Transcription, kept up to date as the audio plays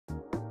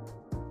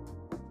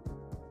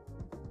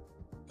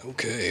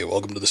Okay,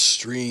 welcome to the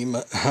stream.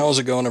 How's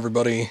it going,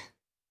 everybody?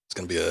 It's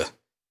going to be a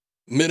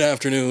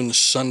mid-afternoon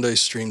Sunday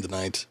stream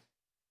tonight,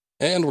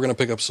 and we're going to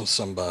pick up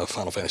some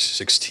Final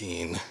Fantasy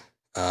XVI.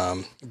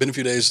 Been a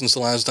few days since the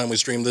last time we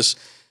streamed this.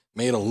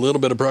 Made a little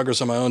bit of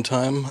progress on my own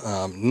time.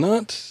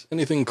 Not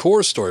anything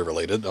core story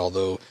related,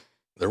 although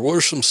there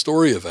were some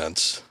story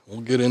events.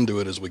 We'll get into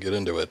it as we get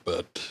into it,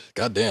 but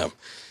goddamn.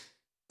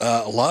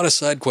 A lot of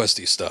side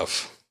questy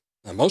stuff.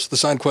 Most of the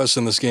side quests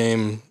in this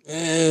game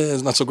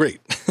is not so great,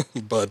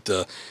 but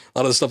a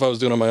lot of the stuff I was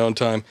doing on my own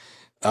time,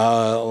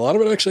 a lot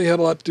of it actually had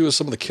a lot to do with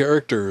some of the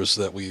characters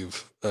that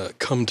we've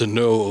come to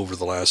know over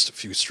the last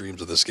few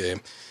streams of this game,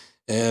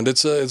 and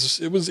it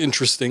was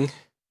interesting.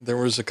 There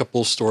was a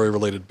couple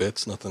story-related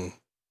bits, nothing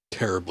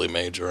terribly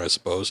major, I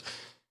suppose,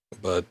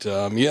 but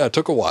yeah, it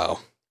took a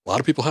while. A lot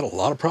of people had a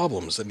lot of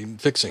problems that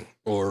needed fixing,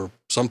 or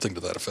something to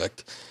that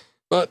effect.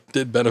 But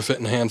did benefit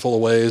in a handful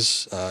of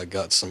ways.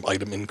 Got some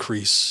item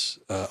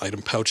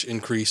pouch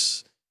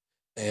increase,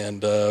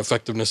 and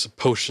effectiveness of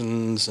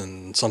potions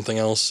and something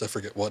else. I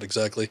forget what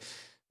exactly.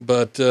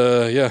 But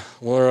yeah,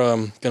 we're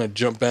going to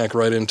jump back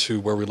right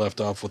into where we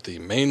left off with the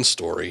main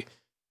story.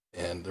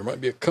 And there might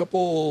be a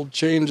couple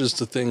changes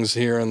to things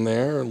here and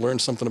there.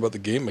 Learned something about the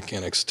game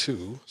mechanics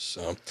too.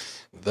 So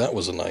that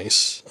was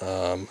nice.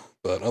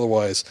 But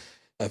otherwise,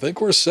 I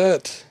think we're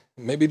set.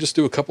 Maybe just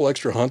do a couple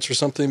extra hunts or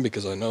something,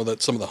 because I know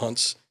that some of the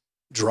hunts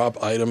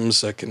drop items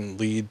that can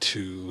lead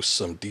to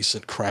some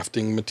decent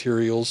crafting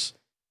materials.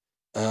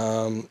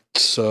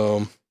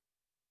 So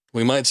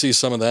we might see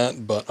some of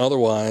that, but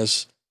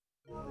otherwise,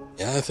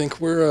 yeah, I think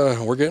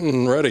we're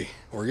getting ready.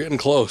 We're getting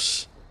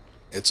close.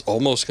 It's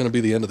almost going to be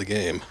the end of the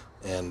game,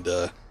 and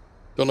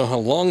don't know how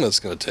long that's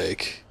going to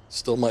take.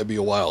 Still might be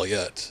a while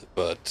yet,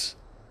 but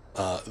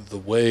the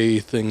way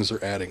things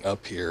are adding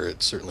up here,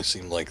 it certainly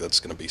seemed like that's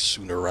going to be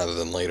sooner rather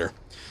than later.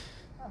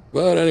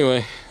 But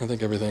anyway, I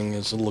think everything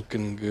is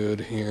looking good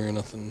here.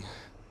 Nothing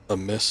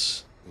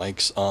amiss.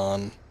 Mic's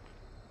on.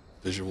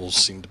 Visuals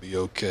seem to be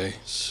okay,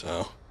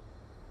 so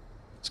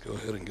let's go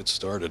ahead and get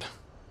started.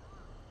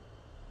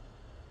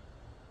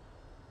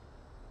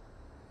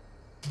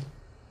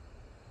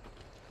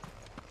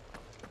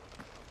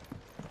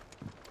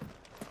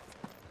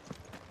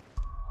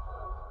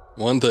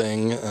 One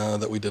thing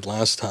that we did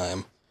last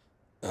time,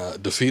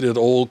 defeated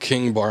old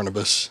King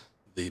Barnabas,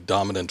 the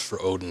dominant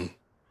for Odin.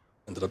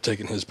 Ended up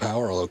taking his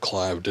power, although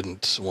Clive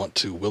didn't want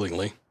to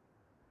willingly.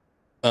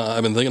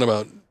 I've been thinking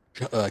about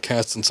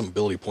casting some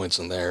ability points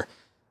in there,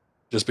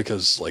 just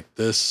because like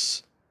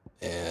this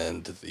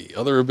and the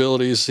other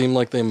abilities seem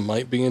like they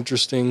might be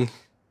interesting.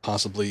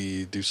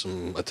 Possibly do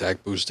some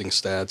attack boosting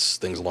stats,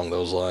 things along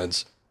those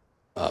lines.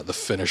 The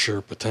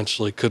finisher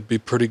potentially could be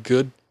pretty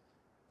good.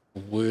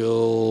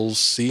 We'll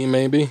see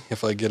maybe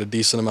if I get a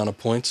decent amount of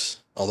points.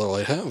 Although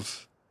I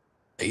have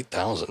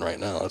 8,000 right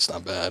now, that's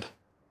not bad.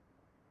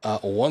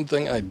 One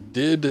thing I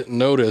did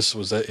notice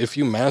was that if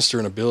you master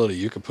an ability,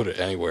 you can put it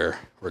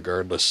anywhere,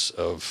 regardless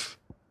of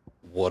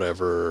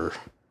whatever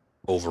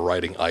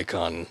overriding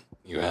icon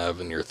you have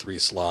in your 3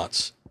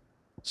 slots.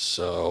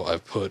 So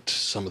I've put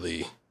some of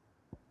the...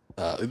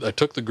 I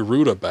took the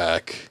Garuda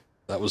back.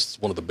 That was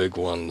one of the big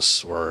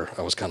ones where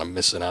I was kind of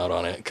missing out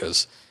on it,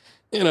 because,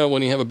 you know,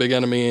 when you have a big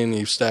enemy and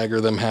you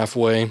stagger them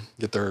halfway,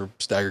 get their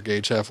stagger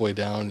gauge halfway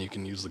down, you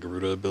can use the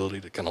Garuda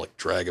ability to kind of like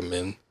drag them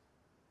in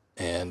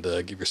and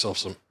give yourself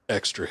some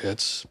extra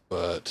hits,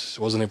 but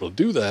I wasn't able to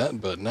do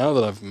that. But now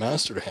that I've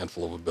mastered a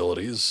handful of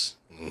abilities,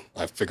 and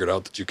I've figured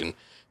out that you can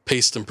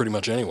paste them pretty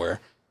much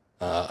anywhere,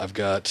 I've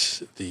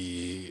got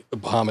the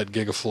Bahamut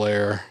Giga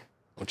Flare,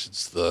 which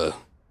is the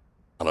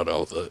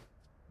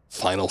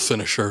final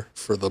finisher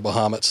for the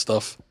Bahamut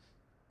stuff,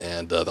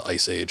 and the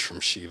Ice Age from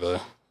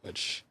Shiva,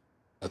 which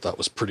I thought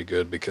was pretty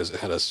good because it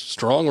had a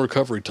strong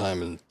recovery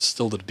time and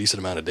still did a decent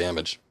amount of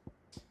damage.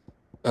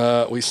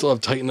 We still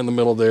have Titan in the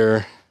middle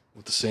there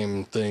with the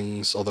same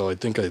things, although I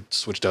think I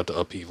switched out to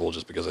Upheaval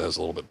just because it has a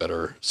little bit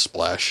better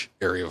splash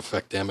area of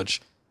effect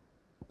damage.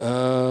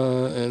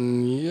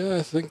 And yeah,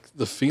 I think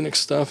the Phoenix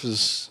stuff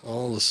is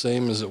all the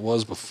same as it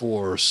was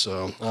before,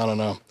 so I don't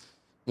know.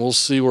 We'll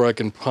see where I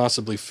can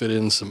possibly fit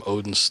in some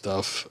Odin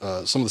stuff.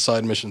 Some of the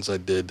side missions I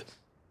did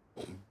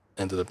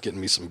ended up getting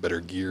me some better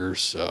gear,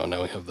 so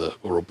now we have the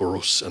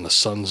Ouroboros and the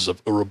Sons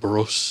of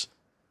Ouroboros,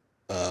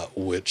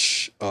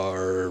 which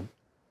are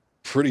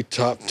pretty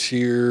top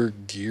tier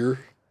gear,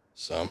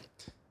 so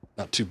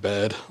not too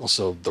bad.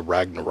 Also the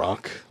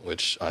Ragnarok,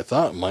 which I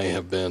thought might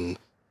have been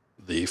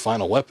the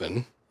final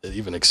weapon. It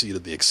even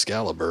exceeded the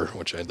Excalibur,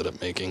 which I ended up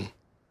making,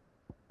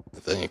 I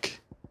think.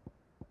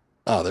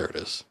 Ah, there it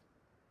is.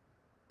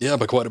 Yeah,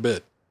 by quite a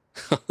bit.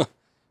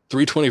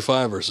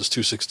 325 versus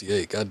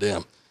 268,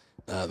 goddamn.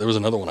 There was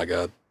another one I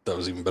got that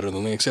was even better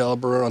than the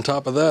Excalibur on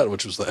top of that,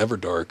 which was the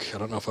Everdark. I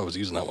don't know if I was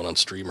using that one on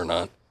stream or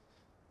not.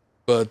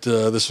 But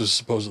this was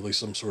supposedly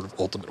some sort of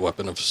ultimate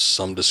weapon of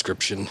some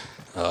description.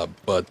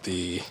 But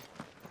the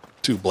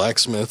 2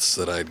 blacksmiths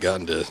that I had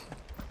gotten to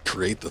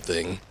create the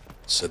thing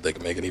said they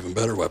could make an even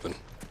better weapon.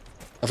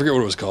 I forget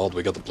what it was called.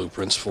 We got the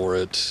blueprints for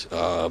it,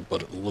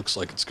 but it looks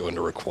like it's going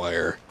to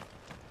require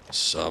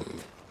some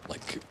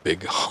like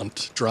big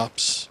hunt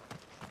drops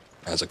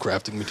as a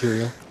crafting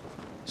material.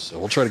 So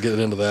we'll try to get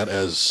into that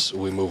as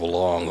we move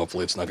along.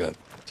 Hopefully it's not going to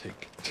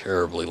take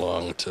terribly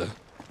long to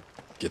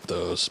get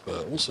those,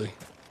 but we'll see.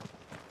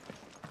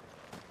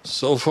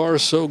 So far,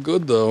 so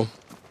good, though.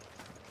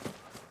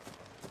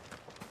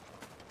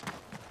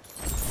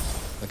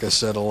 Like I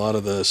said, a lot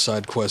of the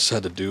side quests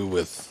had to do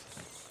with...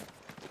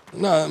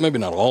 maybe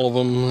not all of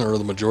them, or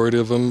the majority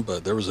of them,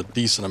 but there was a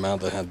decent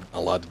amount that had a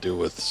lot to do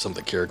with some of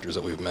the characters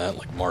that we've met,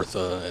 like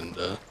Martha and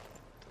the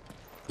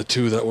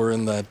two that were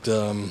in that,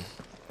 that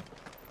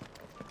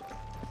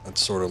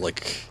sort of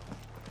like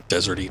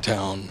deserty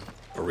town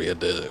where we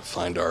had to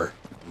find our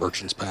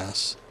merchant's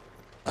pass.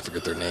 I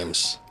forget their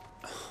names.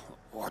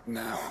 What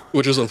now?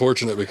 Which is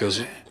unfortunate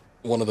because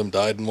one of them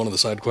died in one of the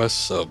side quests,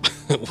 so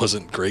it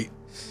wasn't great.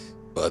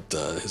 But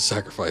his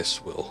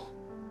sacrifice will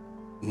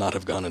not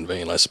have gone in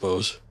vain, I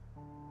suppose.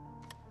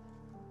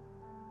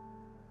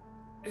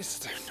 Is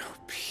there no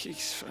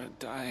peace for a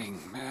dying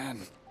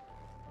man?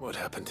 What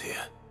happened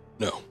here?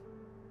 No.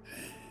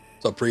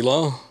 What's up,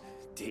 Pre-Law?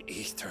 The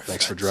ether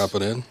Thanks for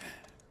dropping in.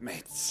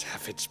 Made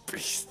savage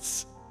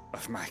beasts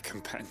of my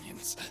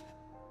companions.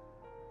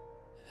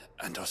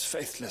 And those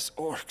faithless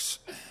orcs,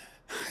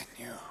 I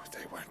knew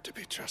they weren't to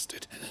be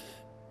trusted.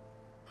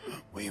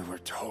 We were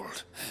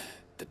told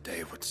that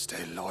they would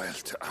stay loyal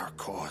to our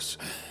cause.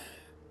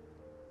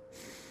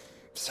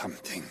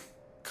 Something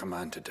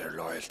commanded their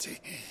loyalty,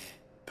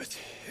 but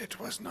it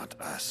was not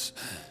us.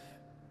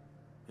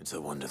 It's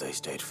a wonder they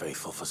stayed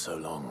faithful for so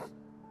long.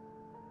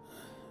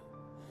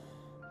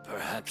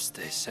 Perhaps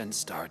they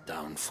sensed our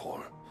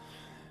downfall.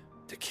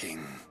 The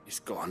king is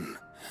gone,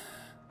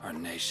 our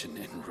nation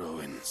in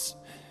ruins.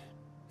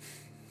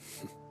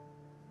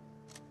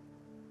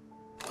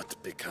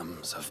 What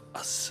becomes of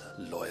us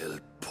loyal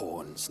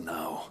pawns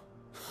now?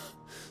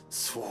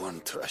 Sworn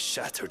to a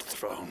shattered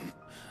throne.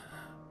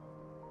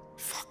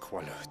 Fuck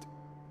Walud.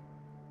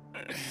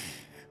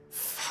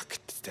 Fuck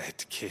the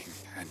dead king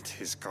and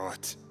his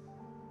god.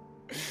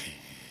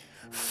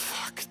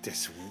 Fuck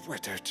this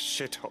withered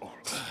shithole.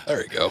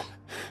 There you go.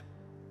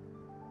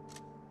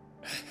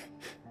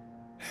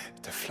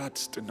 The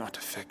floods do not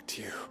affect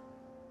you.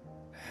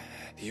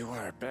 You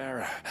are a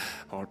bearer,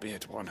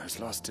 albeit one who's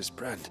lost his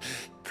brand.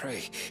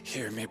 Pray,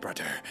 hear me,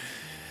 brother.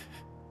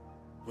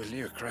 Will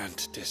you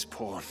grant this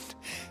pawn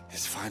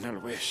his final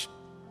wish?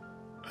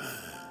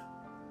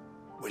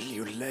 Will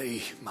you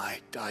lay my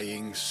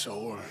dying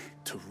soul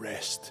to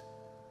rest?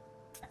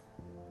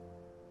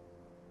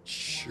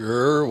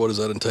 Sure, what does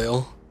that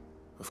entail?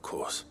 Of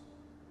course.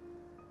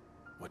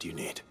 What do you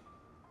need?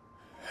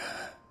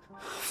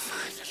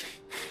 Finally,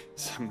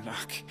 some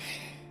luck.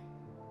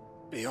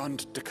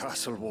 Beyond the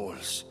castle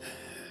walls,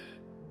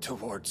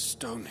 towards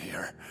Stone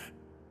here,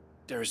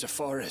 there is a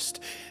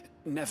forest.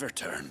 Never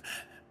turn.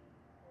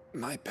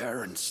 My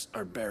parents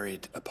are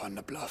buried upon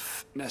a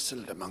bluff,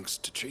 nestled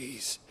amongst the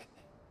trees.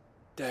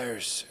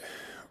 Theirs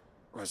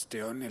was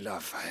the only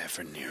love I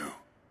ever knew.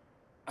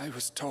 I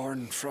was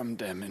torn from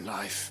them in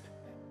life,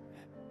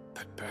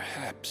 but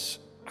perhaps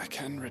I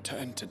can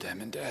return to them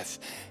in death.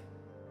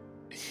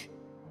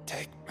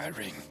 Take my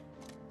ring.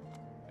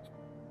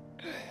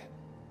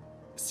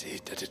 See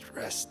that it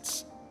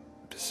rests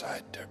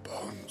beside their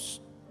bones.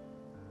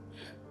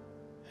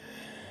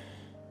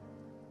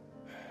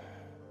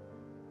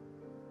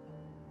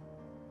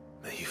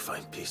 May you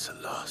find peace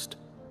at last.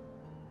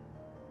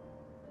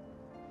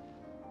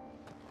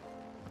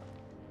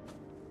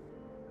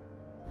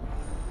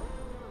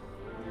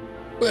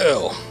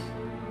 Well,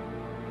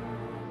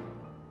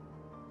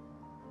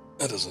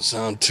 that doesn't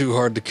sound too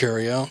hard to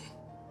carry out.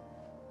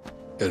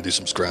 Gotta do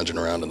some scrounging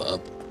around in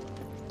the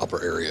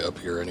upper area up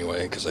here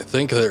anyway, because I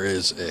think there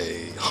is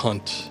a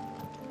hunt,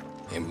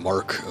 a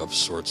mark of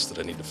sorts that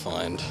I need to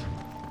find.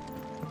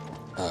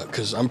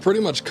 Because I'm pretty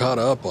much caught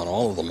up on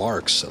all of the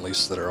marks, at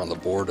least that are on the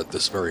board at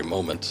this very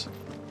moment.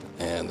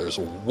 And there's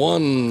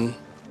one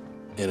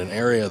in an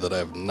area that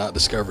I've not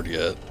discovered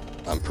yet,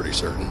 I'm pretty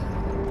certain.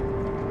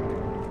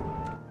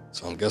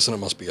 So I'm guessing it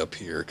must be up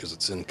here, because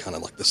it's in kind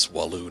of like this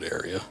Walud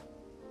area.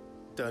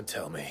 Don't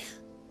tell me.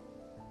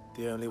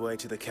 The only way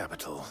to the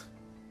capital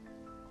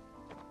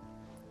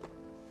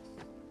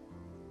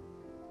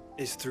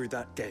is through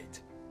that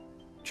gate,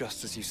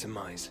 just as you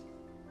surmise.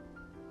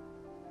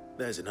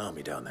 There's an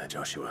army down there,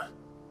 Joshua.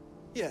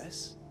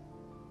 Yes,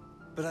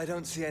 but I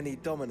don't see any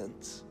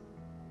dominance.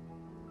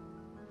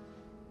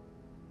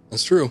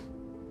 That's true.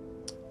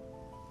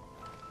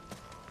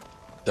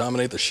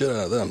 Dominate the shit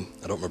out of them.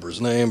 I don't remember his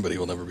name, but he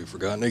will never be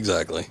forgotten.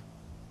 Exactly.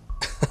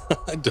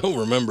 I don't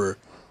remember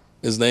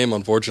his name,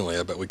 unfortunately.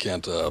 I bet we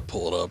can't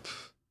pull it up.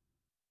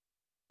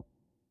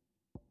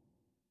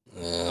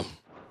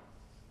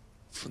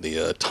 For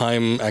the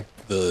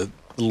the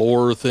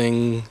lore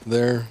thing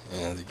there,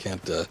 and you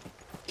can't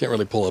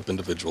really pull up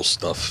individual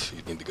stuff.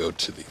 You need to go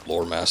to the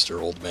lore master,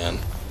 old man.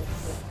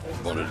 If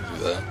you wanted to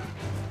do that.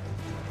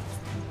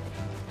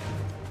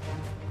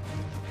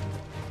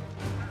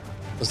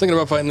 I was thinking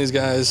about fighting these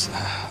guys.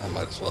 I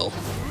might as well.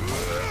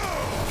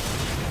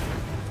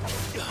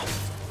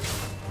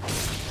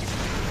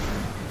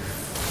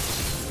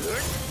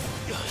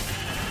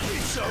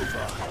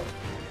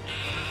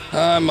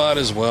 I might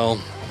as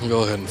well. I'll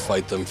go ahead and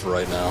fight them for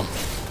right now.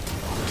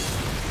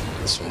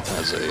 This one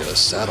has a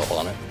saddle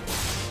on it.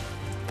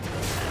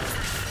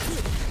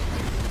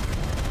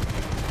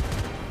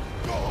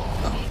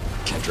 Oh,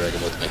 can't drag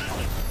him with me.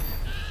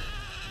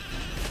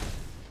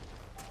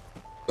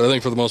 But I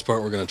think for the most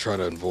part, we're going to try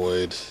to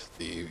avoid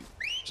the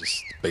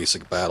just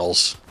basic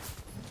battles.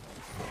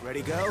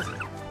 Ready, go?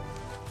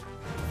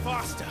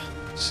 Faster!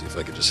 See if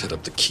I can just hit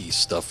up the key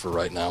stuff for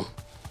right now.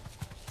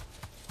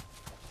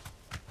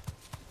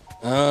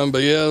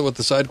 But yeah, with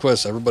the side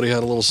quests, everybody had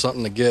a little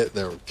something to get.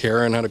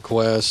 Karen had a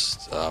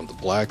quest. The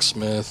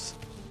blacksmith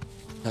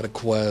had a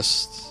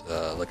quest.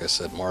 Like I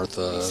said,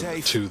 Martha,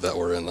 the two that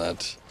were in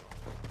that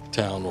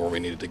town where we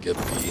needed to get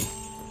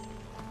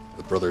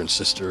the brother and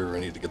sister.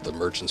 We needed to get the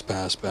merchant's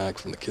pass back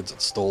from the kids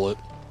that stole it.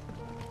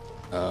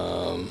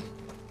 I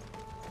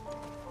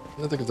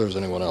don't think if there was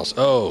anyone else.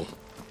 Oh,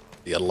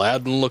 the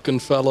Aladdin-looking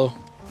fellow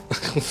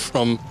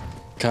from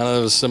kind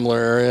of a similar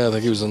area. I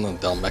think he was in the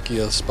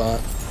Dalmechia spot.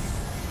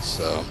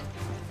 So,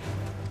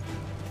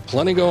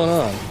 plenty going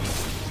on.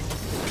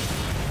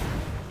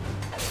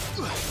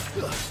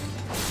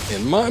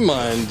 In my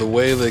mind, the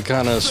way they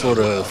kind of sort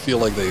of feel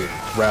like they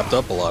wrapped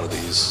up a lot of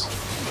these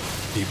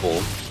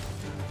people,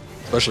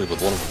 especially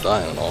with one of them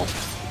dying and all,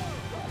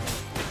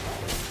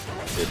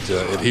 it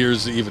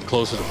adheres even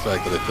closer to the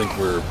fact that I think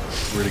we're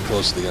pretty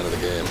close to the end of the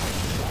game.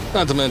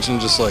 Not to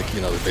mention just like,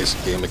 you know, the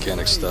basic game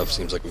mechanics stuff.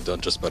 Seems like we've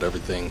done just about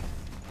everything.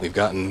 We've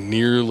gotten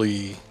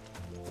nearly...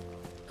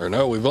 Or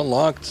no, we've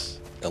unlocked,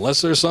 unless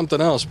there's something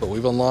else, but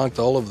we've unlocked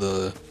all of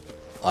the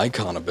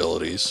icon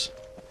abilities.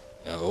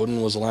 You know,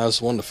 Odin was the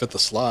last one to fit the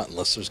slot,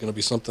 unless there's going to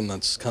be something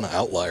that's kind of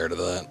outlier to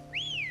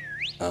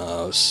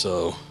that.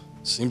 So,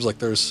 seems like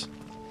there's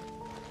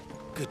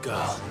Good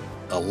girl.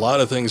 a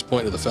lot of things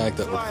point to the fact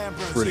that we're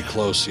pretty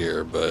close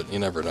here, but you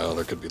never know.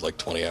 There could be like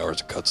 20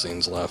 hours of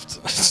cutscenes left.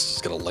 It's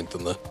just going to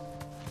lengthen the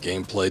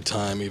gameplay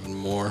time even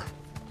more.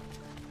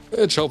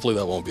 Which hopefully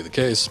that won't be the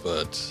case,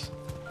 but...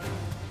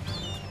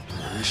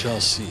 we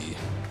shall see.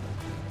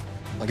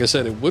 Like I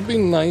said, it would be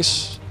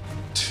nice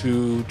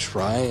to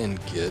try and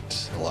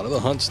get a lot of the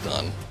hunts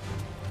done.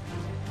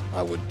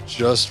 I would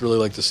just really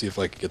like to see if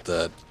I could get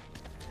that,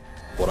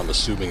 what I'm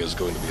assuming is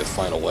going to be a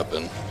final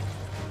weapon.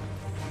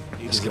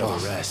 Let's get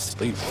off. Rest.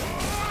 Leave.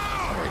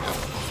 There we go.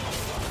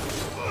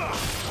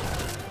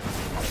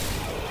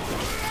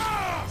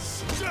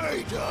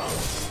 Stay down.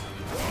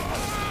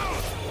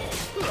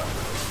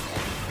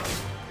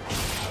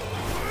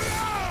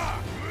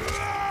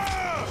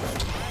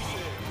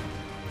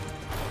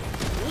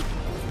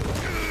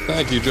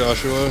 Thank you,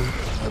 Joshua.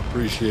 I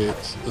appreciate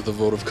the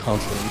vote of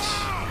confidence.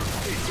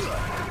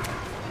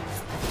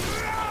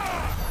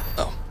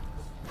 Oh.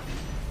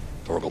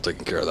 Torgal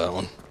taking care of that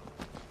one.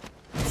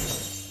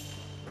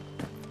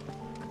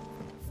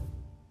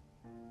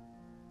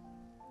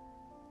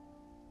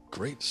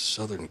 Great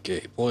Southern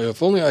Gate. Boy,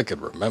 if only I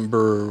could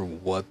remember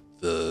what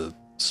the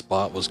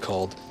spot was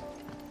called.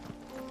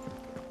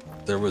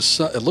 There was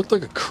it looked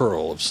like a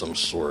curl of some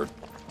sort,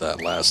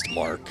 that last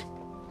mark.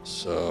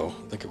 So,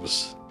 I think it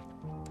was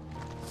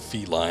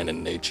feline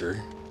in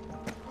nature.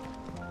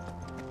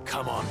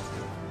 Come on.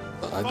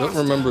 But I don't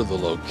remember the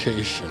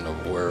location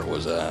of where it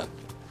was at.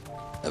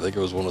 I think it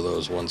was one of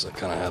those ones that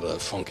kind of had a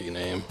funky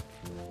name.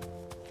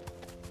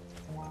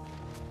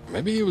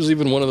 Maybe it was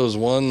even one of those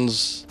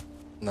ones,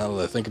 now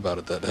that I think about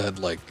it, that had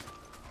like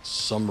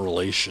some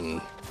relation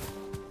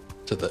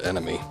to the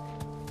enemy.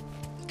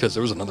 Because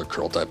there was another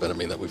curl type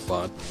enemy that we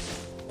fought,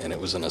 and it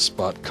was in a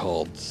spot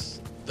called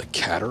the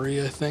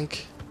Cattery, I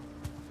think.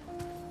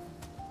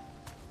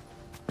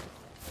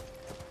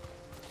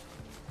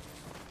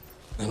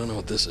 I don't know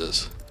what this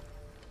is.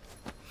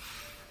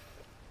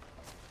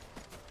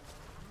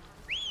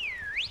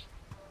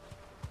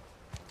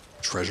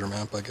 Treasure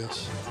map, I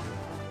guess.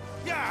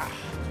 Yeah.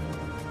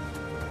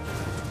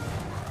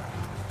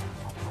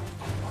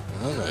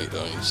 Oh, no, you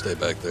don't. You stay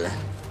back there.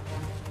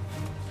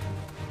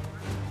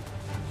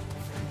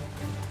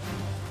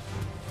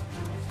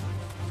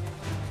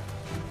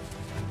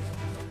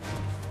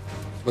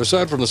 But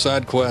aside from the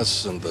side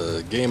quests and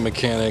the game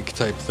mechanic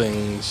type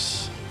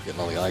things, getting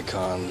all the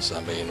icons,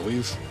 I mean,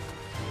 we've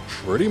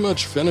pretty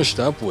much finished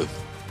up with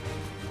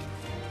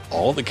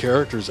all the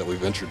characters that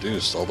we've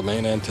introduced. All the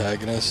main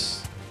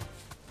antagonists,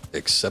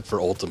 except for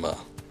Ultima,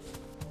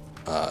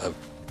 have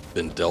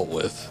been dealt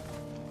with.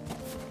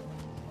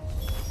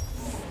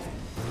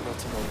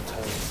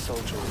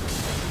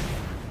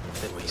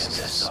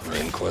 This is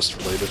main quest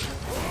related.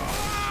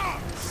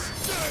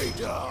 Stay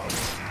down.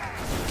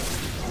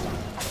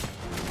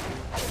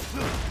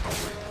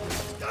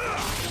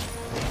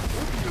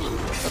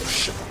 Oh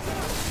shit.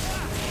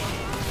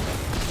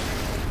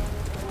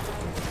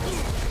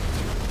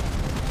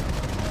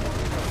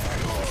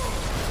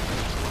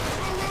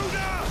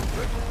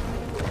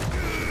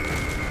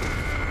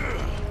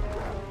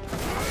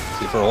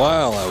 See, for a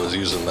while I was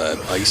using that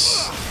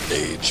ice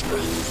gauge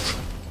move.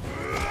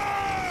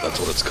 That's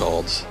what it's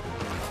called.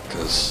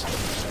 Because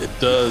it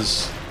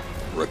does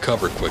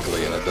recover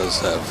quickly and it does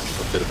have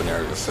a bit of an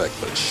area effect,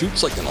 but it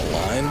shoots like in a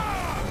line.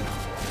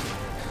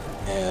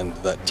 And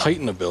that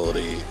Titan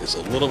ability is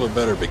a little bit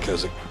better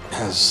because it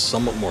has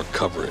somewhat more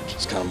coverage.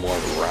 It's kind of more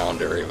of a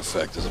round area of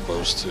effect as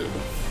opposed to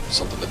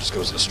something that just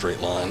goes in a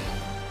straight line.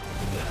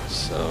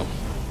 So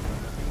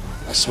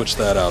I switched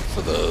that out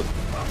for the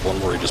one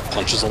where he just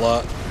punches a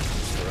lot.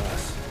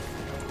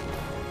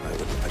 I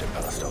wouldn't put it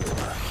past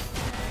Ultima.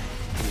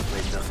 You've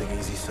made nothing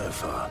easy so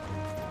far.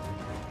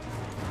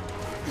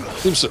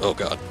 Seems to, oh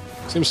god,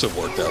 seems to have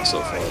worked out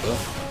so far though.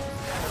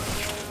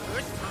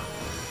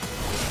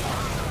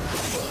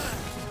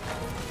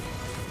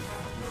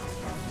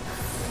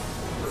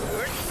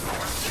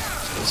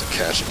 There's a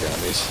cache of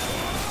enemies.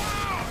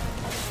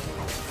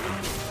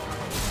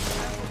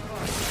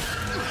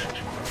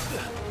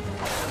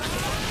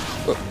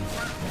 Whoa.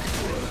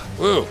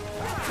 Whoa.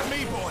 For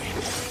me, boy.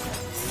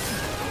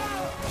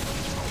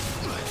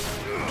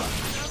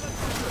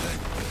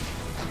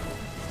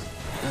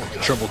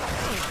 Trouble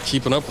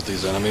keeping up with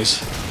these enemies.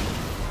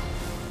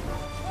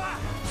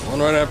 One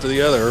right after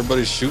the other,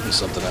 everybody's shooting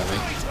something at me.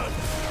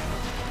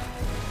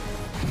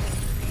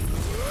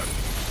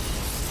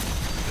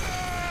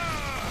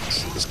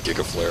 This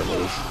Giga Flare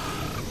move.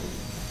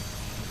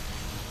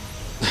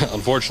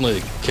 Unfortunately,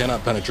 it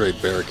cannot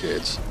penetrate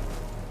barricades.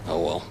 Oh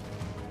well.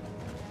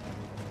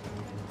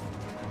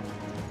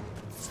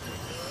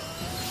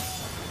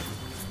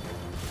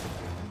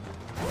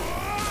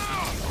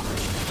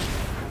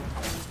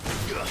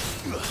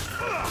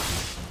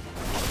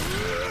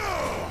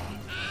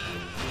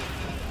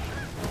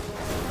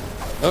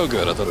 Oh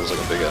good, I thought it was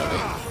like a big enemy.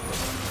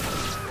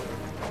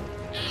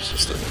 It's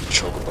just a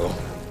chocobo.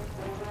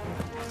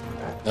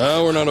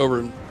 No, we're not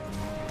over.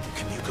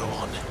 Can you go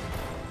on?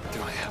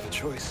 Do I have a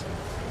choice?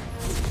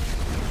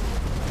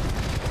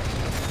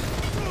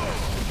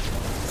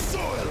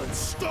 Soil and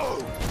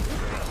stone.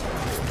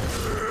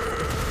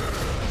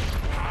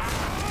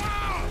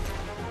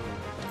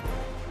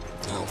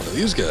 Oh, one of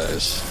these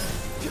guys.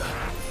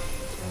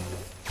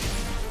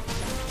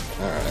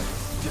 Alright.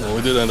 Well,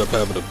 we did end up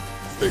having a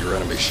bigger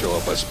enemy show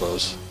up, I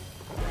suppose.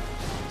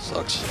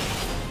 Sucks.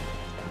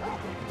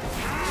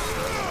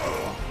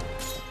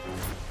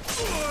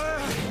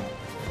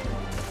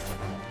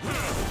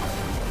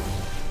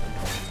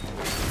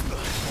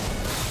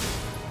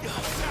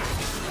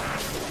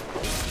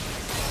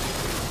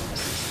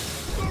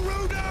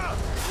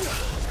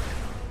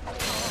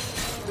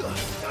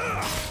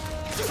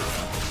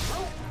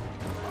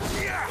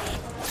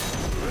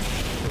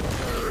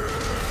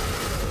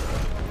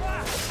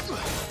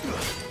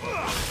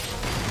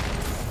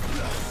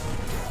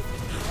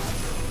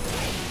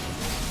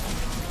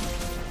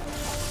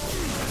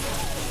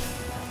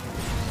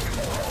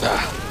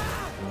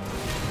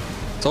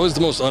 It's always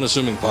the most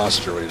unassuming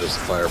posture when he does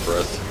the fire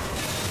breath.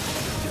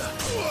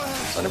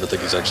 I never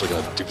think he's actually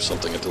going to do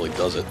something until he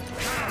does it.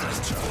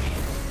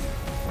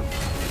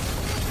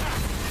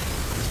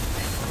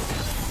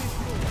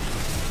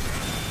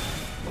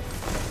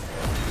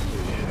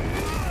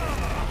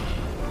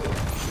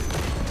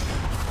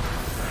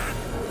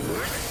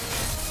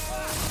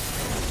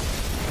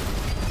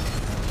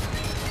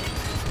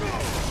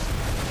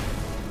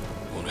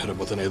 Won't hit him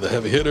with any of the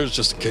heavy hitters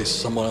just in case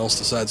someone else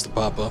decides to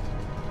pop up.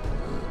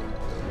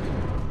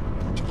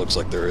 Looks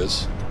like there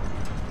is.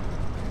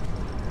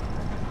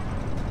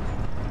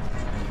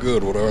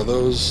 Good, what are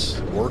those?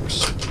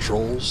 Orcs?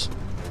 Trolls?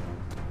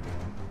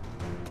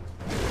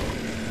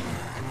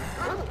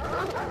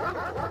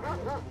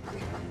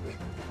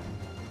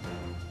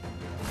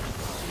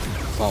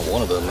 Found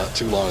one of them not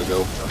too long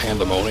ago.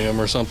 Pandemonium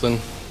or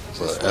something.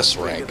 It's a S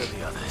rank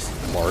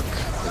mark. I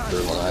think they're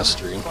in the last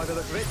stream. By the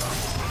look of it.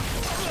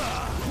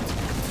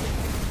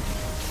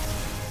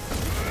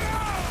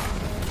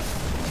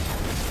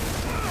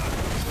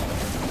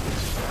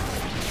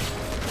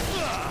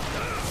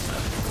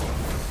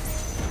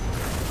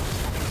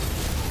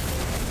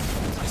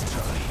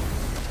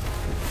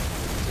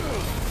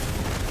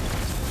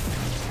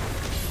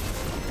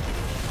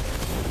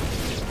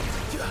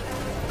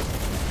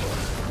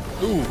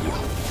 Ooh.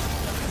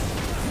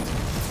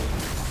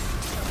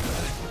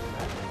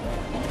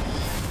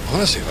 I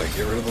want to see if I can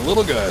get rid of the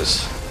little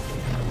guys.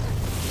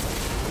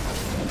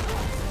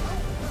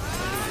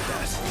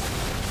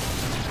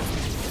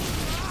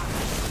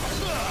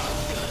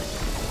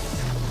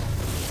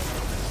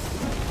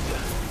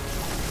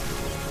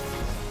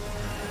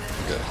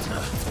 Okay. I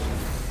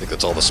think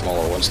that's all the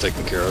smaller ones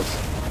taken care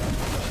of.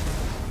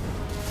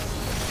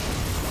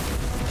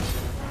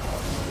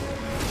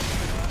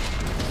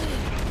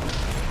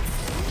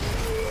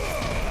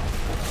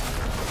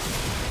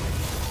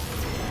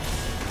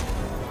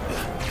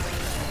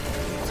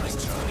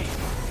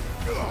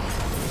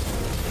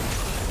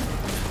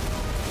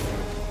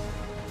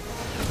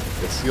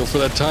 Feel for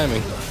that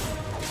timing.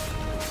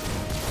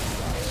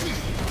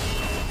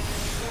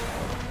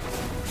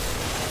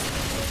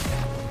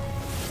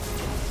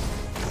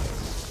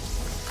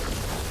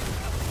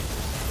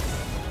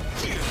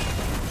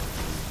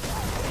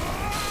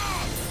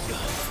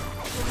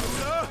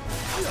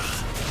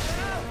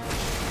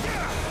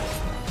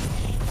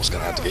 Just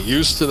gonna have to get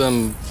used to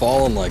them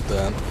falling like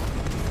that.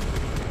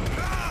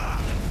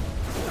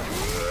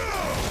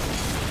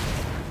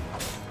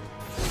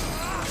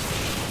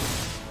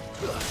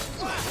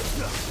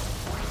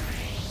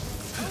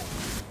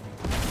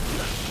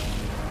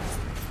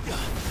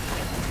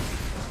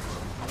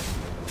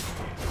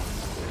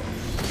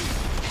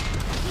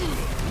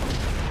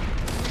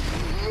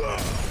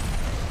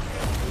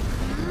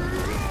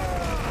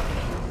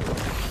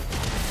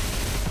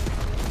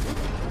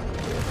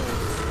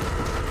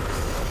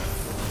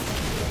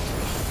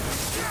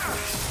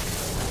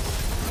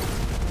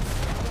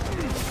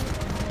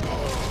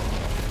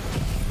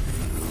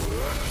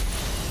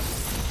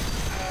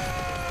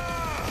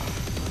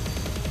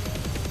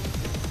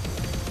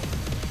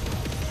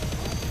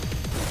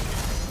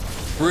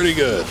 Pretty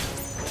good.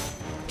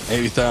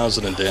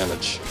 80,000 in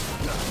damage.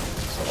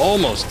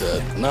 Almost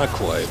dead. Not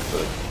quite,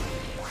 but...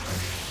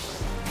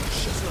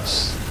 Shit,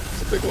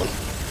 it's a big one.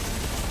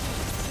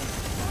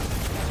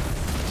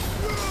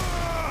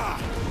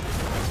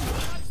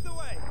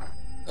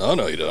 Oh,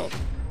 no, you don't.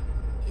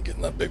 You're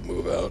getting that big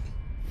move out.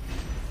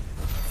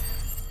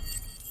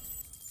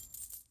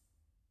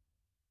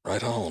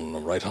 Right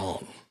on, right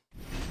on.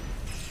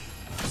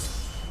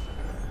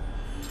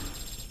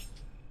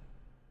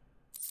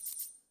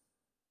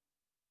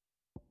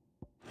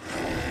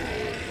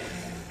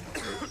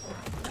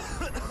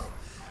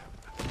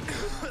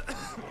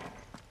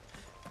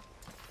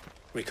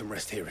 We can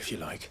rest here if you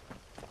like.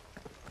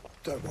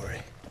 Don't worry.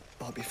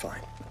 I'll be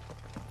fine.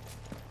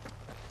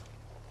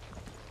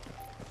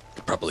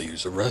 Could probably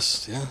use a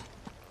rest, yeah.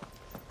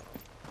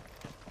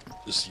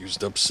 Just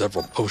used up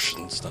several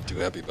potions. Not too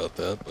happy about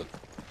that, but...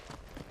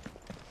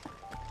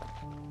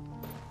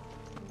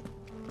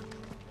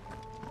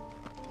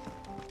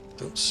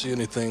 Don't see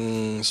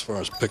anything as far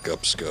as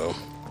pickups go.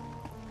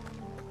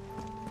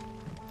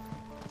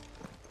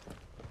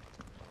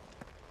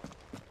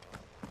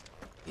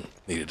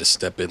 Needed to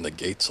step in the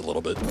gates a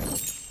little bit.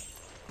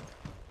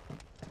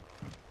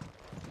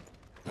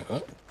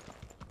 Oh.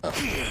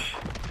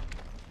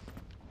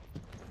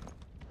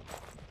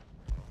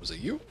 Was it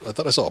you? I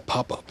thought I saw a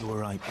pop-up. You all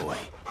right, boy?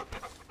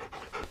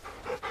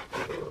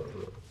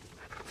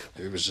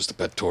 Maybe it was just a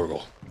pet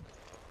Torgal.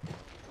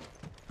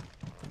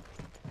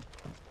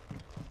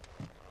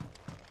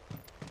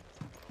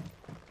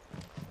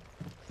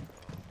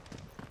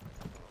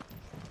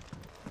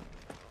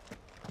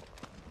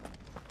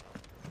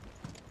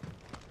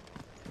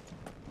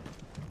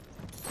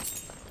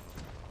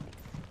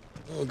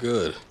 Oh,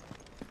 good.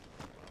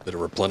 Bit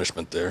of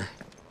replenishment there.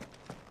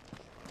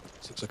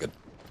 This looks like a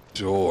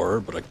door,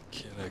 but I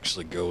can't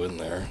actually go in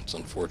there. It's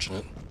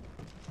unfortunate.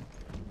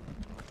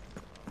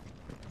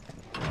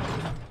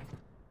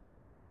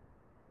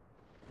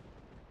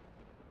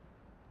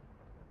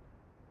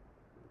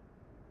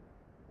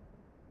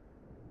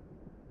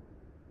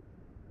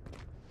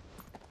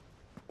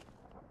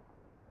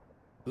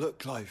 Look,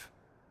 Clive.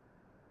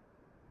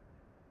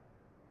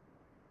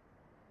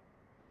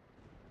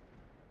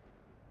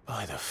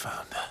 By the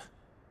Founder.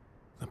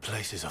 The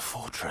place is a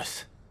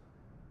fortress.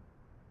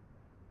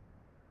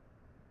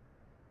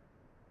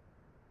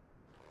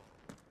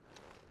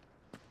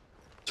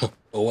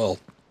 Oh well.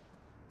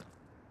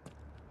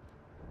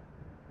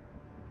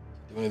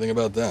 Do anything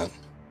about that.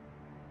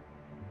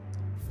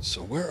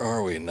 So where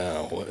are we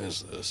now? What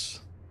is this?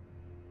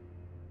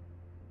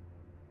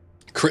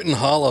 Crichton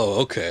Hollow,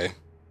 okay.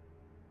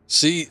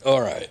 See,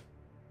 alright.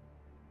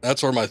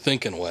 That's where my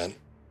thinking went.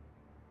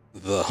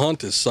 The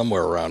hunt is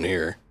somewhere around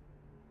here.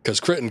 Because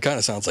Crichton kind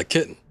of sounds like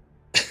kitten.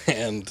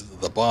 And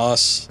the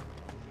boss,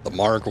 the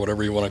mark,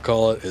 whatever you want to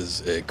call it,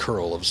 is a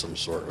curl of some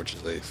sort, which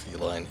is a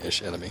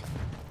feline-ish enemy.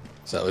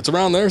 So it's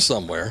around there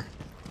somewhere.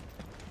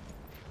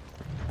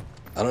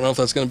 I don't know if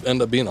that's going to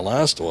end up being the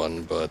last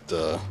one, but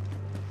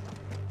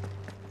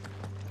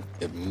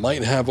it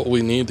might have what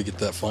we need to get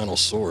that final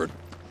sword.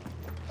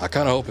 I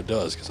kind of hope it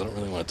does, because I don't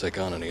really want to take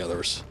on any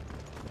others.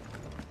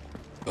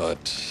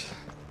 But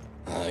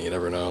you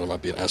never know, there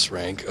might be an S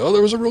rank. Oh,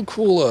 there was a real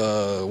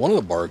cool, one of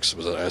the barks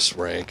was an S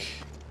rank.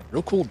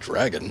 Real cool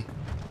dragon.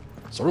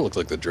 Sort of looked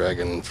like the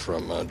dragon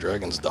from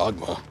Dragon's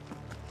Dogma.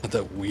 Had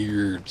that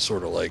weird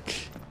sort of like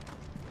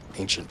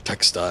ancient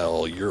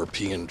textile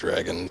European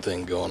dragon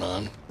thing going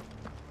on.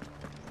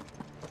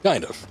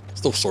 Kind of.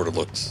 Still sort of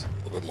looked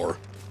a little bit more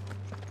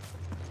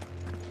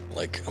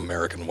like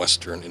American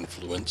Western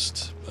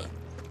influenced, but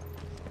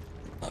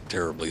not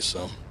terribly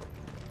so.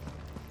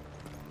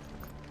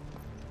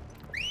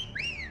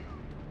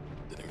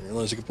 Didn't even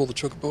realize you could pull the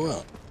chocobo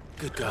out.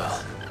 Good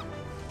girl.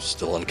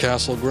 Still on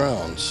castle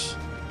grounds.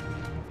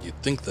 You'd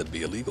think that'd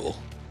be illegal.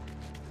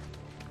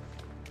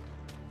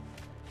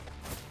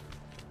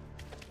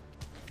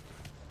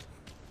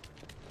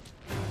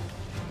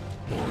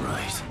 All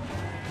right.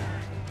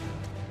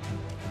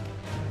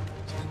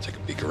 Take a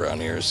peek around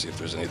here, see if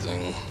there's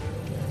anything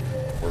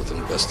worth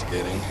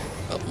investigating.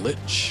 A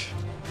lich.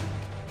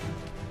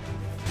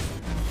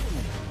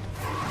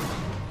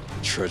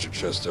 Treasure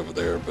chest over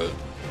there, but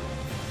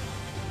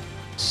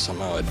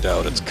somehow I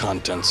doubt its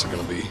contents are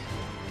going to be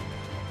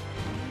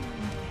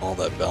all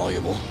that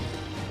valuable.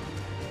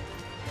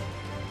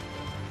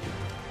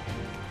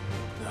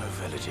 No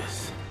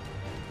villages.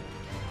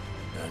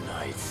 No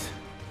knights.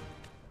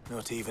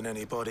 Not even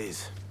any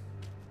bodies.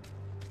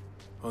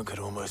 One could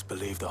almost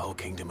believe the whole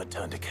kingdom had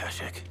turned to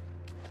Kashyyyk.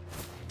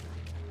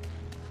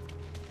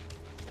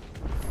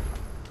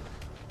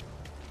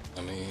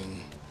 I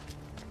mean,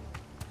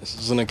 this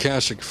is an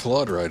Akashic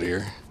flood right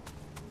here.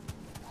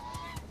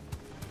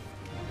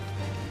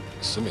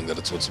 Assuming that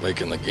it's what's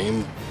making the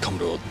game come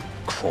to a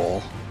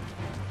crawl.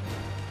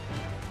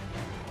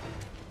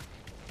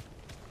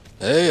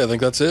 Hey, I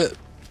think that's it.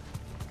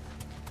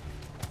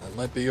 That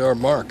might be our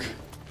mark.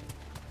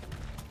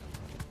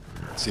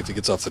 Let's see if he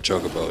gets off the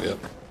chocobo yet.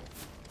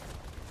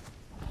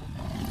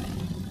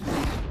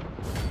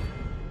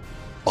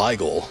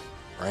 Beigel,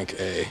 rank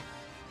A.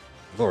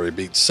 I've already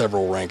beat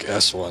several rank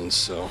S ones,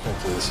 so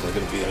hopefully this isn't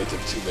going to be anything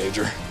too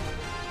major.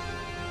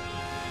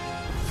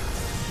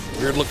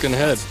 Weird looking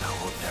head. No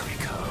ordinary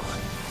cow.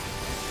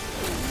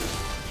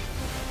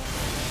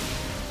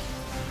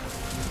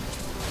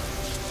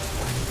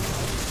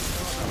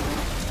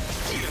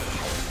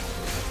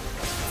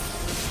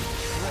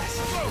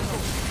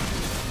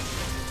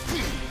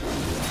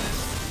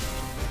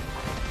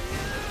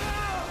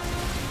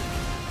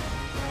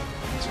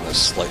 Some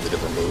slightly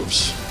different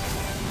moves.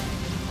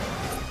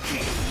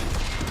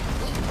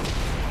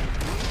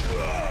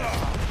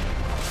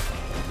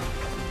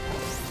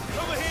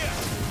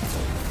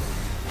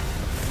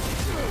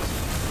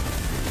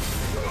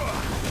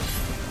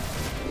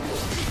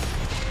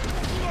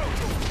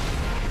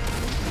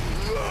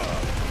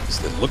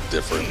 They look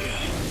different.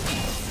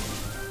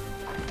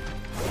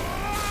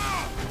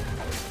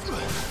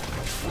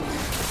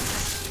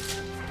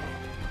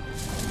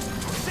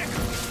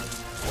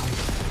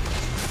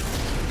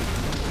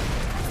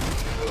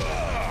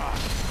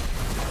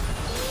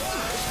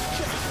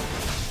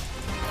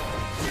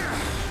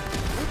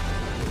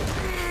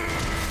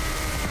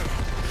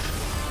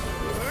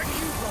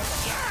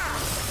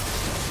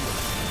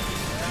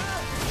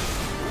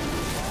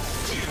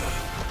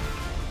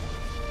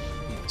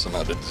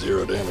 Somehow did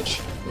 0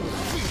 damage.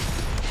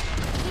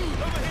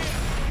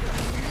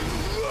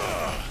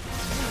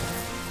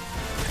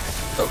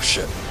 Oh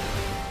shit.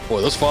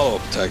 Boy, those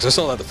follow-up attacks, I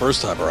saw that the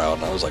first time around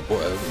and I was like,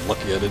 boy, I'm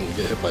lucky I didn't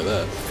get hit by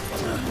that.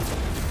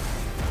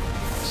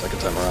 Second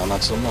time around,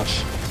 not so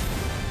much.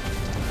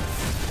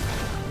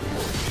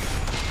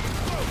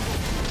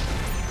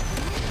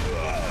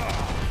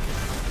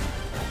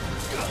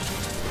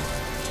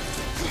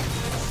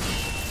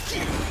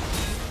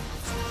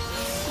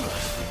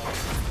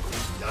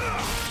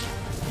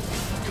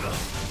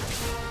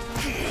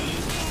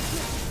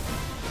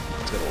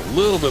 A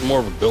little bit more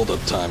of a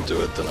build-up time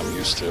to it than I'm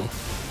used to.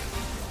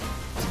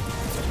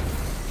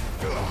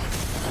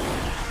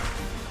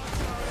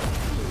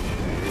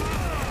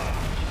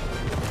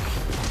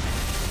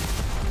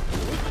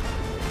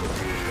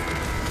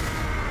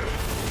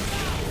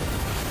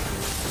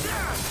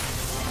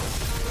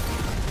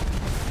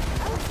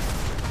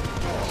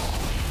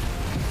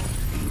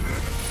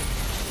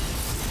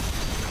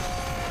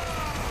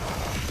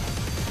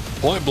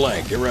 Point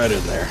blank, get right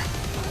in there.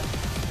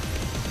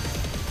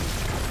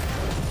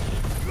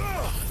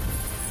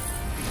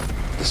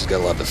 This has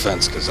got a lot of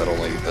defense because that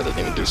didn't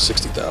even do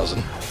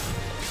 60,000.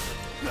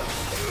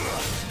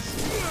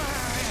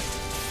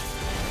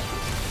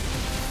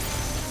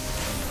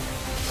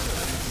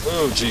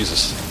 Oh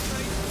Jesus!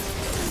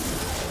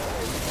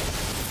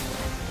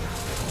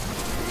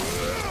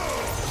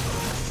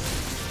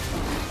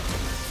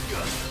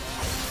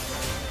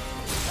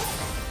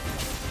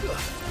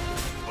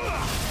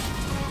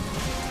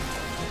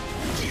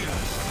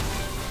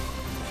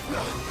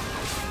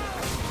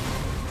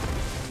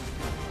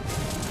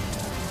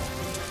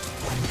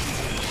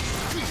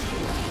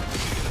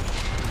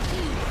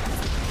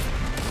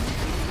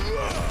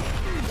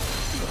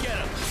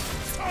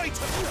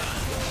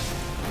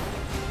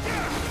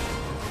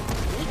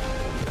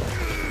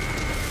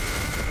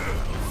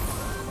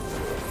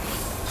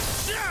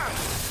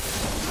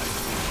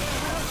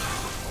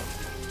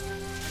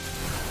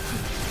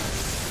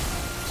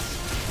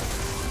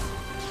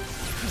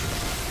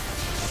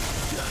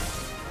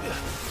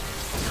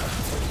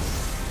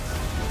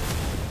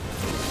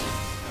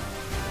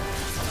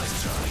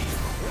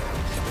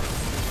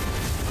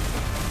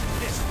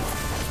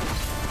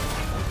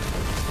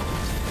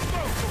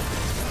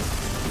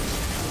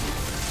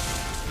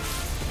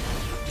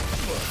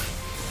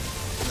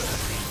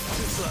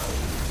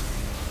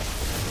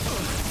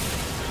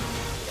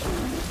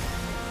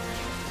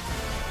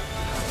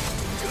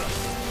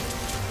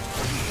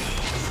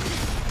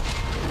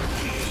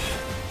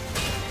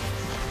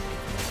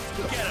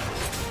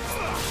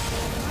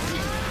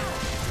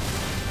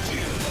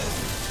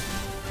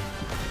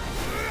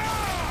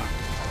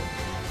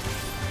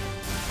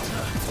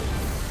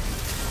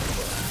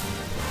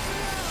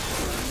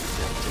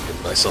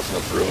 Myself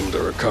enough room to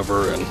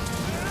recover and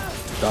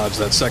dodge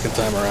that second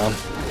time around.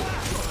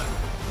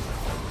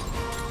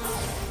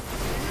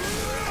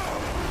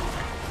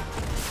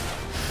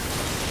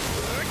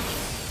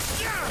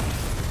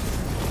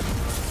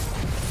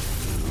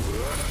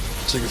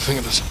 So you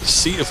can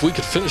see if we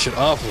could finish it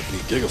off with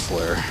the Giga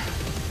Flare.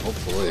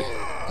 Hopefully.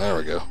 There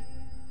we go.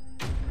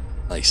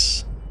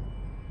 Nice.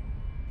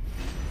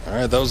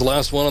 Alright, that was the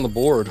last one on the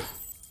board. Let's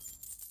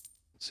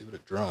see what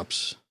it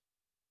drops.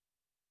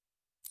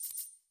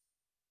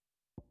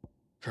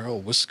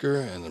 Pearl Whisker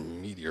and a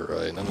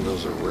meteorite. None of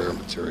those are rare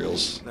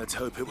materials. Let's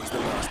hope it was the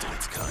last of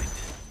its kind.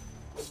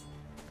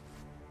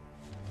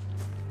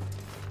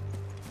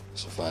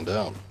 Guess we'll find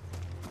out.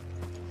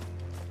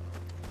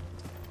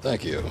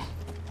 Thank you.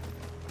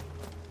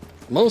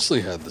 Mostly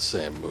had the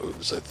same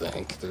moves, I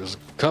think. There's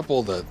a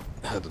couple that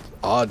had an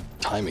odd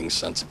timing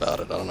sense about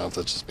it. I don't know if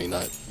that's just me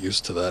not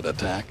used to that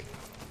attack,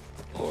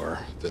 or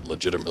if it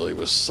legitimately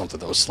was something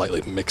that was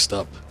slightly mixed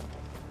up.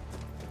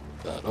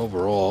 But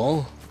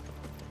overall,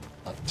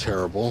 not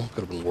terrible.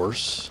 Could have been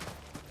worse.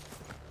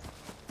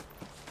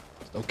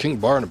 No King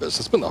Barnabas.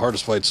 That's been the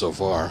hardest fight so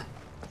far.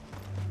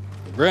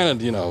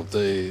 Granted, you know,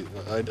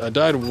 I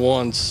died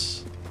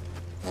once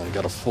and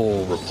got a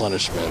full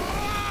replenishment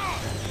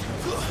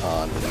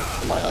on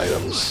my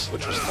items,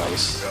 which was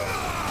nice.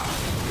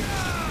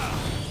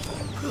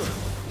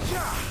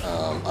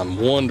 I'm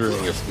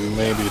wondering if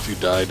maybe if you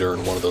die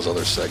during one of those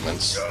other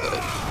segments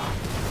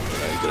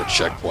that you get a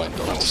checkpoint,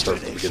 don't have to start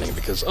at the beginning,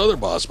 because other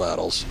boss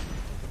battles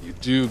you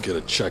do get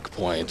a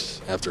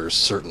checkpoint after a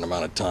certain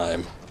amount of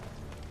time.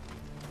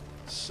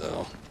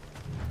 So,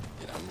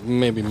 you know,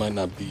 maybe might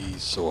not be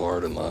so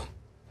hard in the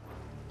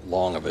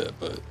long of it,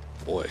 but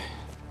boy,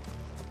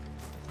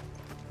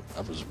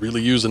 I was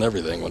really using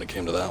everything when it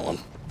came to that one.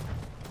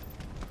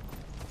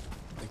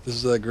 I think this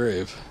is that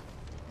grave.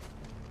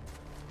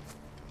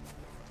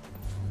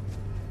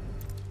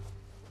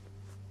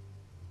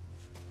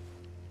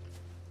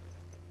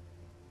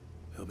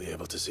 He'll be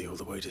able to see all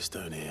the way to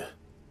Stone here.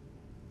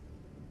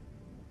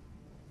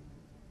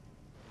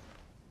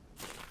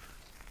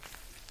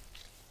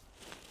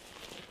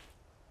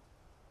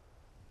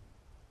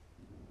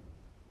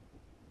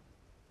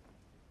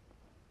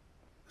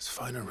 As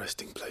fine a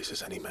resting place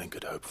as any man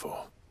could hope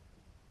for.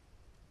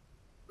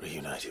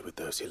 Reunited with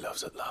those he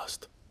loves at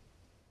last.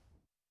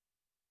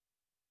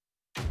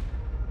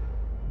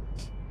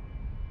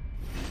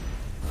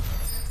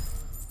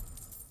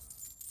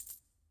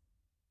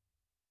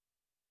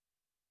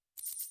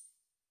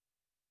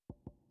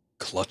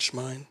 Clutch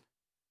mine?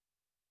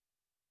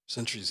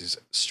 Centuries, these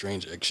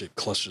strange egg-shaped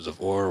clusters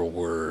of ore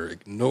were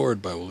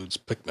ignored by Waloed's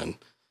Pikmin,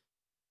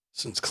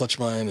 since clutch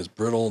mine is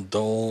brittle,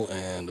 dull,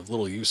 and of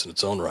little use in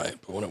its own right.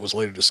 But when it was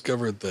later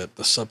discovered that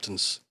the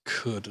substance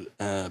could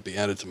be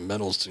added to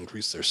metals to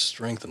increase their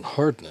strength and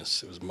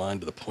hardness, it was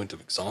mined to the point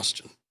of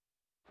exhaustion.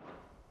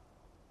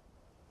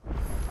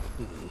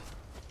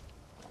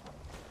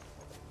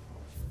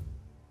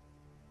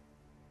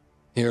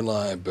 Here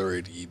lie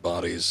buried ye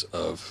bodies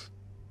of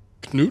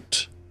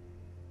Knut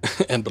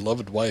and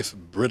beloved wife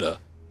Britta,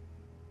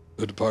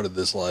 who departed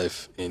this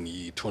life in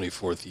ye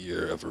 24th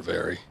year of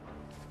Reverie.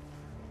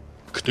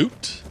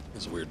 Knut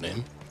is a weird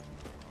name.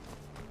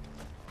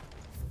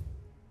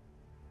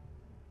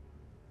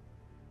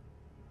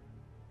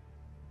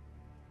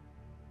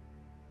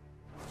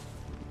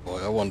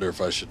 Boy, I wonder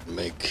if I should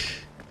make...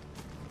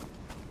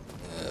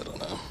 I don't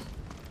know.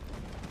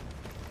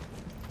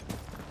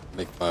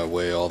 Make my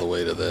way all the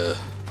way to the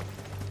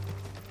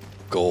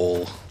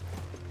goal,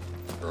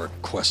 where our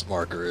quest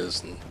marker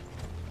is, and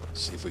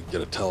see if we can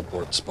get a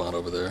teleport spot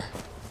over there.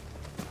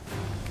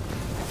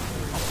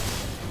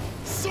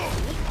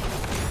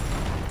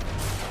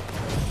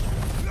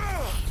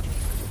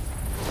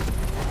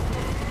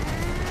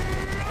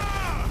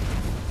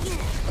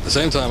 At the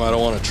same time, I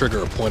don't want to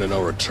trigger a point of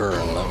no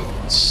return.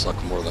 That would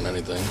suck more than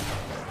anything.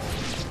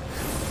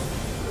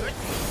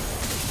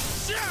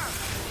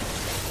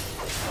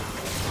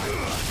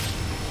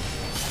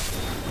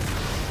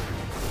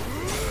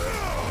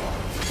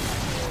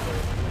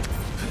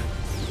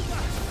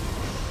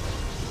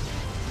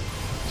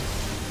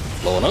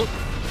 Blowing up?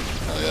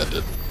 Oh yeah, it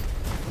did.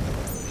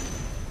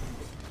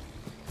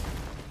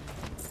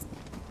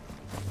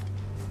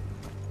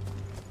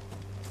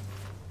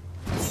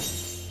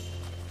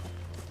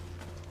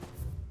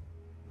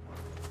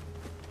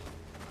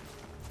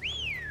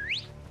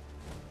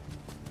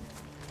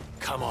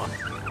 Come on.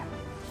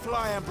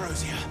 Fly,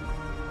 Ambrosia.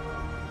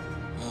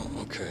 Oh,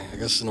 okay. I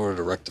guess in order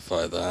to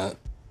rectify that,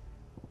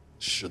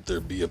 should there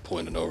be a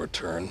point of no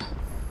return,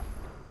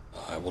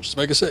 I will just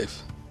make a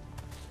save.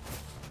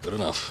 Good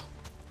enough.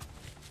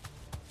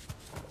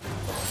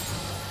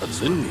 A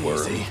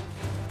Lindworm.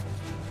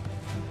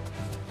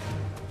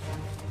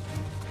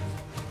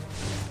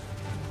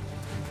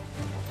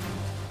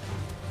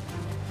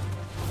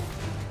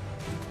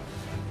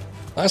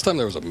 Last time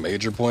there was a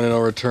major point of no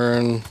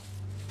return,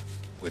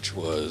 which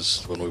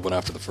was when we went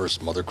after the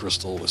first Mother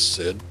Crystal with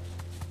Sid.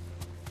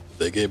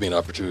 They gave me an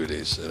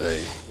opportunity, said,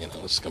 hey, you know,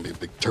 this is going to be a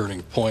big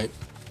turning point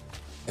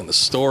in the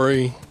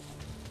story.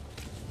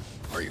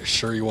 Are you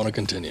sure you want to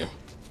continue?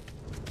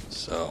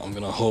 So I'm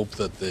going to hope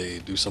that they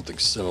do something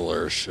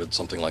similar should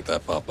something like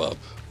that pop up.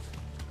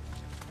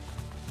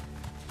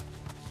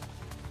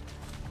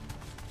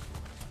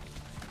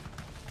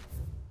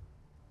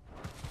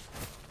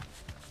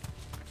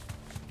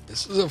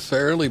 This is a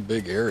fairly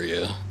big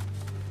area.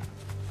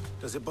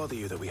 Does it bother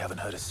you that we haven't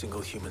heard a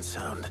single human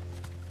sound?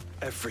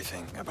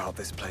 Everything about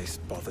this place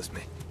bothers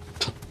me.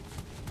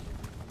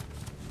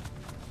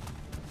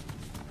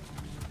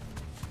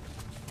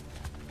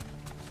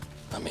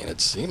 I mean,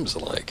 it seems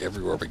like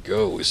everywhere we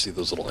go, we see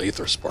those little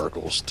aether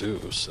sparkles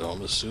too, so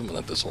I'm assuming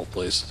that this whole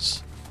place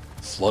is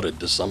flooded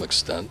to some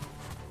extent.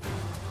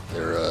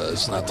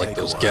 It's not like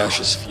those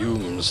gaseous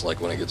fumes like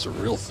when it gets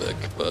real thick,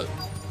 but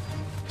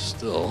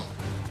still.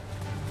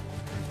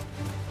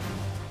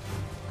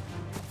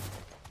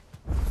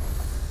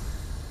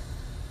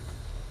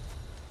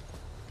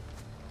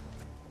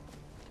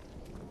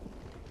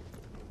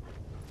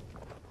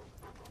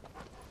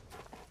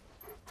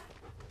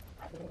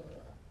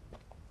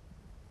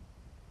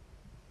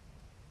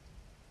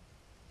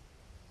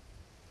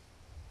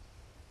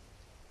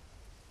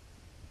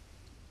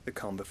 The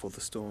calm before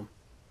the storm.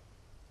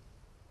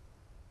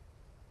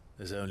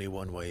 There's only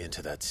one way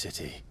into that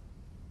city.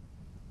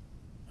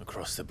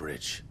 Across the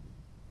bridge.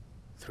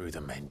 Through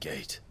the main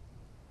gate.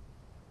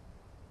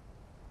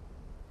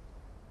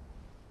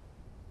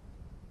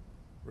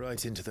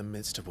 Right into the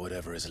midst of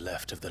whatever is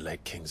left of the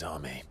late King's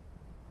army.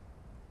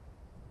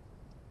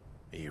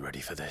 Are you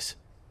ready for this?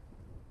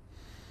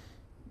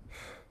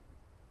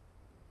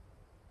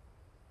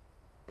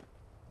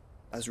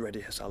 As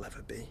ready as I'll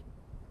ever be.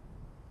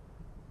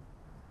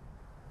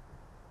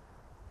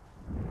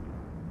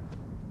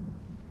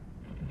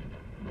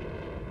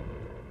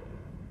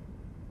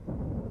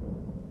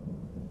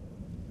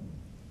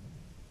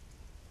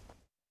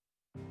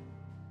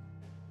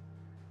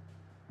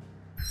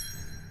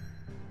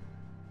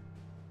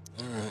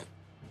 Alright.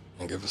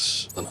 And give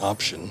us an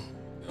option.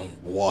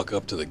 Don't walk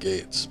up to the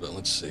gates, but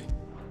let's see.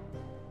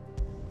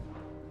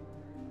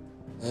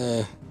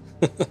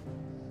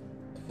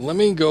 Let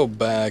me go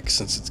back,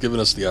 since it's given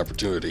us the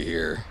opportunity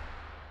here.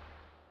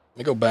 Let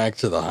me go back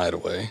to the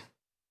hideaway.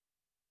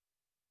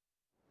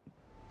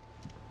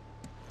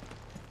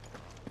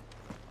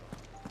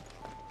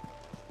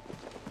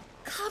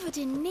 Covered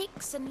in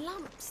nicks and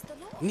lumps. The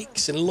lot of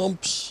Nicks and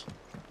lumps.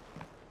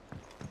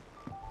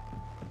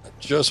 I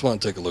just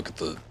want to take a look at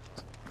the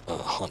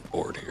hunt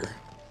board here.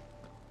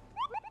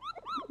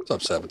 What's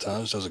up,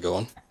 Sabotage? How's it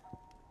going?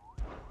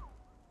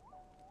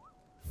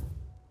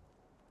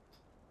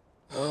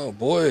 Oh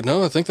boy,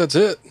 no, I think that's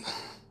it.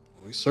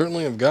 We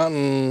certainly have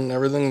gotten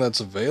everything that's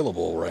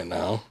available right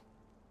now.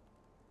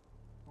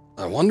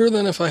 I wonder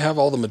then if I have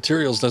all the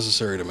materials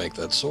necessary to make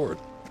that sword.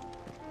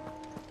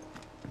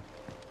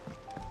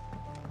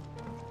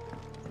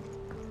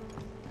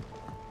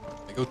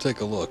 Let me go take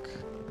a look.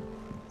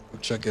 Go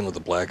check in with the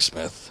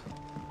blacksmith.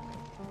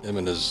 Him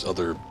and his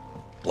other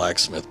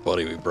blacksmith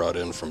buddy we brought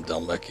in from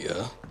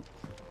Dalmechia.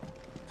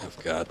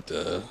 I've got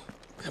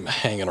him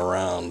hanging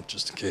around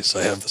just in case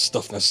I have the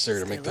stuff necessary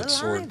to make that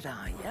sword.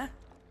 Are you?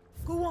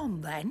 Go on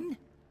then.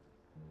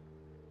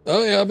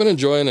 Oh yeah, I've been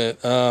enjoying it.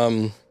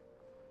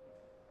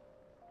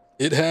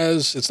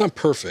 It's not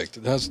perfect.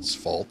 It has its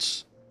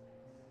faults,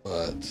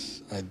 but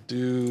I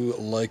do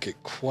like it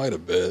quite a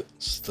bit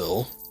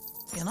still.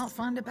 You'll not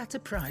find a better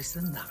price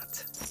than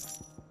that.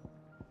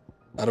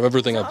 Out of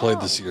everything I played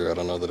this year, I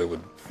don't know that it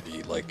would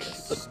be like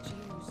the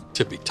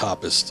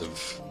tippy-toppest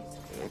of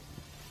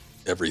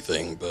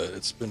everything, but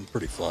it's been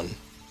pretty fun.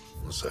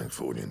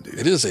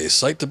 It is a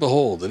sight to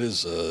behold. It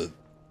is a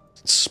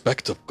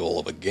spectacle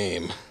of a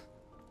game.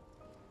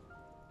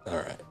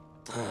 Alright.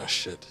 Ah,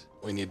 shit.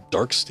 We need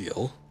dark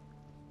steel.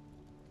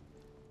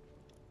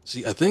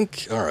 See, I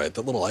think... Alright,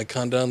 that little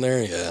icon down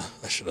there, yeah,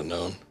 I should have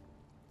known.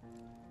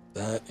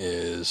 That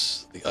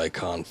is the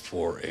icon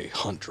for a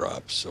hunt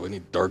drop, so we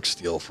need dark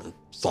steel from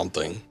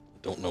something.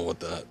 Don't know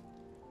what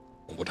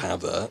would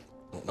have that.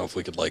 I don't know if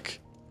we could,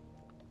 like,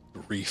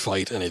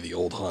 refight any of the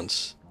old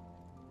hunts.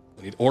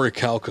 We need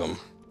orichalcum,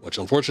 which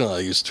unfortunately I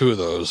used 2 of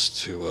those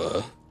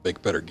to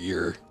make better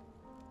gear.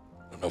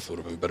 I don't know if it would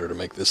have been better to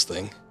make this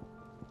thing.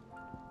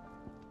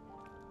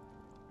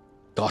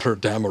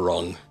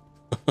 Gotterdamerung.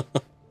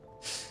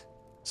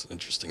 It's an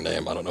interesting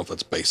name. I don't know if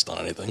that's based on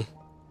anything.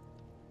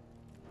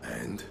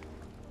 And?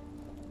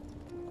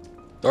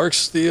 Dark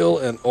steel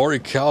and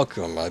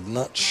orichalcum. I'm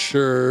not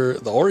sure.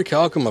 The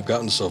orichalcum I've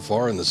gotten so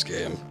far in this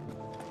game.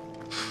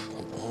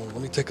 Well,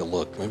 let me take a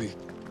look. Maybe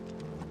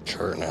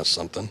Karen has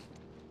something.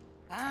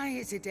 Aye,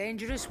 it's a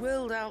dangerous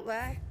world out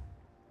there.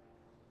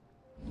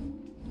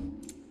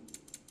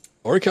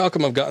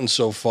 Orichalcum I've gotten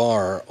so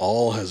far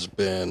all has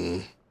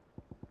been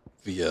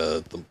via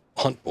the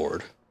hunt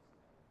board.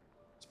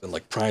 It's been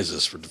like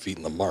prizes for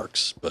defeating the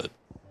marks, but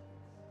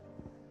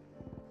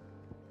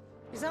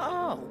Is that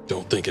all?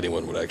 don't think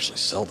anyone would actually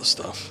sell the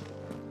stuff.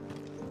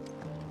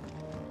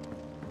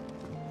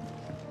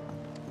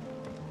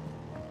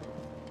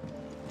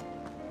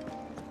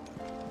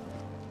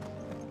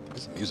 Why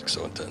is the music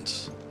so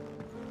intense?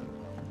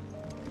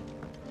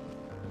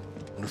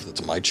 I wonder if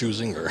that's my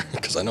choosing, or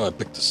because I know I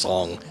picked a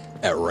song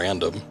at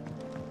random.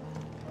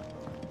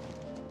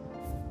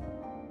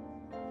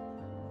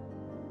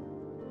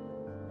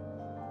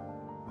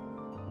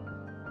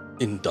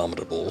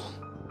 Indomitable.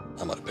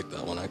 I might have picked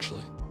that one,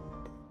 actually.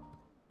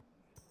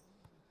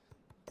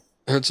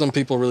 I heard some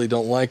people really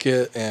don't like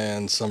it,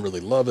 and some really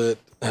love it.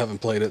 I haven't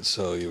played it,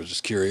 so you was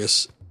just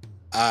curious.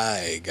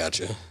 I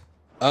gotcha.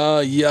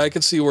 Yeah, I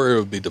could see where it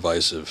would be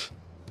divisive.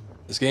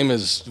 This game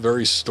is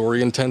very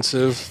story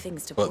intensive,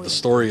 but the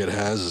story it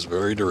has is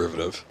very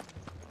derivative.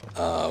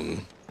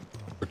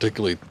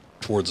 Particularly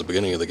towards the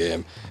beginning of the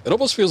game. It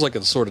almost feels like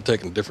it's sort of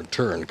taken a different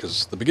turn,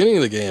 because the beginning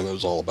of the game, it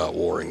was all about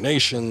warring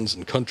nations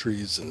and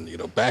countries and, you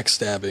know,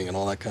 backstabbing and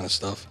all that kind of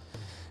stuff.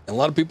 And a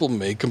lot of people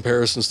make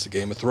comparisons to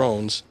Game of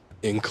Thrones,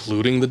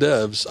 including the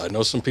devs. I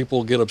know some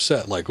people get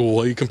upset, like, well,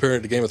 why are you comparing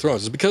it to Game of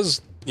Thrones? It's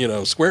because, you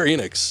know, Square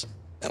Enix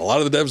and a lot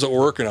of the devs that were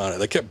working on it,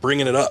 they kept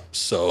bringing it up.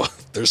 So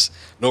there's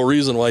no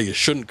reason why you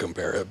shouldn't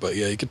compare it. But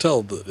yeah, you could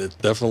tell that it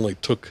definitely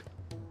took,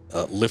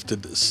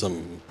 lifted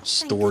some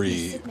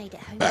story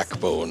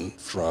backbone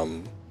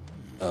from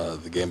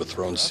the Game of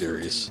Thrones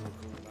series.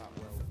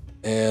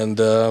 And,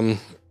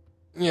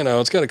 you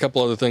know, it's got a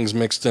couple other things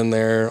mixed in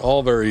there,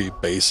 all very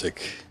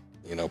basic,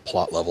 you know,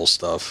 plot level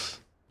stuff,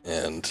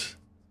 and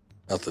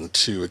nothing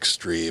too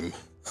extreme.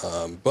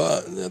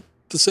 But at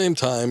the same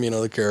time, you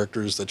know, the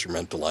characters that you're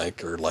meant to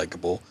like are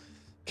likable.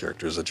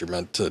 Characters that you're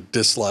meant to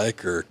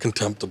dislike are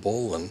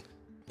contemptible, and,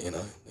 you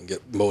know, and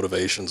get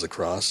motivations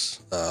across.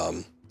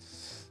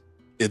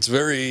 It's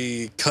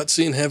very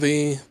cutscene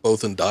heavy,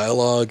 both in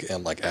dialogue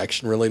and like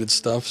action related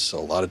stuff. So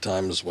a lot of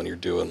times when you're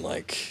doing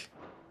like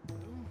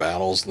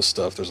battles and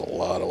stuff, there's a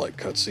lot of like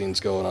cutscenes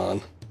going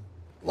on.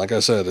 Like I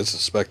said, it's a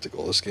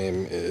spectacle. This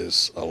game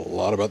is a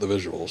lot about the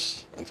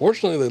visuals.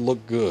 Unfortunately, they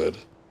look good,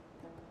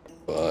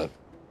 but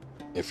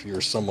if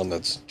you're someone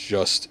that's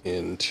just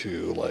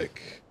into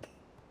like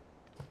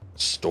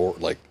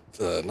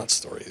not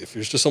story, if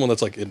you're just someone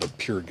that's like into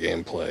pure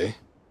gameplay,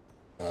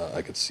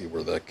 I could see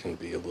where that can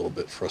be a little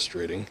bit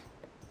frustrating,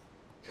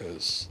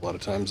 because a lot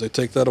of times they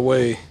take that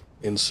away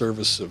in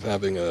service of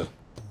having a,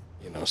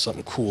 you know,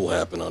 something cool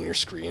happen on your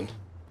screen.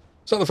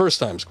 It's not the first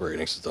time Square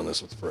Enix has done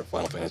this with the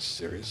Final Fantasy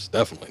series.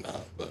 Definitely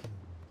not, but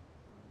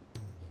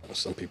you know,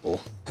 some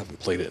people haven't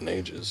played it in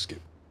ages,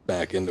 get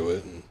back into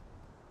it, and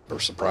are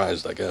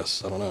surprised, I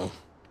guess. I don't know.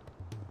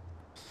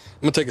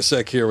 I'm gonna take a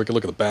sec here. We can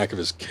look at the back of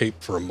his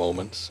cape for a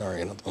moment.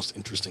 Sorry, not the most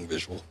interesting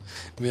visual.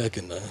 Maybe I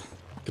can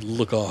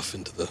look off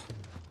into the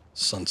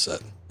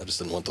sunset. I just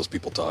didn't want those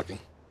people talking.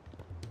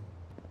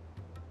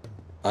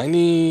 I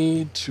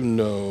need to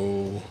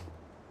know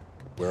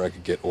where I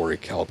could get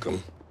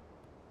orichalcum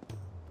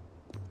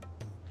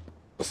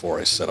before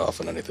I set off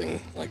on anything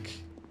like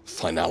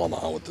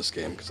finality with this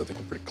game, because I think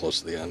we're pretty close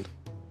to the end.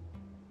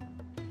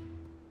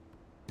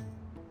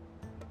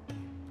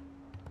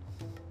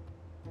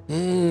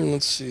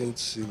 Let's see.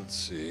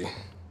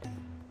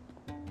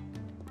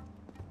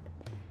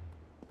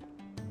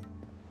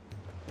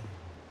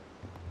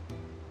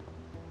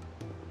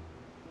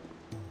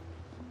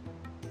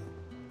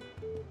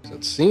 So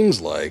it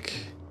seems like,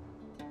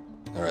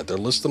 alright, they're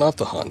listing off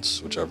the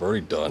hunts, which I've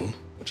already done,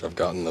 which I've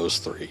gotten those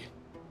 3.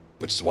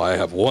 Which is why I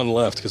have 1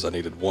 left, because I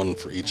needed 1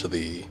 for each of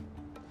the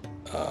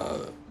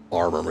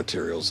armor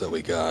materials that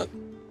we got.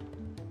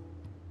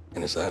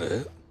 And is that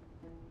it?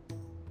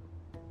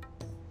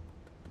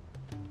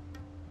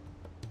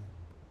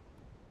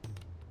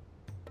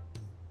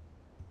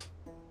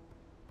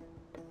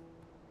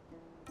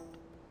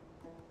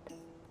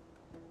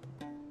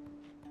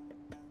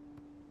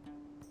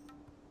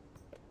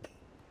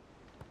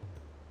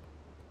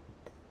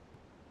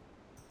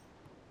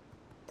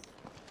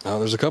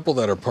 There's a couple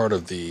that are part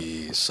of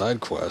the side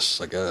quests,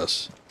 I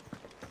guess.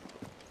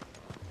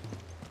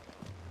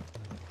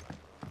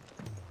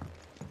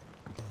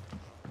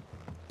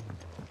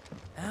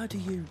 How do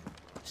you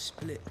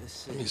split the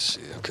sea? Let me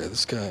see. Okay,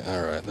 this guy...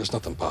 Alright, there's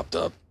nothing popped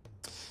up.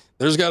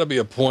 There's got to be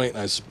a point,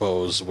 I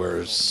suppose,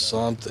 where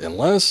something...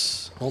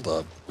 Unless... Hold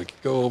up. We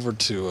could go over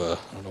to... I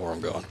don't know where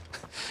I'm going.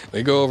 We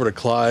could go over to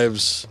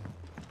Clive's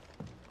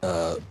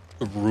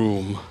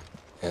room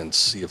and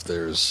see if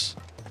there's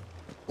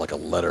like a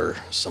letter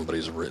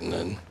somebody's written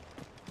in.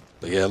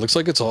 But yeah, it looks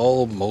like it's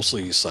all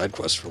mostly side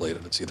quest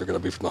related. It's either going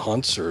to be from the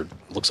hunts, or it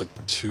looks like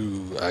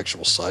 2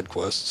 actual side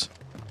quests.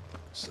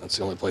 So that's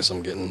the only place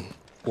I'm getting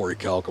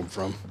orichalcum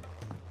from.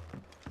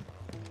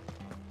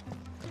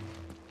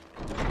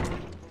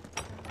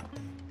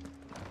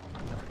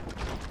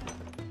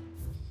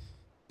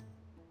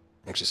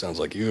 Actually sounds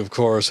like you, of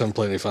course. Haven't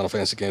played any Final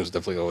Fantasy games.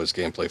 Definitely always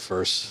gameplay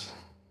first.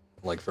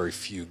 Like very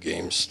few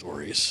game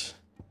stories.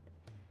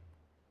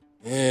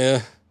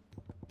 Yeah.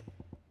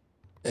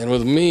 And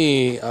with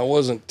me, I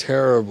wasn't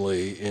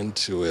terribly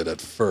into it at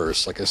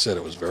first. Like I said,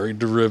 it was very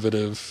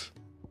derivative.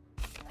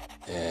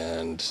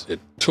 And it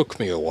took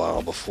me a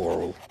while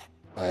before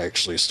I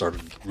actually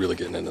started really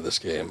getting into this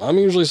game. I'm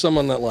usually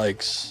someone that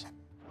likes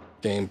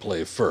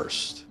gameplay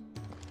first.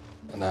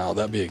 Now,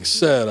 that being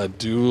said, I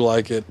do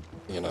like it,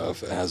 you know,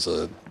 if it has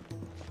a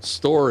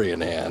story in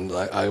hand.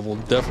 I will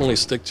definitely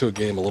stick to a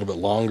game a little bit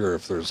longer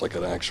if there's like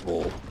an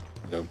actual,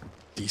 you know,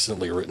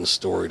 decently written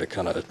story to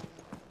kind of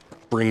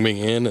bring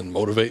me in and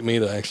motivate me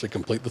to actually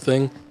complete the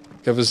thing.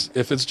 If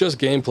it's just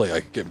gameplay, I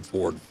could get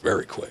bored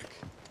very quick.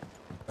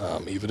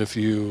 Even if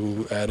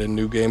you add in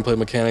new gameplay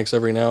mechanics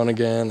every now and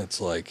again, it's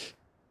like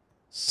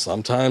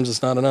sometimes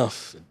it's not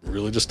enough. It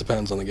really just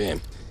depends on the game.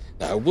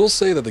 Now, I will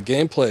say that the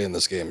gameplay in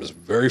this game is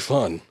very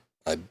fun.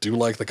 I do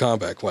like the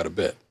combat quite a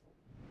bit.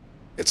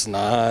 It's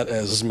not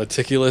as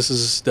meticulous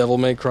as Devil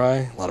May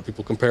Cry. A lot of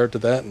people compare it to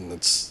that, and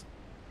it's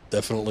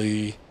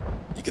definitely,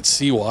 you could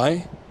see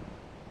why.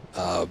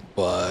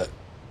 But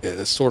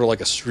it's sort of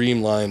like a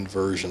streamlined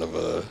version of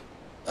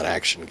an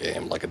action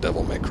game, like a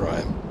Devil May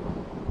Cry.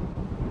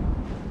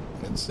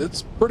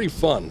 It's pretty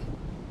fun.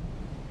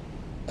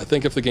 I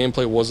think if the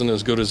gameplay wasn't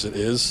as good as it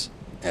is,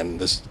 and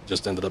this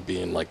just ended up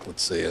being like,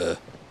 let's say, a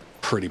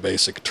pretty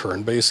basic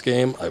turn-based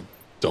game, I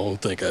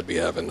don't think I'd be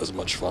having as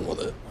much fun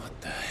with it.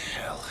 What the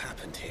hell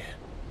happened here?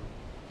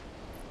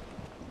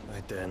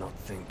 I dare not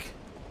think.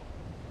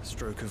 A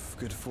stroke of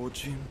good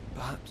fortune,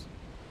 perhaps?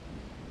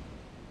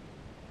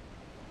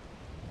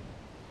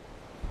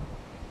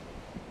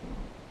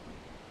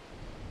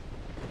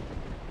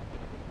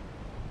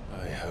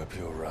 I hope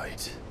you're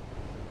right.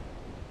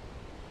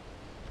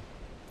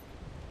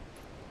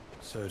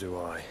 So do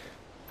I.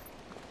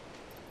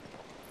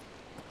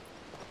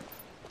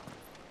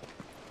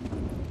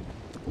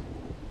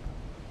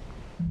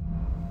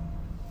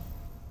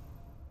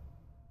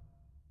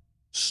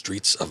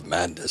 Streets of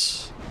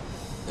Madness.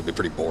 It'd be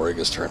pretty boring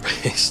as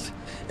turn-based.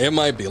 It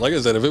might be. Like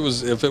I said,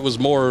 if it was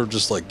more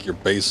just like your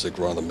basic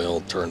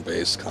run-of-the-mill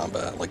turn-based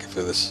combat, like if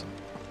this,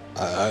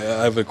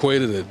 I've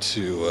equated it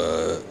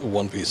to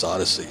One Piece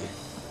Odyssey,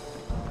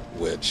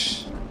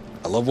 which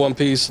I love One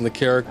Piece and the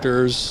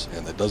characters,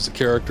 and it does the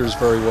characters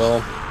very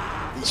well.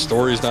 The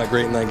story's not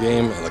great in that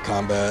game, and the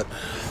combat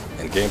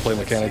and gameplay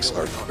mechanics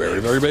are very,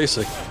 very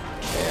basic,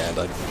 and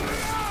I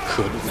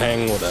couldn't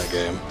hang with that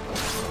game.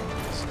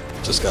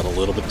 Just got a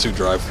little bit too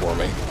dry for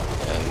me,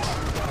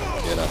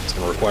 and you know, it's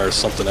going to require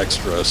something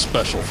extra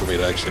special for me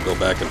to actually go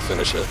back and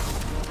finish it.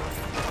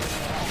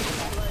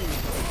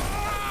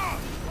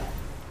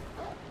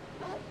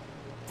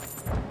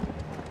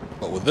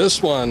 But with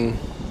this one,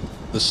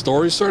 the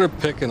story started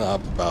picking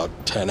up about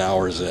 10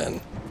 hours in.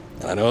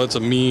 And I know it's a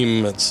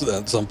meme at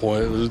some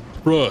point.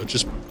 Bruh,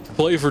 just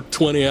play for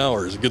 20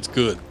 hours, it gets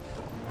good.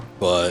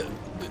 But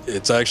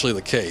it's actually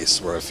the case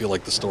where I feel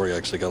like the story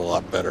actually got a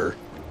lot better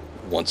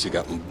once you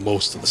got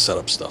most of the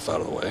setup stuff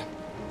out of the way.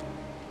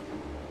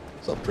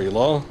 What's up,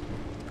 Pre-Law?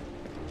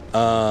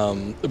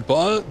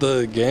 But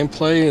the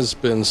gameplay has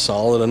been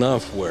solid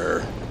enough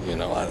where, you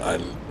know, I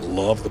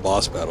love the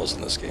boss battles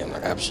in this game.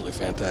 They're absolutely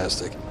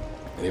fantastic.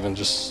 And even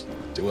just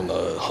doing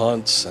the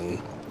hunts, and,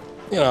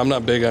 you know, I'm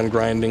not big on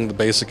grinding the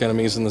basic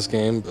enemies in this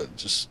game, but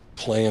just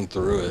playing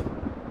through it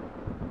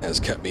has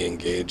kept me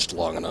engaged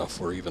long enough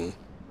where even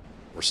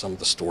where some of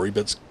the story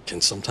bits can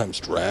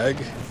sometimes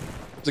drag,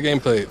 the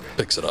gameplay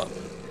picks it up.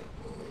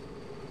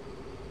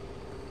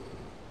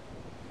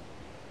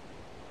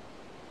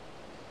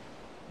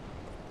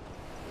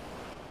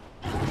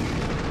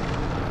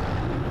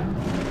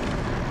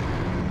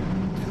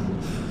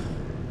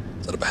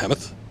 Is that a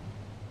behemoth?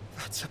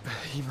 That's a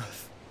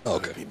behemoth. Oh,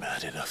 okay. I'd be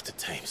mad enough to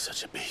tame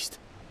such a beast.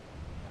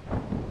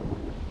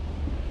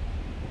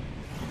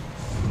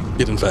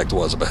 It in fact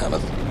was a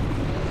behemoth.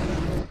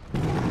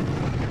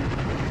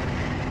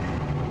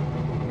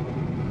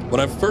 When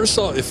I first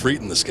saw Ifrit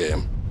in this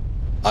game,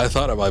 I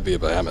thought it might be a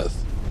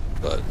behemoth,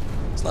 but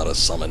it's not a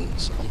summon,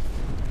 so...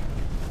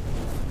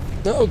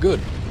 Oh, good.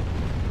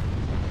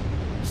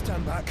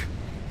 Stand back.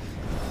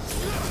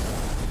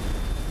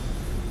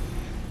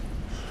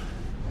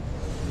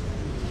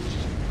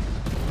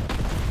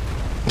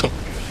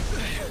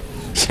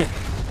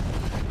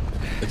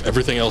 If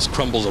everything else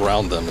crumbles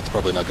around them, it's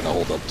probably not going to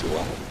hold up too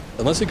well.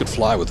 Unless he could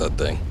fly with that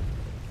thing.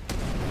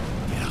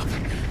 Get up.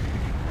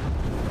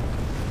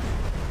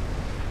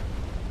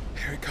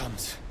 Here it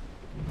comes.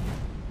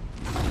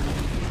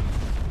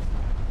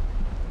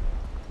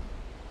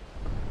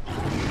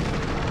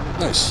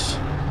 Nice.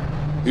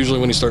 Usually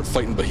when you start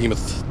fighting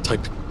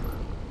behemoth-type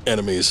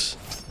enemies,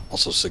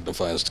 also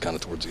signifies kind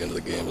of towards the end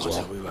of the game as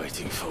well. What are we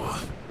waiting for?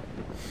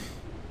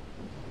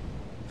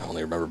 I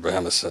only remember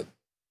behemoths at,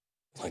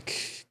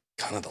 like,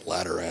 kind of the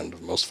latter end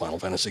of most Final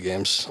Fantasy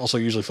games. Also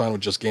usually fine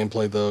with just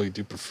gameplay, though. You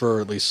do prefer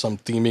at least some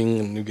theming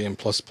in New Game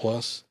Plus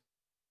Plus.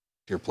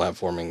 Your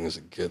platforming as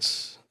it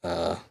gets.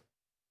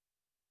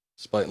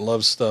 Spite and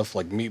Love stuff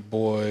like Meat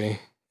Boy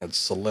and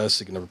Celeste,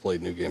 you can never play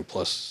New Game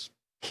Plus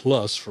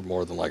for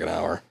more than like an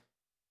hour.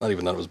 Not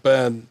even that it was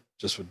bad,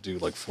 just would do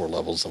like 4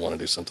 levels and want to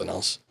do something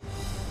else.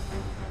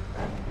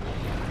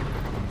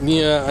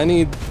 Yeah, I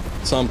need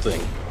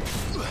something.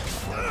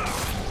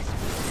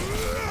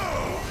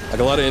 Like,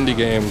 a lot of indie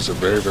games are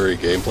very, very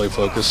gameplay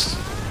focused,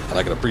 and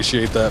I can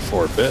appreciate that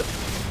for a bit,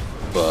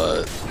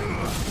 but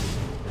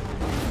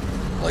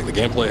like, the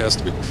gameplay has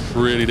to be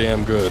pretty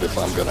damn good if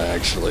I'm gonna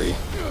actually,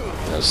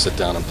 you know, sit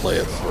down and play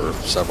it for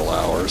several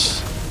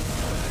hours.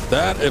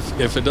 That,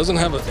 if it doesn't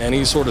have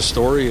any sort of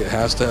story, it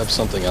has to have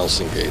something else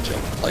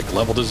engaging, like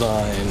level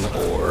design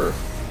or,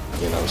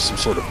 you know, some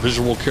sort of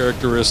visual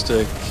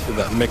characteristic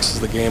that mixes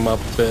the game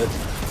up a bit.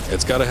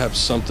 It's got to have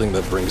something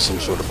that brings some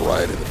sort of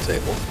variety to the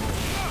table.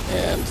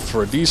 And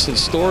for a decent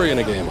story in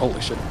a game,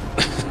 holy shit,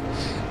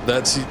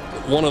 that's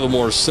one of the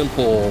more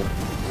simple,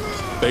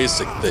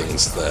 basic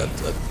things that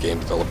a game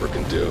developer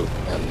can do,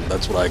 and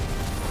that's what I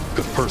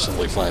could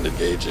personally find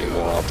engaging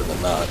more often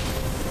than not,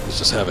 is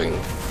just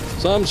having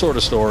some sort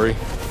of story.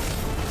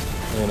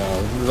 You know,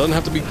 it doesn't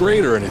have to be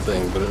great or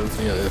anything, but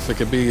you know, if it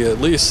could be at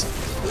least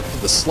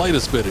the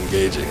slightest bit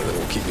engaging, then it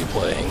will keep me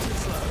playing,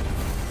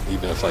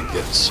 even if I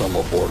get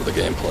somewhat bored of the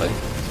gameplay.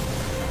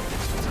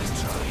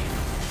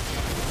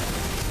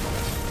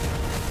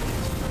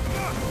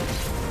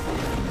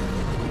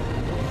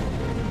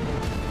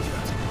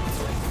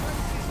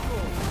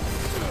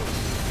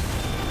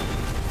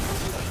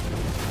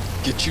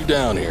 Get you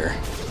down here.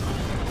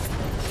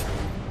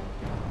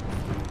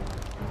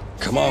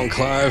 Come on,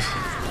 Clive.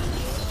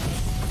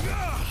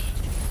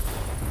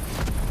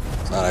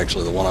 It's not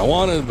actually the one I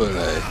wanted, but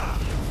hey.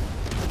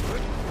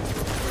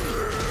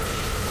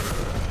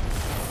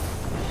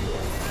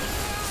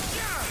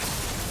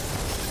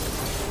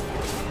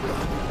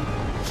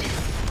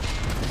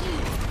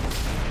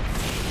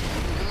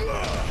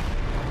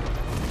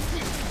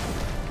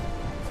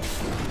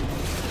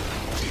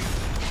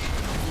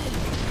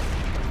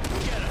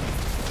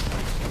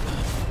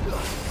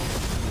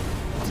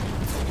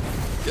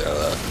 Get out of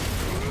that.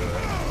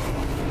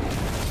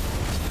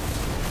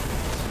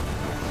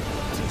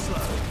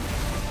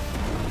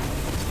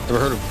 Ever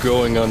heard of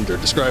Going Under?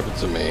 Describe it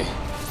to me.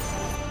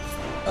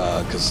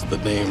 Because the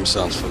name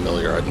sounds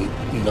familiar. I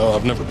didn't know.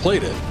 I've never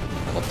played it.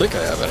 I don't think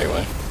I have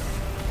anyway.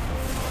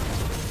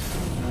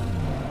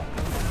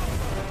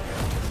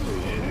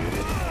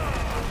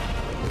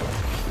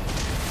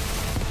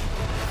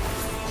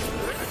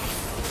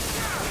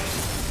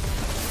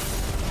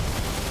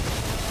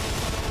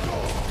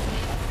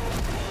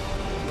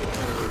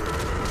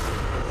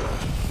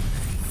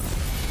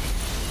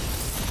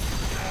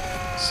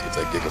 See if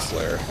that Giga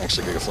Flare.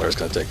 Actually, Giga Flare is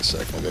going to take a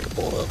sec. Maybe I can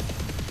pull it up.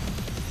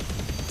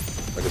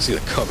 If I can see the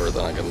cover,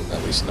 then I can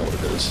at least know what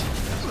it is.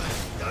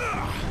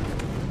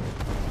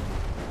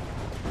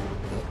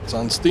 It's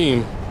on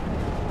Steam.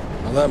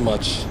 Not that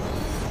much.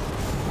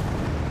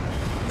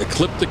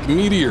 Ecliptic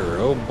Meteor.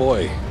 Oh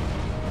boy.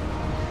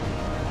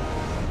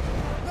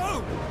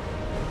 No!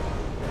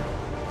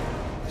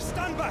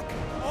 Stand back!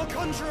 I'll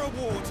conjure a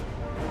ward.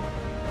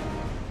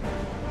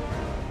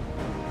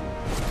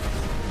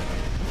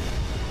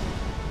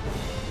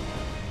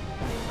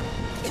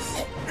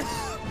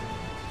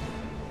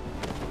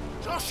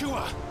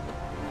 Joshua!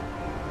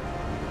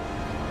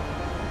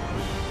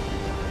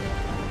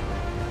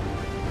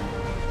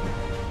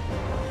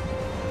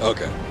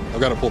 Okay, I've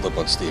got to pull that up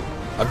on Steam.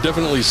 I've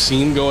definitely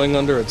seen Going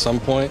Under at some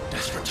point.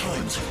 Desperate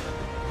times.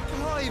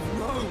 Clive,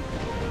 no!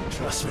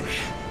 Trust me.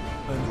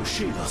 I'm your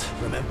shield,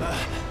 remember?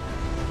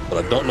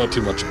 But I don't know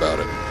too much about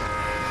it.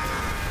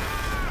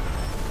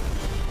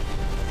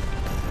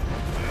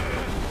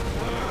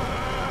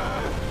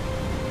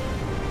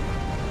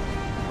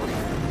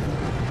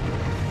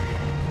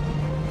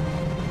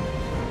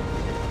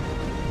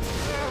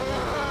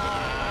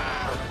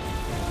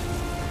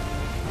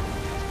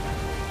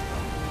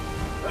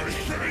 I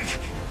think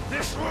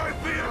this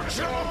might be a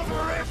job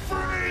for a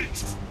freak!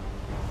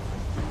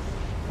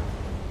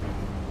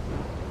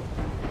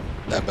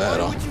 That bad,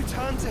 Why huh? would you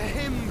turn to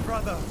him,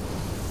 brother?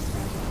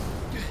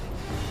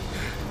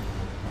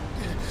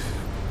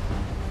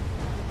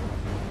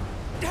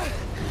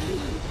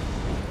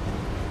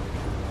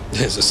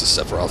 Is this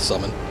a Sephiroth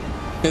summon?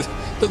 It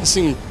doesn't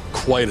seem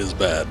quite as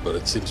bad, but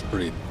it seems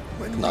pretty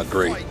When not we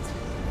great. fight,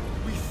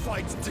 we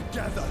fight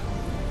together.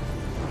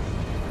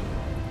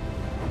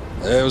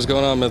 Hey, what's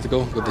going on,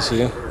 Mythical? Good to see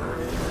you.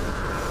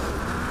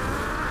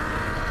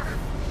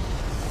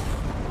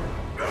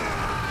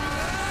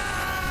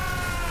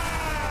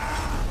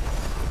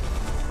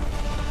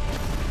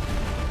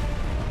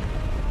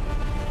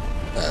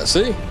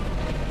 See?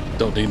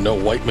 Don't need no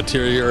white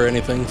materia or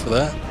anything for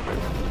that.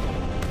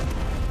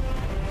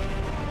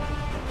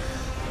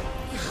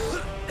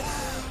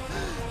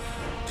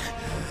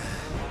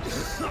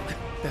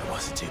 That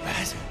wasn't too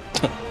bad.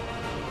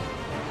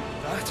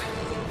 That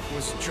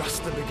was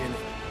just the beginning.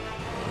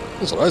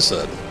 That's what I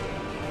said.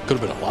 Could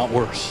have been a lot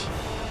worse.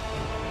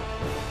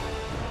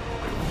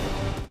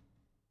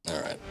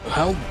 Alright.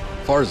 How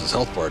far is his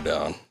health bar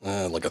down?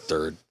 Like a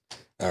third.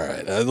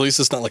 Alright. At least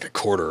it's not like a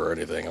quarter or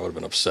anything. I would have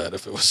been upset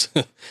if it was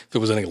if it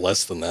was any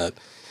less than that.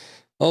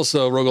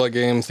 Also, roguelike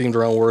game themed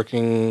around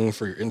working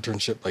for your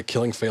internship by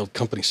killing failed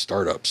company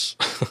startups.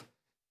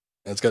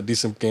 And it's got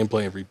decent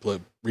gameplay and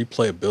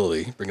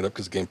replayability. Bring it up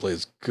because the gameplay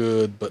is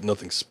good, but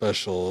nothing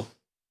special.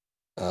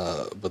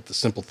 But the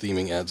simple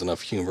theming adds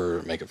enough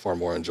humor to make it far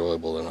more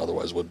enjoyable than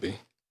otherwise would be.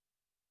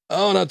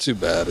 Oh, not too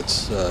bad.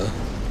 It's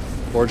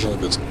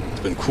fortunately it's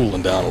been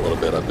cooling down a little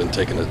bit. I've been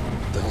taking it.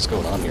 What the hell's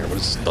going on here? What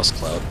is this dust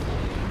cloud?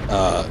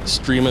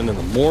 Streaming in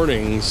the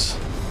mornings,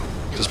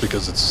 just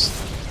because it's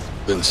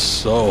been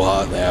so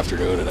hot in the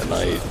afternoon and at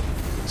night.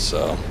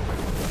 So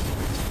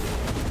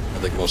I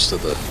think most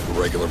of the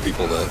regular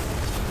people that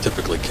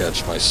typically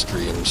catch my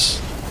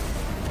streams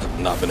have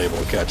not been able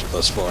to catch it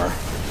thus far.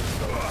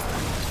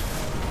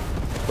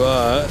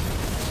 but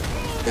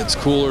it's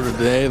cooler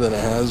today than it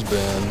has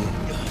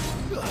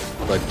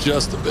been by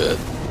just a bit.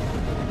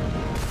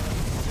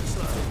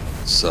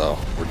 So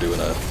we're doing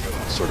a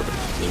sort of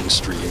an evening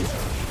stream.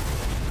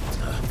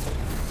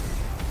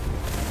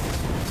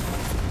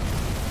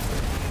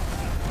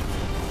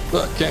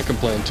 But can't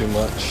complain too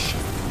much.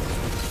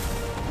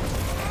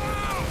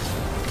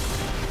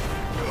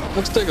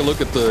 Let's take a look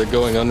at the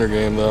Going Under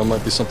game, though.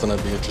 Might be something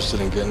I'd be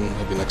interested in getting.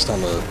 Maybe next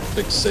time a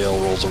big sale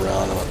rolls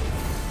around, I'll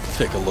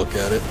take a look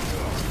at it.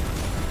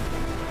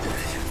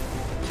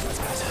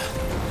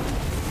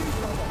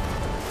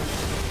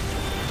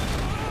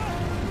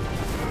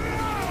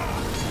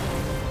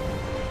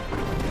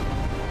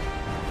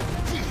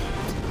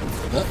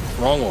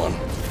 Wrong one.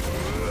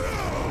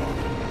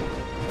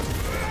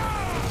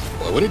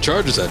 Well, when he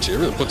charges at you, he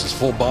really puts his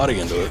full body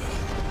into it.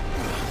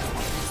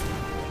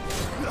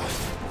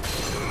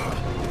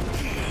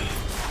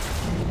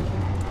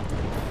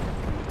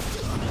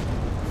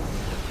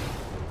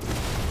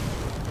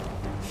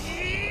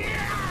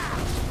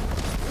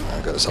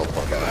 I got his health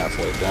bar about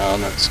halfway down.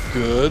 That's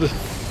good.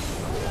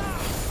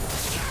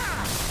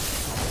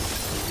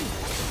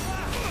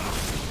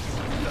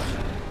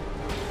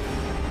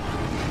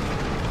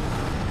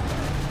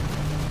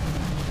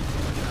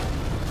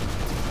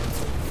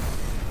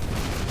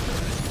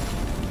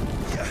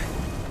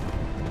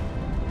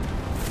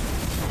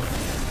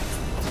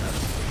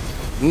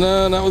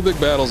 No, not with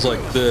big battles like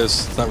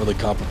this. It's not really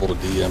comparable to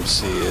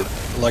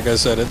DMC. Like I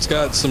said, it's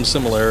got some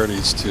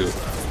similarities to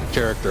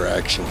character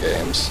action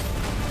games.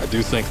 I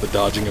do think the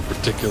dodging in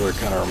particular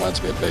kind of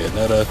reminds me of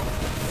Bayonetta,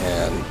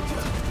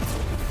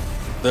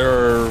 and there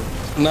are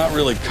not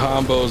really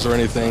combos or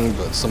anything,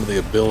 but some of the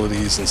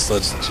abilities and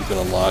such that you can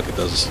unlock, it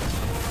does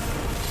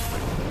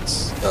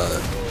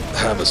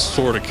have a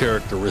sort of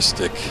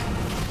characteristic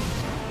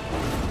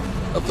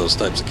of those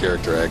types of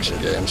character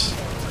action games.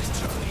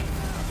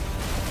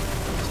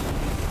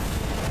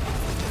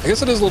 I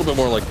guess it is a little bit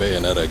more like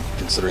Bayonetta,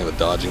 considering the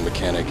dodging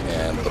mechanic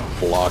and the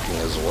blocking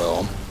as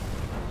well.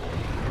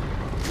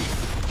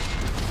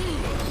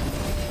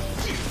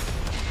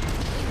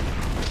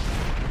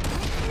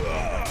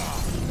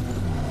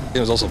 The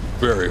game is also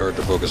very hard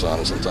to focus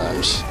on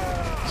sometimes,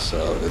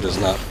 so it is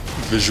not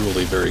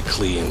visually very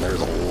clean.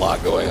 There's a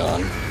lot going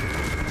on.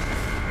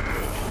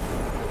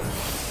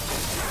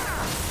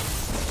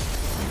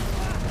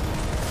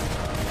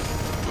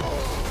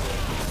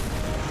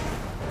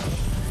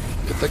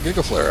 That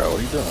Giga Flare out, what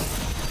are you doing?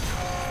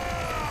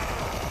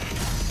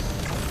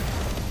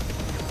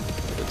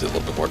 It did a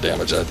little bit more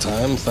damage that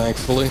time,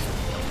 thankfully.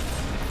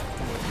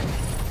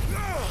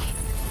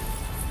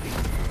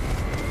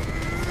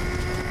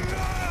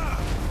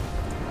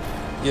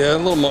 Yeah, a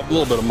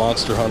little bit of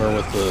Monster Hunter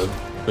with the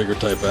bigger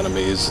type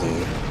enemies, and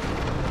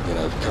you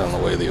know, kind of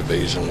the way the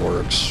evasion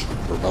works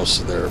for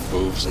most of their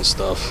moves and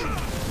stuff.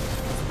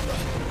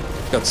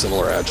 Got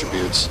similar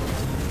attributes.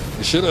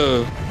 You should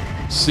have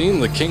seen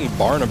the King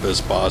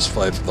Barnabas boss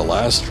fight from the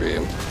last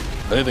stream.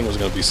 If anything was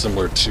going to be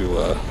similar to,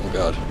 oh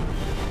god,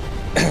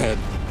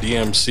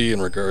 DMC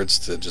in regards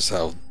to just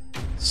how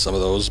some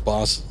of those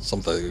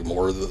something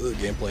more of the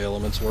gameplay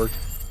elements work.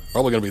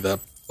 Probably going to be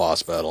that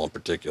boss battle in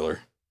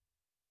particular.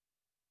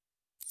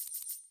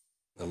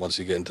 And once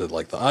you get into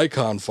like the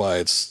icon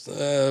fights,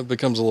 it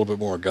becomes a little bit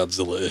more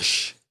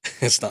Godzilla-ish.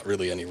 It's not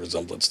really any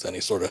resemblance to any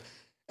sort of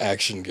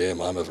action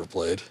game I've ever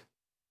played.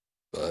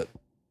 But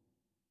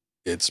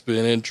it's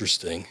been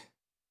interesting.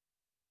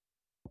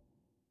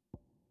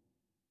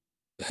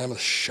 The Hammer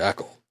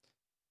Shackle.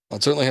 Well,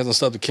 it certainly hasn't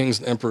stopped the kings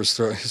and emperors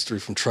throughout history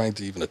from trying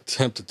to even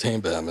attempt to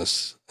tame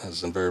Bahamut,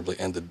 has invariably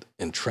ended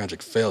in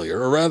tragic failure.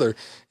 Or rather,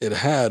 it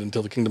had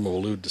until the Kingdom of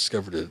Alud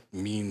discovered a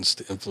means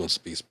to influence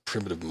the beast's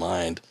primitive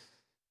mind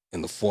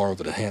in the form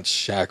of an enhanced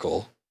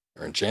shackle,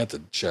 or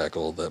enchanted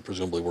shackle, that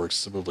presumably works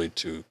similarly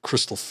to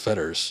crystal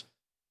fetters,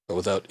 but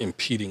without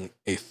impeding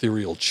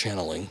ethereal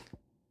channeling.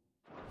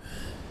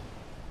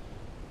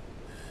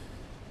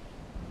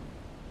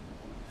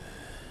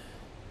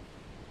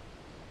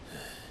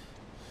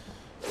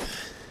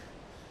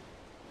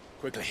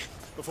 Quickly,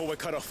 before we're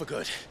cut off for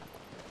good.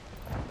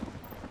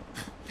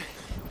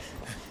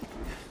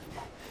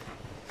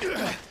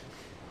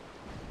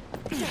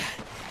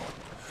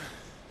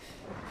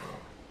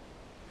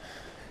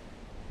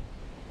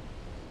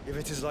 If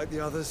it is like the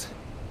others,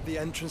 the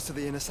entrance to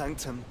the inner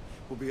sanctum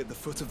will be at the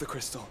foot of the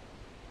crystal.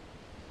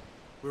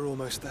 We're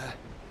almost there.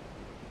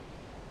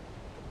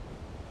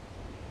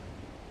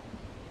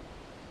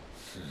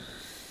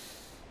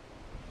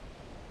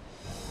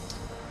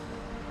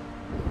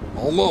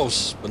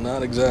 Almost, but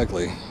not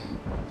exactly.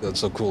 That's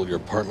so cool at your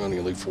apartment when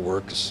you leave for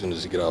work. As soon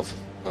as you get off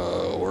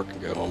work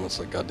and get home, it's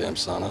like goddamn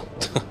sauna.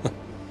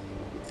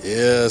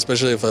 Yeah,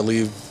 especially if I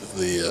leave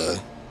the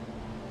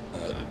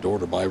door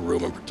to my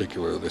room in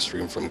particular, they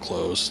stream from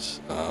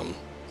closed.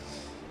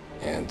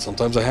 And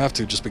sometimes I have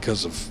to, just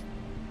because of,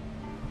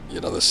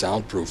 you know, the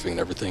soundproofing and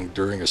everything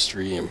during a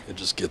stream. It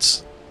just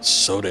gets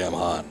so damn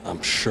hot.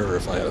 I'm sure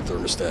if I had a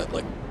thermostat,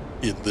 like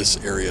in this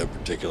area in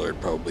particular,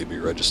 it'd probably be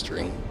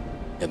registering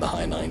in the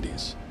high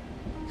 90s,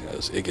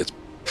 because it gets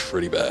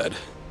pretty bad.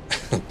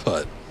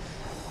 But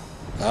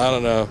I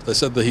don't know. They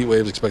said the heat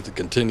wave's expected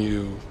to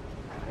continue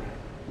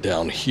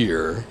down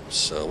here,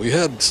 so we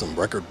had some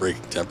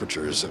record-breaking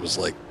temperatures. It was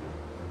like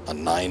a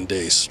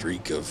 9-day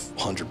streak of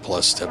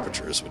 100+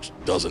 temperatures, which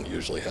doesn't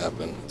usually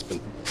happen. It's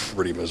been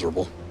pretty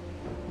miserable.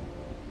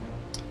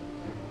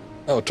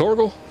 Oh,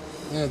 Torgal?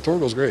 Yeah,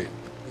 Torgal's great.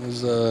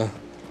 He's a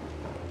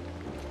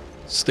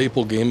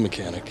staple game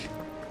mechanic.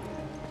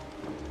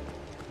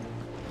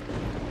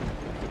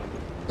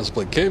 Let's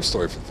play Cave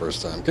Story for the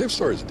first time. Cave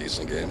Story is a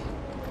decent game.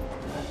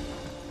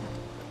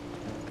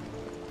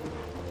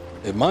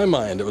 In my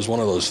mind, it was one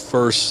of those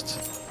first,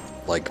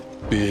 like,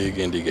 big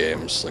indie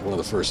games. Like, one of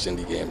the first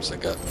indie games that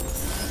got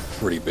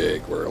pretty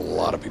big, where a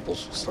lot of people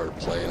started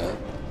playing it.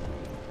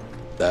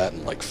 That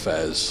and, like,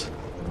 Fez.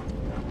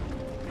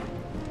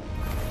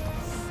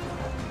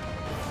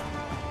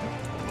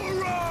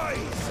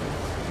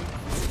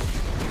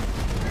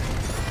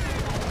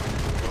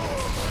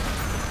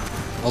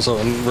 Also,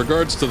 in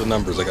regards to the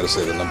numbers, I gotta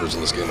say the numbers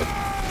in this game are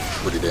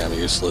pretty damn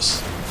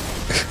useless.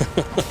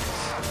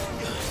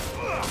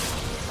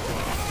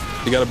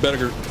 You got a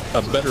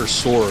better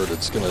sword,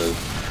 it's gonna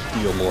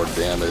deal more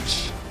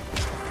damage.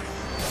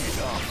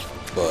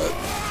 But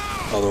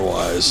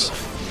otherwise,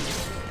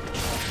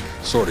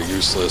 sort of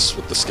useless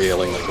with the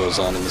scaling that goes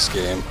on in this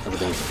game.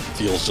 Everything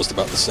feels just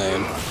about the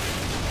same.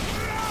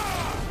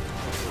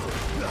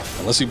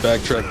 Unless you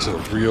backtrack to a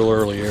real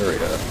early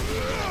area,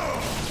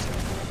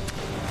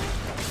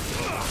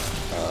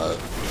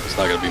 there's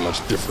not gonna be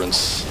much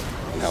difference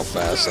in how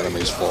fast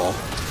enemies fall.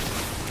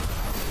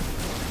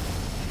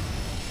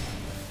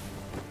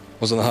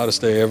 Wasn't the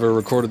hottest day ever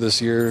recorded this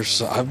year,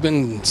 so I've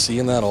been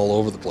seeing that all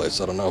over the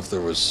place. I don't know if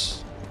there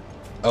was...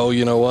 Oh,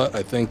 you know what?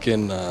 I think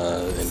in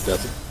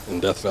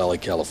Death Valley,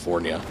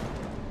 California,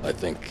 I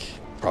think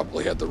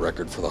probably had the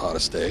record for the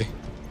hottest day.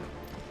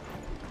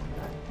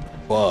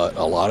 But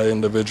a lot of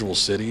individual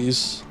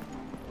cities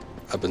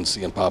I've been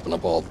seeing popping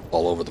up all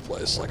over the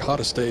place. Like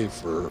hottest day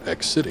for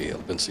X city,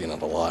 I've been seeing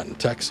it a lot in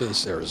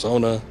Texas,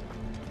 Arizona,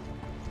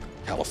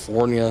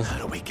 California. How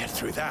do we get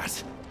through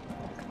that?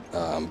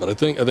 But I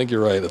think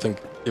you're right. I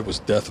think it was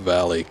Death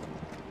Valley.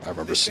 I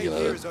remember seeing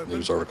a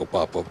news article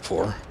pop up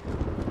for,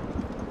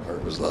 or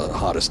it was the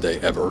hottest day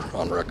ever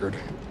on record.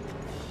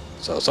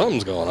 So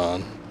something's going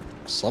on.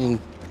 Some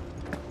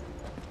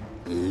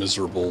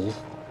miserable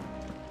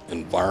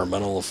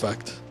environmental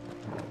effect,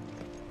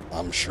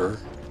 I'm sure.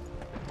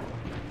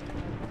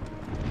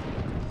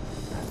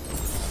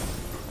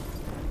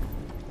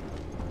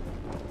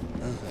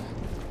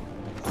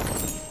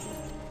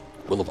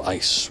 Will of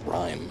Ice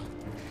Rhyme.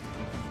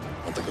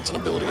 I don't think that's an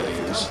ability I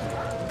use.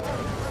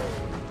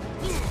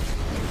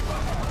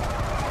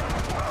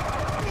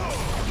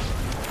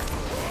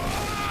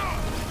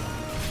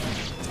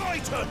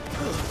 Titan!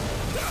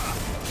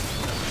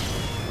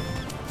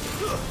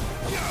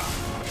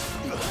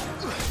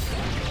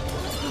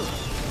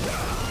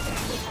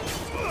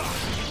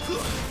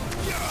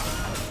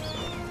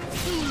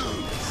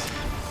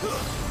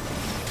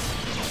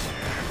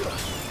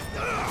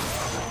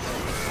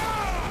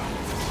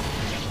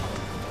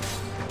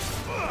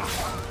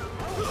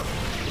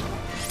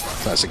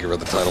 Classic, you read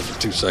the title for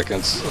 2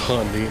 seconds.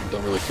 Oh, neat.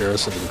 Don't really care,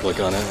 so I didn't click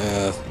on it.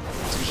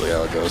 That's usually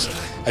how it goes.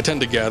 I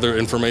tend to gather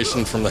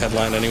information from the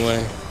headline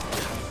anyway.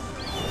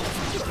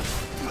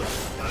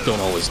 Don't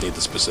always need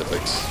the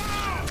specifics.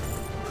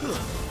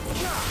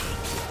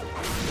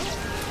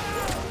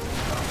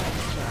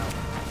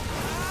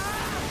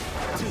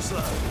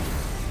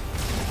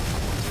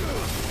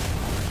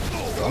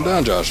 Calm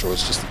down, Joshua.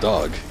 It's just a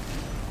dog.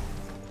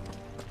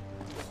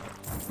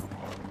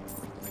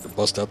 I need to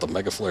bust out the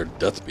Mega Flare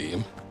Death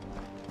Beam.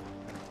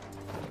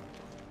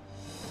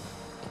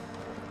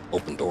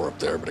 Open door up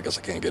there, but I guess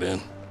I can't get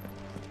in.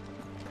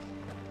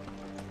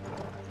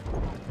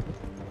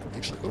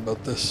 Actually, what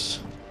about this?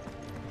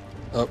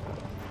 Oh.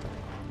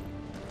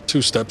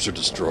 2 steps are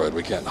destroyed.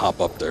 We can't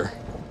hop up there.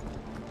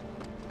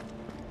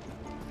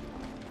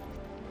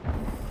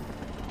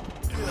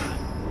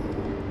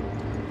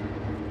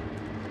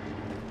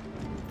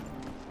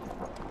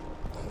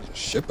 There's a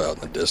ship out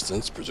in the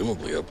distance,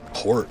 presumably a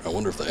port. I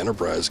wonder if the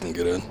Enterprise can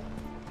get in.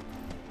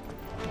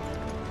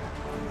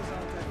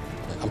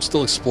 I'm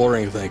still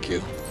exploring, thank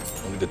you.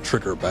 I need to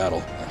trigger a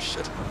battle. Oh,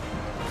 shit.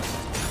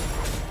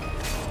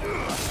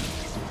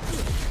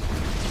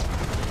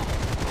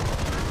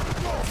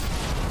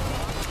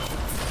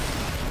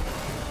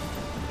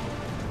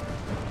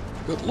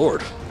 Good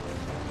lord.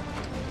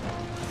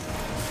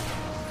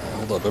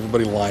 Hold up,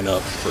 everybody line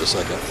up for a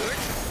second.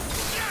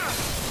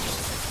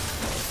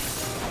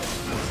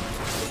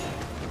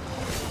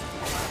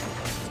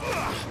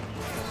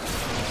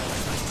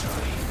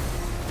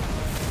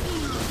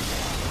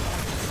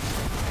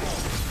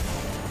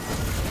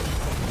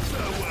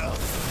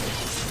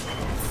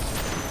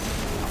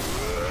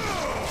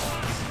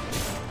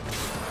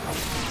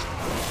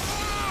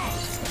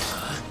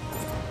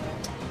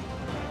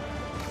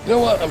 You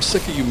know what? I'm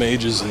sick of you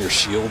mages and your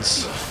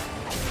shields.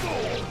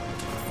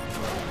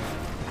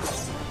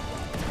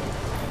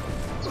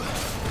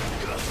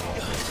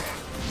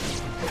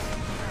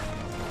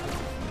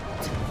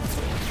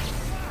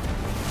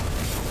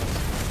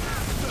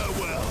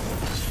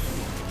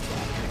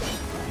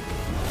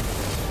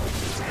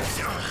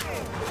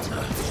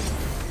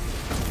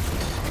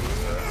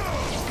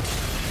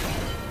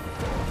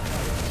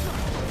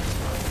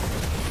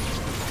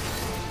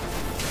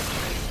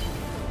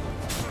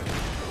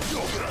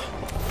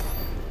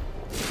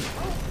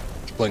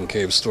 playing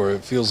Cave Story.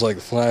 It feels like a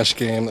Flash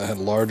game that had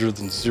larger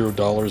than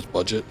 $0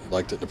 budget. I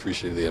liked it and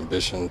appreciated the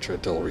ambition.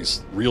 Tried to tell a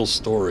real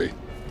story.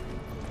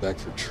 Back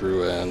for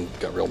true and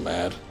got real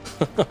mad.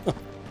 I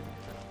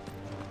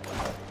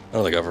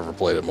don't think I've ever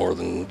played it more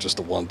than just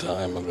a one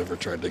time. I've never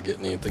tried to get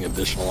anything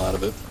additional out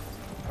of it.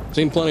 I've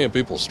seen plenty of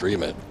people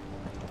stream it.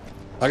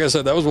 Like I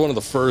said, that was one of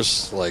the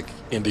first like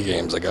indie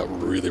games that got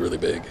really, really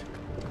big.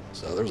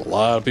 So there's a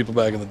lot of people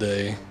back in the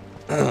day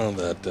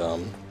that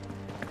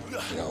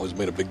you know, always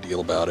made a big deal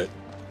about it.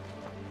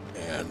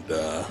 And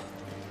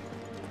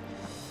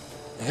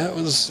yeah, it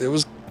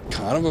was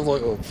kind of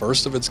like a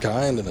first of its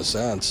kind in a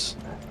sense.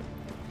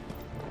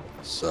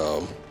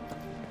 So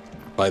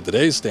by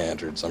today's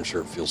standards, I'm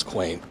sure it feels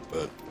quaint,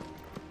 but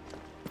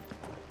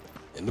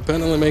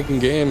independently making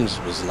games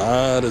was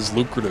not as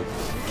lucrative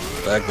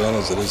back then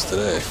as it is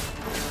today.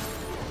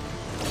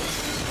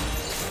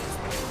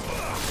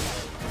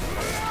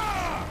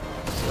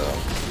 So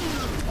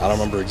I don't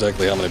remember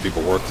exactly how many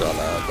people worked on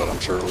that, but I'm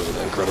sure it was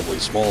an incredibly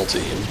small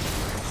team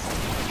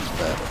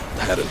that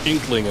had an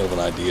inkling of an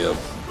idea of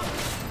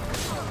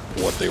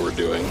what they were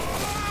doing,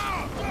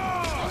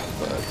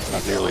 but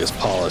not nearly as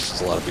polished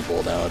as a lot of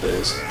people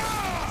nowadays.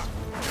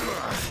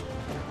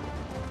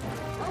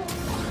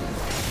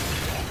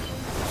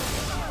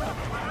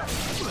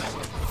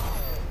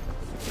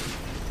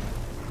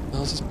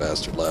 How's this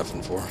bastard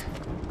laughing for?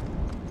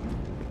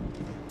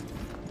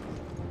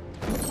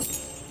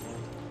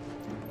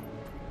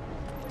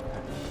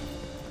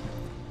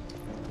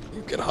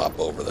 You could hop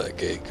over that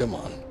gate, come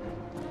on.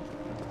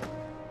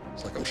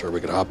 It's like I'm sure we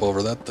could hop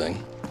over that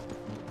thing.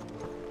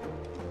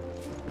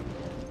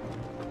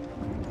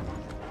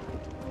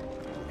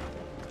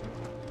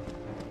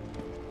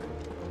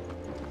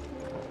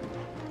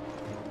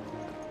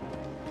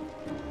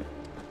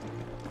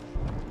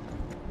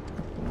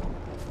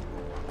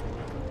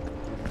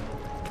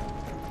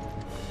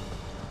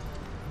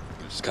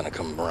 Just kind of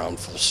come around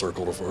full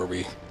circle to where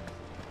we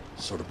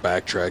sort of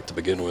backtrack to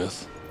begin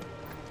with.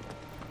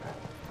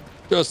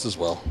 Just as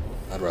well.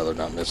 I'd rather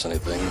not miss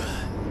anything.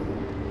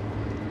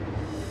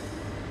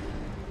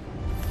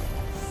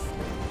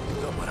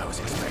 Not what I was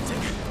expecting.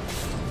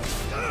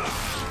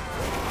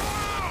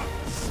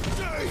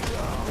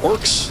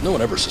 Orcs? No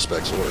one ever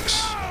suspects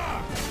orcs.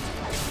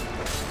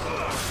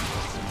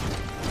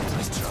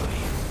 Nice try.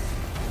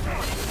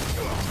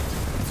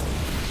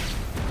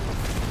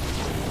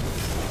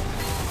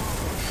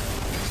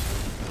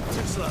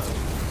 Too slow.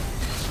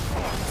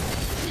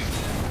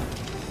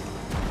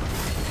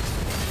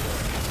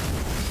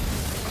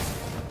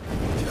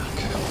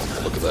 Okay,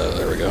 look at that.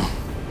 There we go.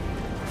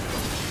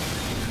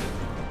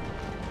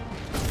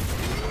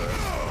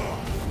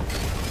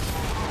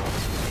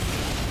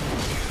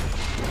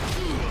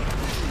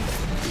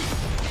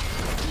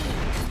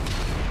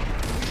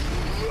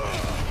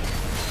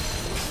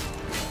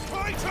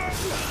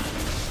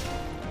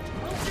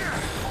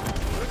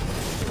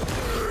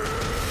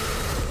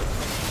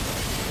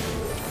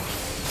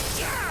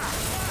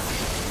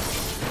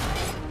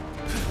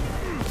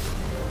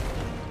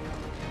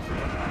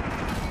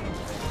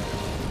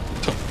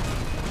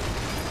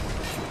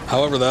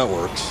 However that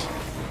works.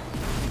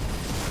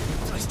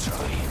 Nice try.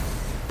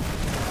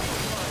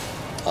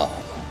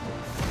 Oh.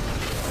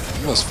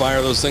 You must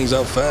fire those things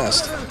out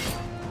fast.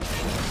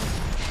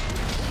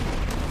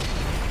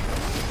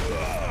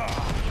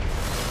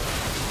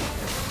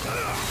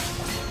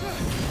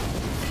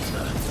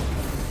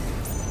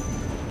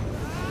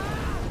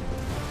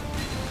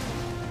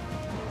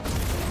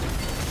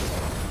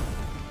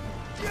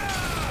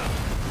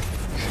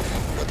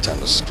 Got time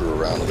to screw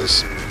around with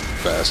this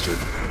bastard.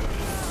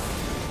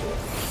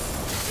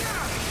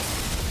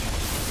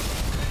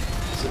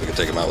 See if we can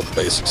take him out with the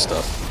basic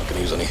stuff. I can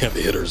use any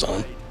heavy hitters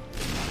on him.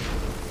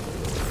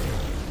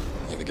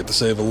 Maybe get to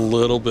save a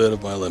little bit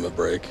of my limit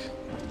break.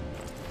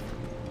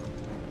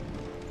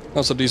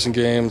 That's a decent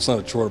game. It's not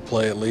a chore to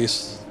play, at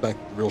least. In fact,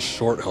 real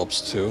short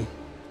helps too.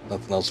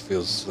 Nothing else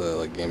feels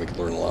like a game you can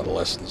learn a lot of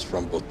lessons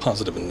from, both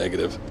positive and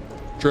negative.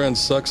 Trend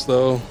sucks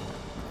though.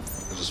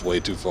 It's just way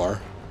too far.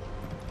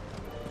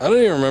 I don't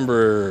even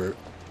remember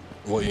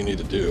what you need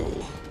to do.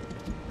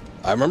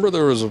 I remember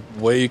there was a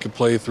way you could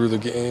play through the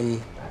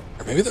game.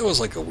 Or maybe that was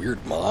like a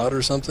weird mod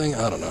or something.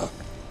 I don't know.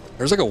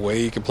 There's like a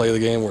way you could play the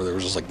game where there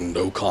was just like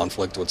no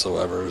conflict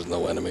whatsoever. There's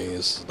no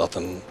enemies,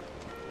 nothing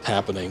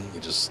happening. You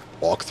just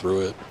walk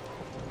through it.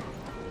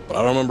 But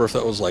I don't remember if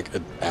that was like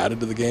added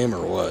to the game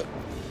or what.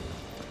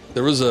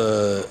 There was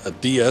a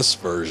DS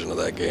version of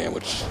that game,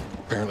 which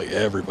apparently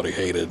everybody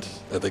hated.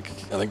 I think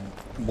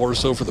more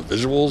so for the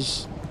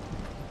visuals,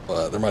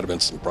 but there might have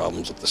been some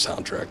problems with the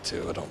soundtrack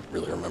too. I don't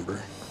really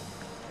remember.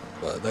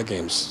 But that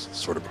game's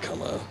sort of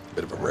become a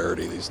bit of a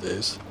rarity these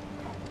days.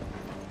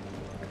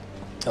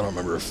 I don't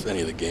remember if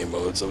any of the game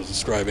modes I was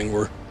describing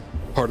were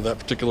part of that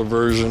particular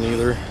version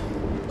either.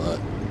 But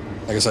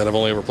like I said, I've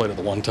only ever played it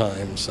the one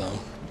time, so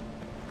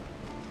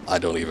I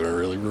don't even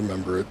really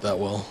remember it that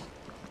well.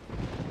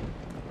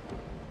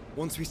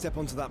 Once we step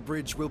onto that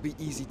bridge, we'll be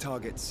easy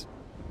targets.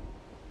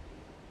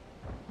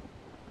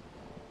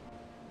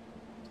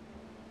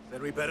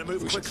 Then we better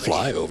move We should quickly.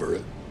 fly over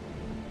it.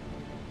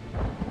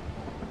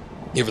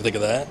 You ever think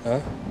of that,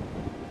 huh?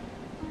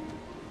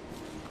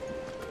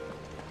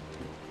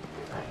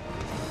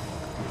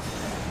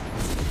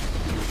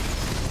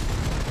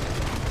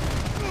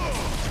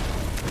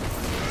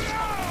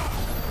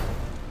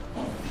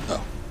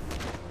 Oh.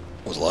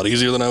 It was a lot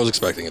easier than I was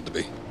expecting it to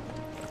be.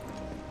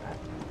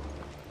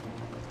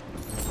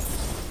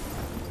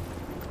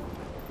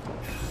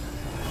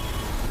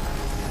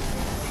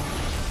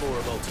 Four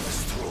of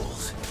Ultimus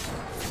tools.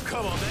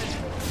 Come on then.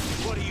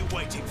 What are you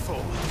waiting for?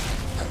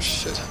 Oh,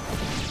 shit.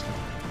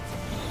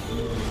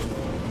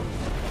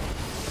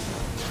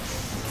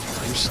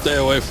 You stay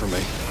away from me.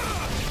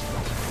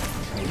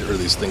 I need to hear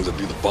these things that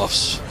do the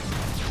buffs.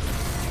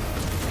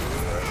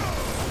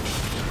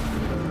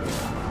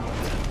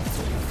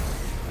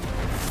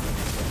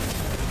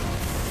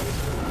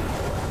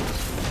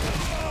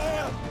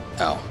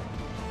 Ow.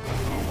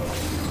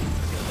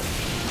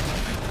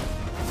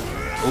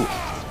 Ooh.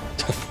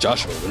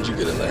 Joshua, when did you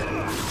get in there?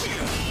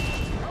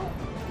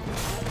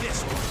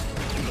 This one.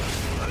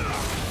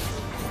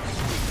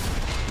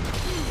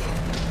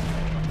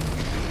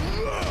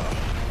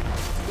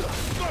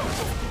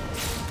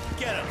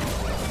 Get him.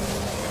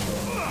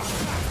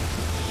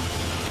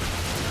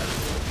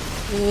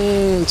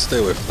 Stay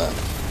away from that.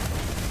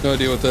 No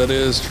idea what that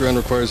is. Trend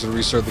requires you to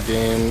restart the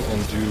game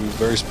and do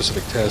very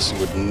specific tasks you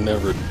would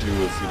never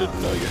do if you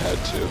didn't know you had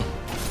to.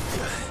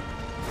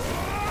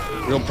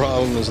 Real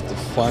problem is that the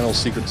final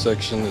secret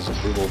section is a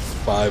brutal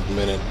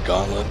 5-minute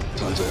gauntlet,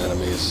 tons of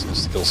enemies and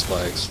skill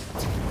spikes.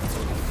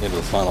 Into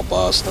the final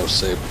boss, no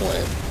save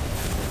point,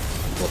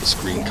 while the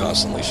screen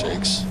constantly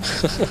shakes.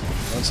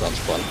 That sounds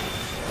fun.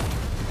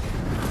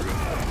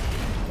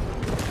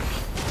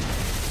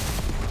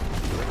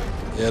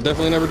 Yeah,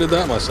 definitely never did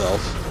that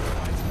myself.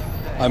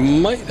 I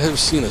might have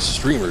seen a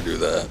streamer do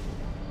that.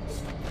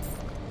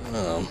 I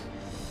don't know.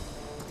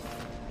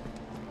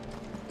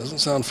 Doesn't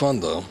sound fun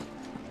though.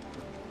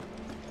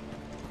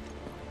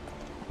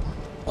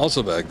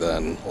 Also back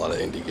then, a lot of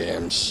indie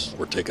games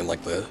were taking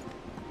like the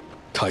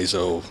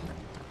Kaizo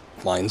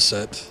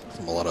mindset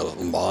from a lot of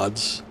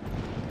mods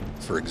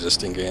for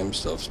existing games,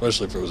 so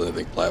especially if it was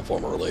anything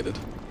platformer related.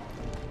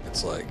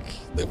 It's like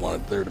they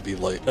wanted there to be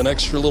like an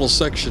extra little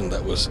section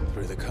that was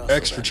Through the castle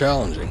extra then.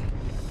 challenging.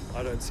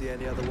 I don't see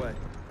any other way.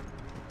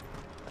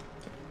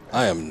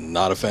 I am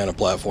not a fan of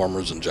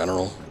platformers in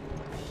general.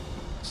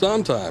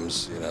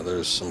 Sometimes, you know,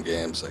 there's some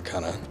games that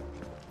kind of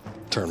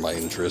turn my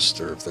interest,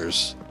 or if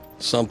there's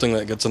something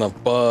that gets enough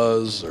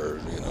buzz, or,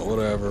 you know,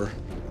 whatever,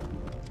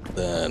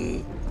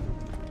 then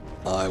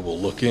I will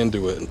look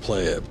into it and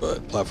play it,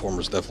 but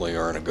platformers definitely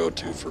aren't a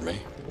go-to for me.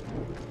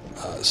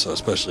 So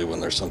especially when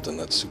there's something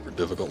that's super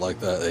difficult like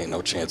that, there ain't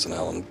no chance in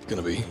hell I'm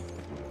gonna be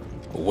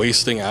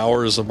wasting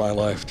hours of my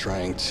life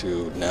trying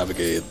to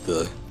navigate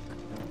the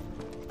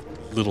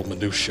little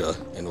minutia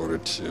in order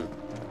to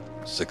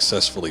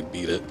successfully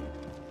beat it.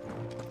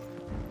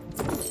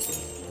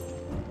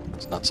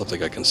 It's not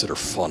something I consider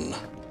fun.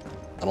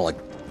 I don't like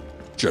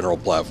general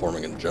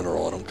platforming in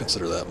general. I don't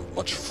consider that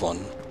much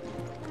fun.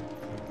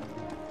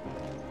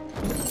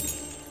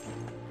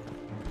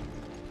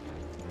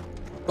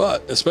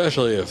 But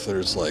especially if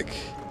there's like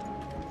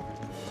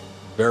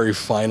very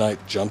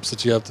finite jumps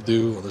that you have to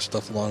do, other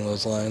stuff along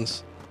those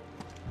lines.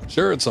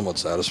 Sure, it's somewhat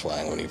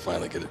satisfying when you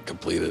finally get it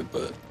completed,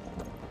 but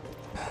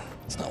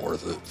it's not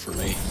worth it for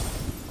me.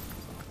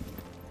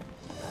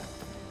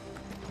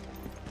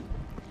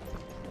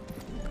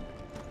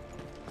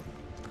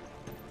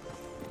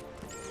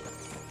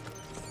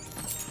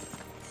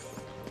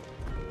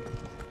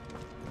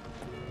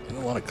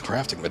 Getting a lot of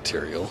crafting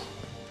material.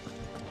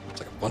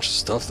 It's like a bunch of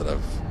stuff that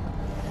I've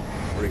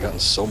already gotten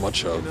so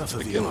much of Enough to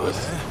of begin you, with.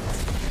 are there?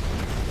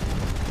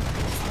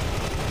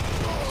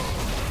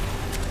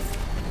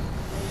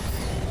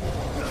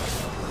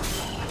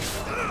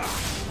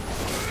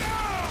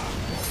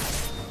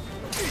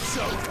 It's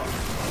over.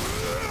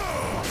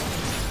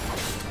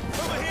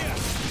 Over here.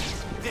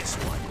 This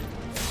one.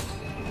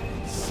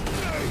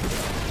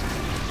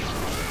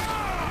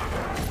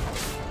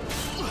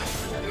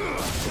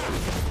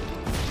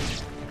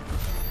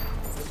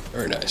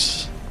 Very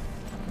nice.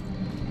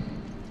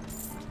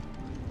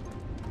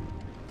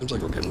 Seems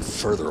like we're getting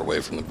further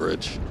away from the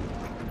bridge.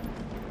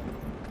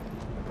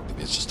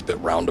 Maybe it's just a bit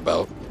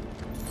roundabout.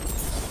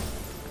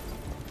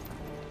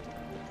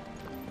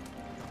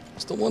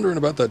 Still wondering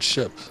about that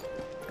ship.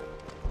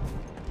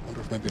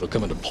 Wonder if maybe it'll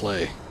come into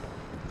play.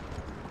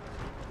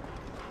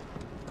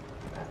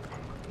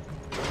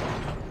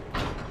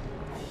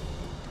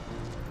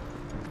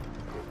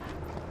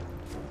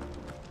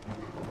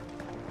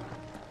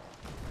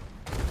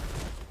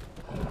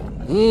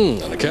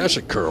 An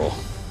Akashic Curl.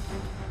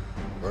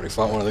 Already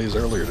fought one of these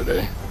earlier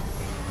today.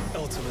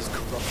 Ultima's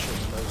corruption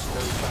knows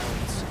no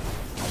bounds.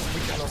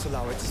 We cannot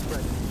allow it to spread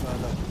any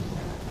further.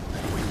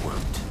 We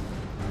won't.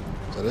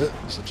 Is that it?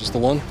 Is it just the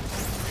one?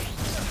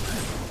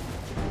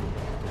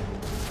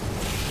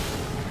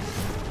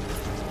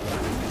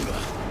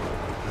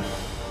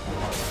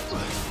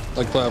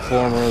 like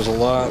platformers a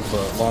lot,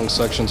 but long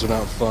sections are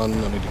not fun.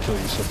 No need to kill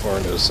you so far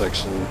into a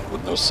section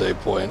with no save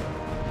point.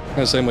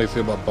 Kind of same way I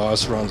feel about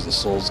boss runs and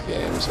Souls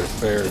games. They're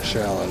fair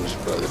challenge,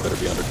 but they better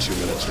be under 2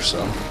 minutes or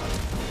so.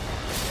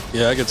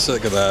 Yeah, I get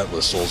sick of that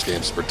with Souls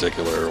games in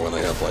particular, when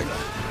they have like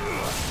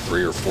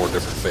 3 or 4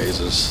 different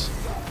phases.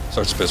 It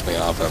starts to piss me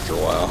off after a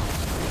while.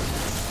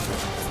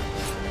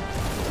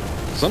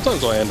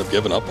 Sometimes I end up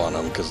giving up on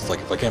them, because it's like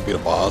if I can't beat a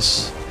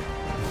boss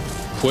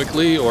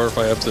quickly, or if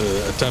I have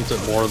to attempt it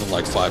more than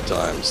like 5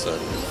 times, then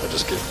I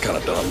just get kind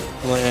of done.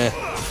 I'm like,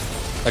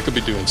 I could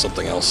be doing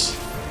something else.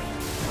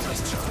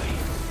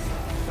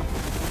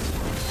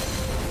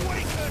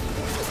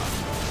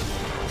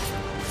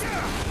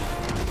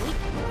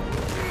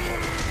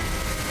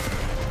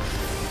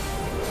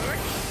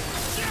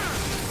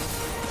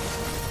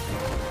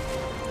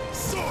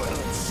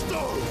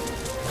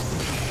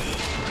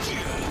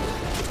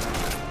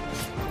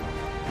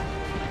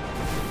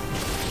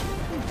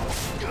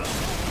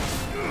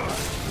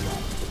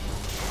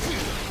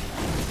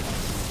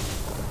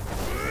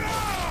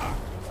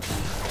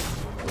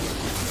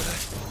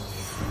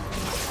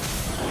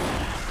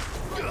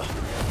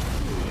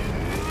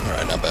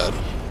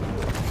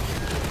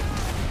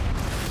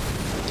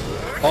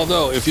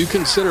 Although, if you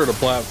consider it a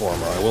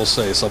platformer, I will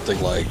say something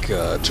like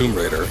Tomb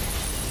Raider,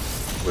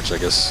 which I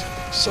guess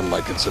some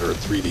might consider a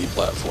 3D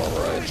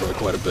platformer, I enjoy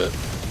quite a bit.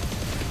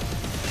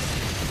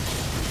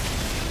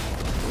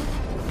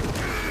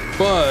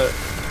 But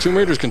Tomb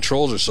Raider's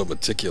controls are so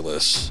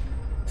meticulous,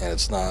 and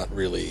it's not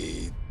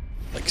really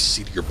like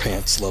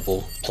seat-of-your-pants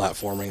level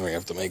platforming where you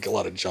have to make a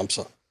lot of jumps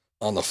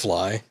on the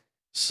fly.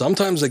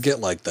 Sometimes they get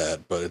like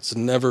that, but it's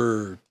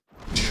never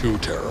too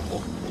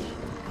terrible.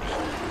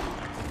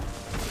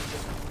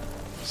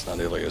 It's not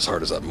nearly as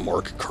hard as that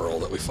Mark curl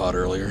that we fought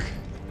earlier.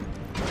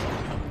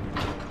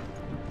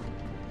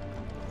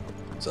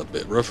 It's a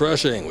bit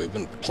refreshing. We've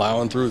been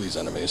plowing through these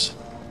enemies.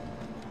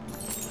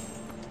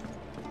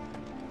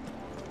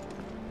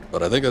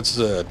 But I think that's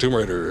Tomb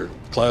Raider,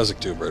 classic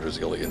Tomb Raider is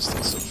the only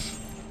instance of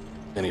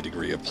any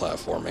degree of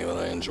platforming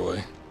that I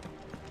enjoy.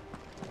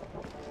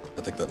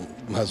 I think that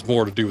has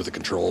more to do with the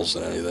controls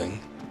than anything.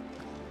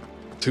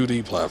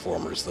 2D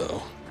platformers,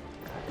 though.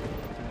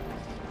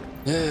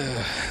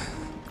 Yeah.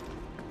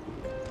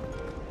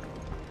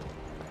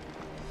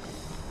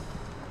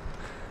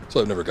 So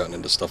I've never gotten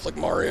into stuff like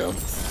Mario. A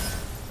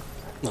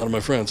lot of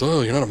my friends,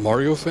 oh, you're not a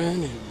Mario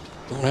fan? You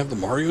don't have the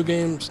Mario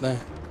games? Nah.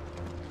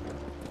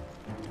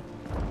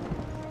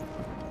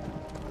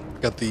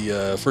 Got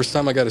the, first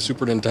time I got a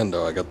Super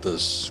Nintendo, I got the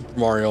Super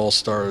Mario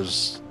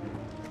All-Stars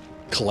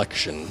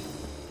collection.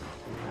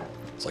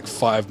 It's like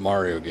 5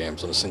 Mario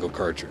games on a single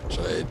cartridge.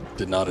 I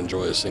did not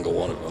enjoy a single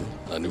one of them.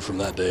 I knew from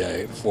that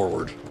day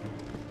forward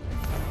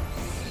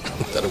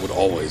that it would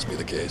always be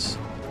the case.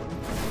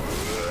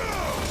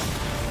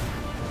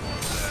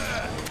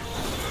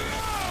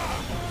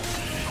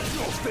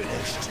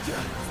 Finished.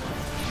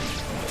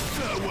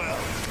 Farewell.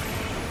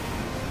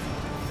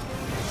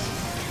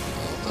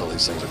 All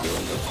these things are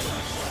doing, but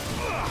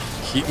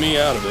keep me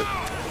out of it.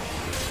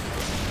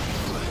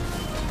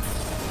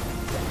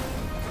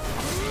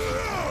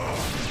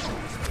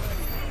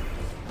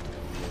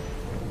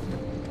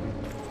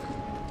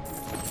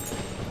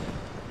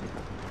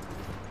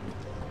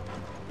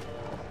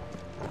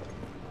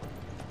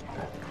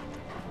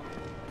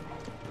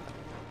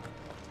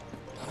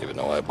 I don't even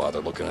know why I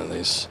bother looking in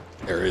these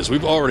areas.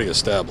 We've already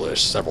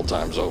established several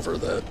times over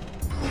that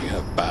when you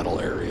have battle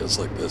areas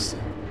like this,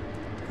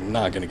 they're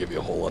not going to give you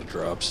a whole lot of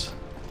drops.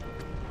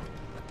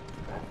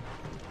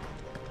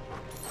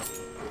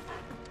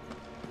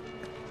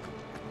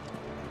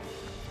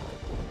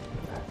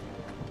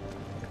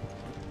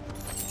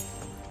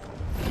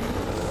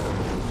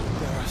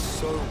 There are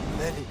so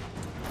many.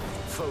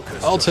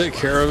 Focus. I'll take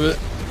care of it,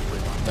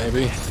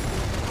 maybe.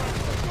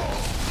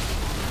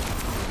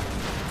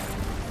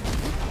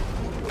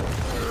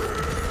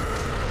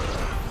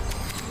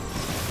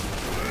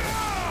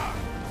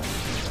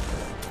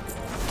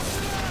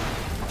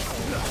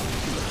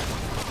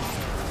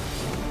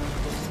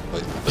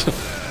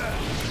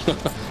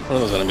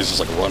 One of those enemies just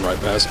like run right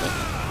past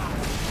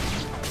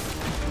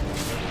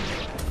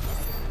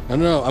me.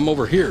 No, I'm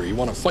over here. You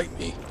want to fight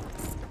me?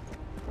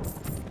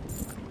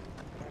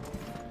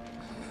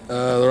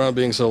 They're not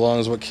being so long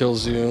is what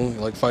kills you. You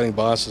like fighting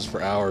bosses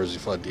for hours. You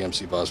fought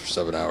DMC boss for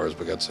 7 hours,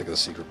 but got sick of the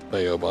secret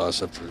Bayo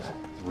boss after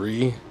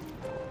 3.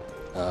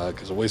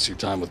 Because it wastes your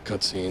time with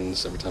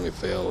cutscenes every time you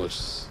fail, which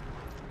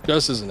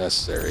just isn't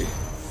necessary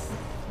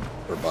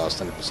for a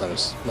boss.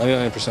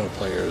 99% of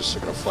players are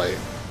going to fight.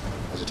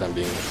 How's your time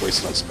being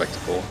wasted on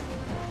spectacle?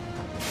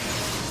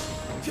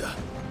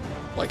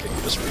 Why can't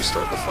you just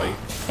restart the fight?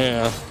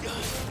 Yeah.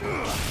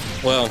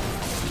 Well,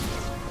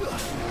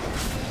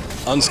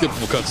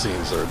 unskippable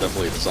cutscenes are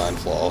definitely a design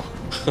flaw.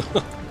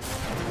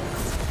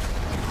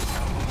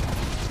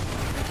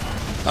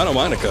 I don't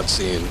mind a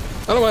cutscene.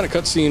 I don't mind a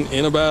cutscene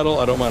in a battle.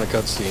 I don't mind a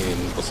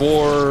cutscene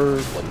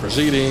before, like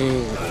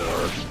preceding,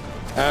 or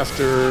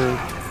after.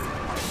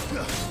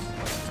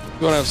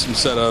 You want to have some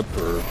setup,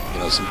 or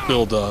some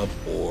build up,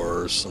 or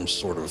for some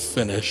sort of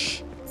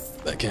finish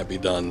that can't be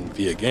done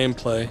via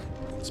gameplay.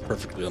 It's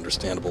perfectly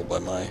understandable by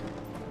my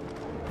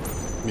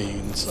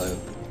means. I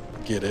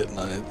get it,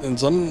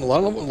 and in a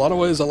lot of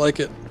ways I like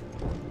it.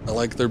 I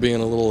like there being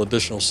a little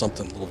additional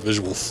something, a little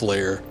visual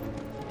flair.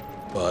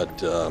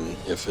 But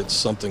if it's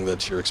something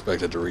that you're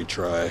expected to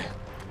retry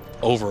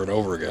over and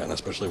over again,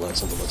 especially when it's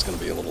something that's going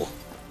to be a little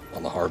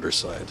on the harder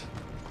side,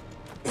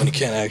 when you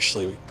can't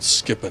actually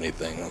skip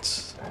anything,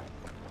 it's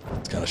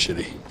kind of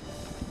shitty.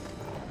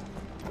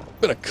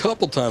 Been a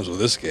couple times with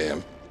this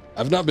game.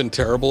 I've not been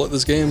terrible at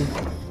this game,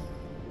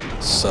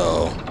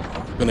 so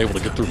I've been able to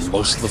get through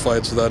most of the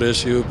fights without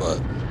issue,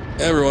 but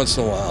every once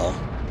in a while,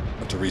 I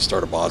have to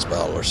restart a boss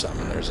battle or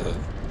something. There's a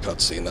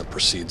cutscene that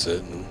precedes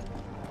it, and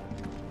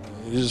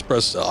you just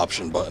press the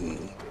option button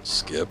and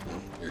skip,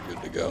 and you're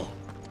good to go.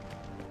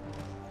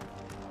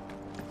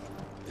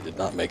 They did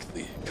not make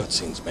the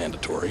cutscenes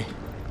mandatory.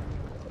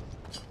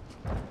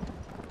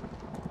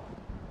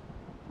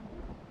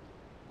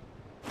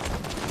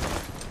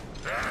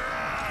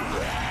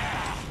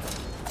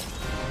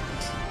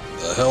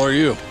 The hell are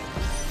you?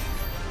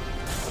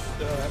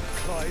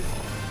 Clive.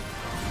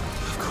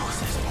 Of course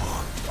there's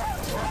more.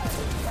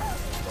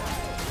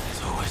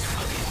 There's always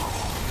fucking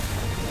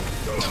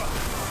more.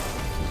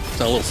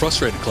 Sound a little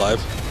frustrated,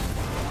 Clive.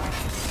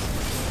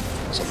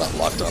 So I'm not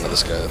locked onto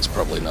this guy. That's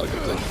probably not a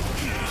good thing.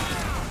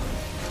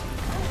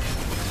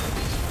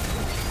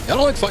 I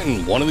don't like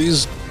fighting one of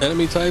these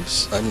enemy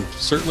types. I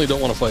certainly don't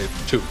want to fight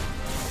two.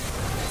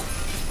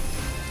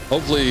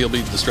 Hopefully you'll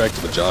be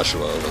distracted with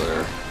Joshua over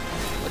there.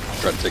 I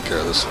can try to take care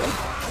of this one.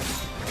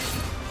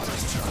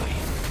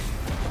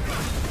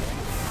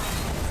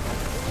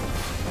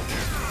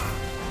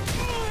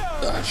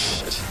 Ah,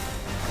 shit.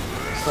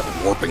 It's that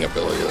warping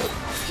ability that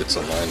gets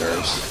on my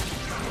nerves.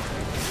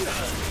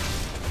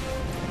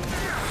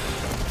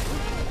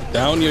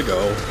 Down you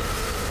go.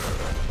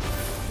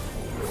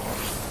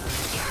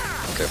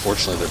 Okay,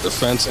 fortunately their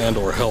defense and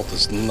or health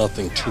is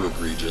nothing too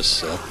egregious,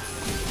 so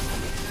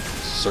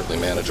certainly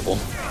manageable.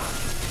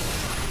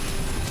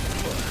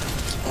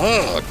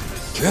 Oh,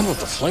 again with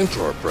the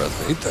flamethrower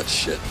breath. I hate that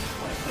shit.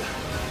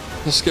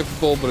 It's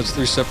skippable, but it's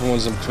 3 separate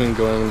ones in between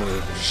going to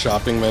the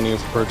shopping menu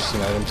for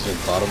purchasing items to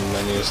the bottom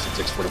menus. It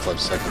takes 45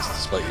 seconds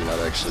despite you not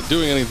actually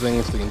doing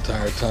anything for the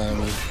entire time.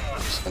 You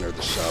just enter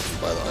the shop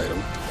and buy the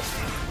item.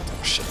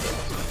 Oh shit,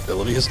 that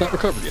ability has not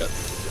recovered yet.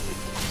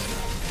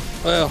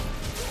 Well,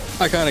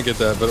 I kind of get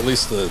that, but at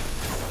least the,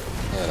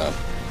 you know,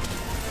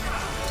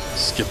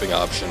 skipping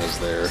option is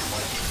there.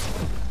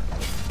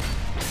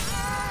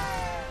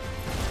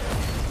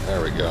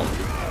 There we go.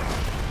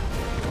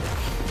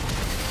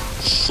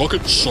 Suck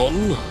it,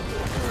 son.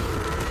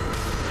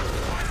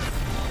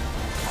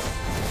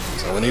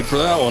 That's all we need for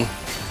that one.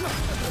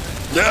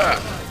 Yeah!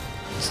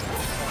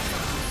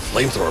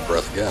 Flamethrower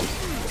breath again.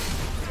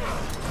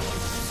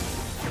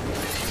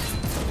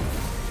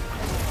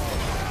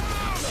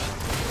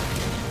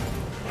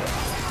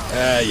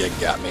 Ah, you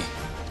got me.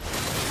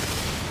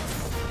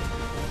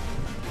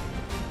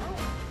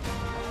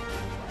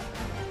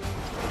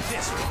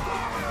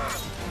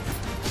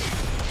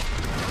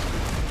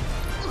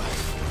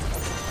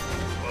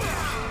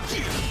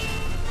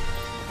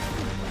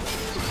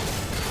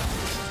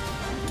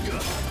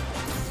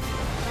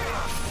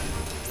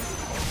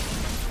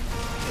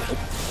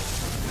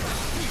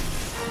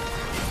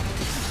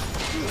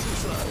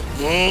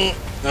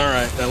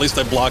 Alright, at least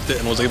I blocked it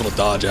and was able to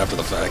dodge after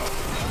the fact.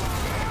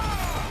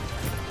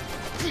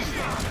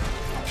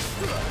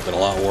 Been a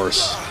lot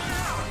worse.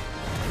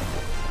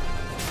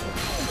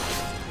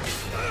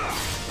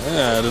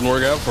 Yeah, it didn't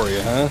work out for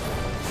you, huh?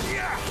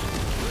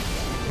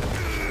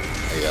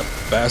 Hey, you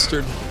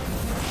bastard.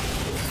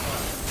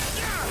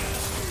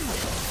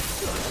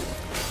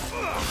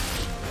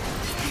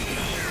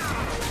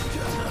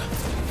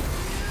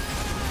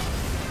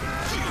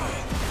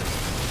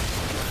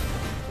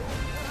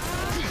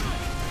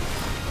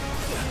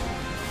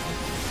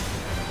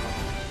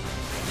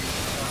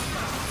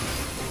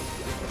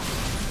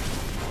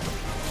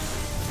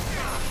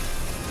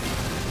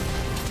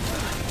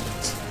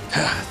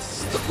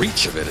 The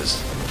reach of it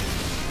is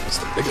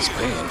the biggest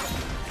pain.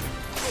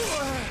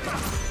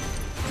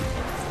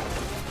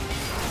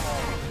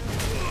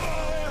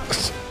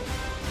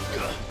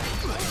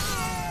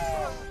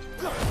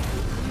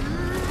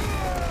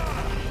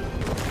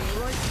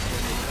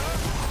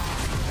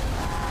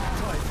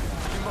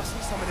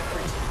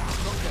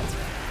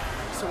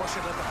 So I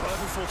should let the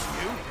burden fall to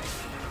you?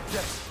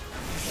 Yes,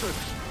 you should.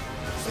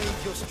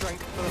 Save your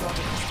strength for the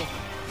other pistol.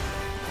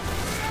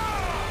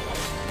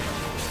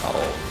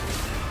 Oh,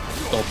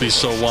 don't be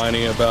so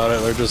whiny about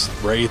it. They're just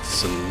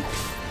wraiths and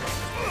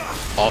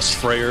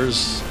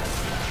Ospreyers.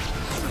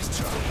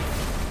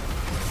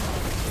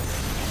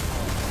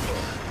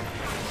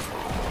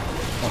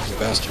 Oh, you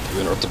bastard,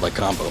 you interrupted my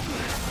combo.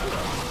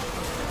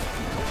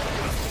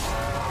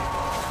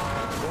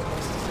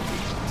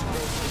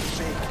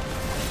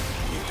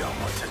 You don't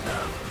want to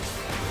know.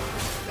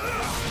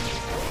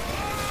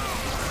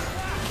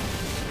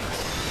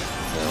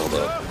 Hold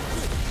up.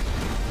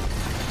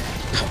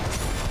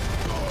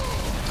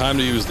 Time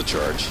to use the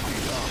charge.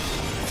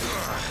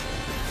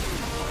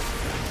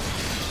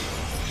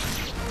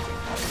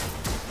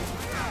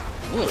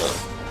 Ugh.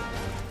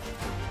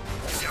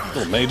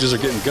 Little mages are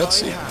getting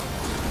gutsy.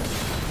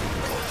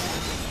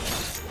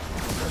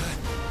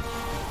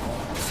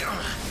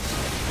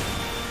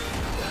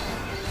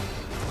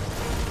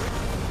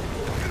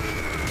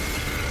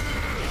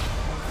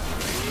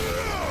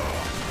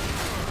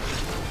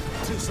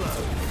 Too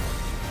slow.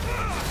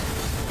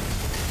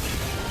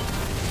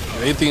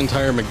 I ate the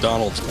entire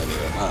McDonald's menu.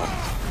 Wow.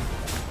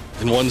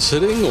 In one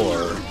sitting,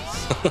 or?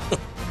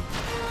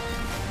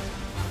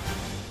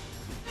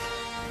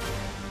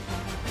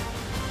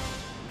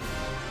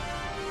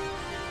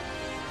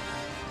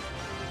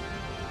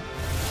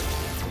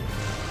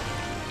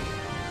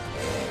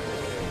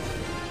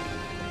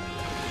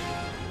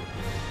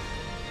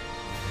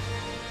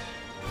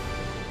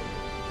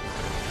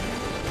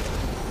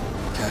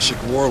 Kashik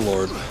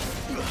Warlord.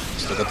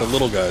 Still got the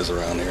little guys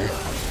around here.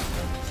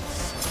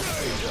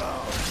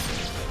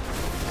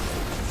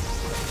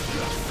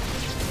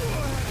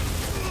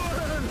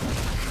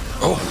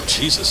 Oh,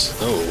 Jesus.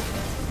 Oh.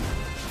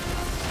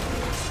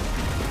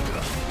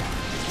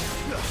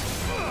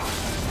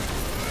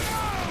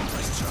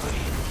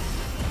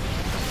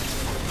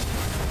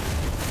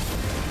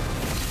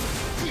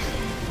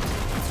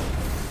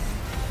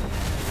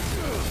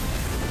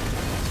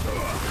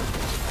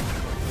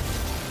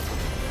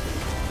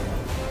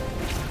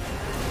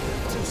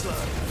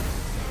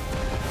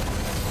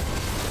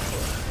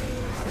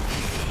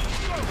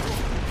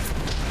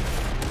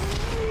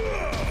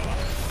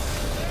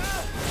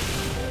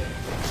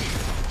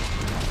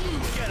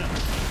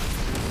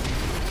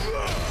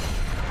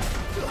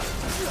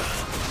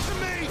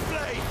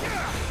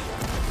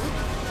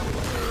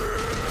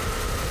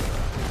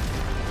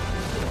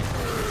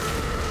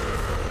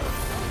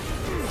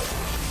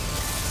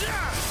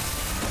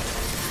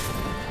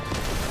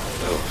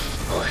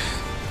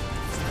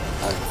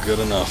 Good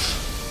enough.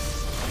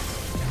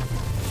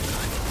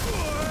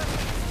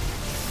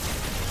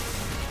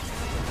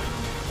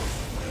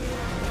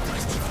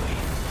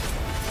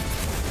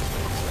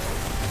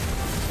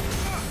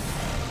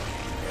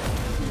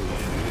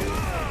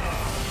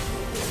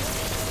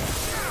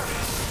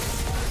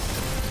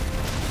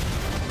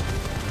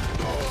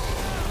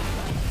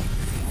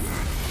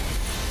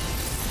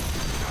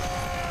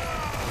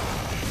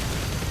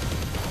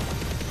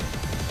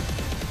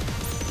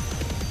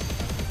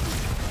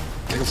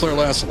 The flare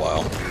lasts a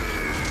while.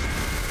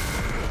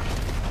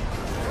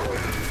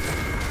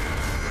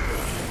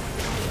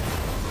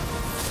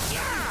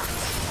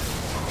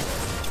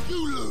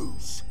 You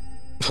lose.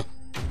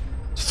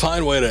 It's a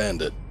fine way to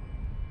end it.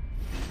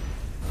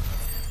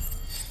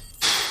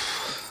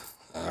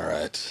 All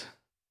right.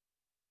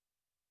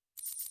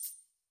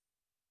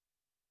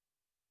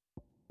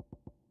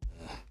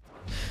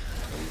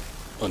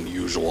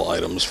 Unusual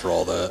items for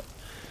all that.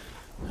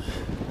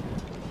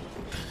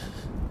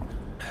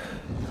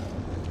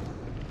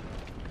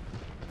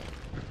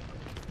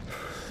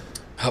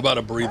 How about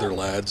a breather,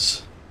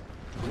 lads?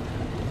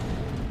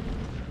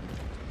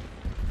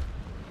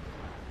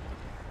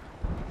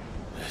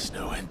 There's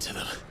no end to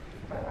them.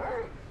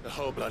 The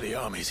whole bloody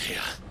army's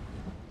here.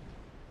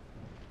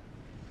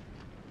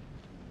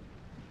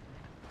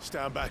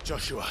 Stand back,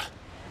 Joshua.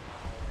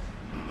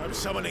 I'm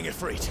summoning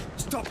Ifrit.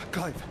 Stop,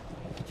 Clive.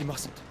 You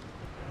mustn't.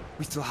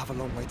 We still have a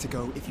long way to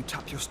go. If you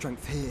tap your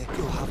strength here,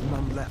 you'll have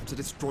none left to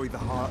destroy the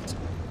heart.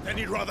 Then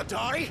you'd rather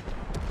die?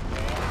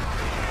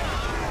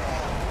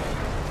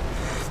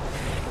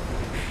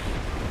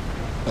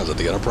 Was it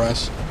the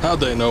Enterprise? How'd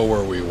they know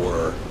where we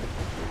were?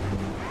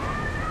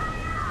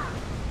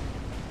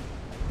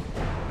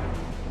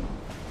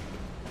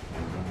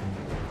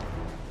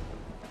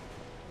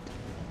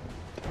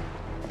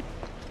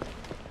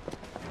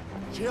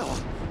 Jill.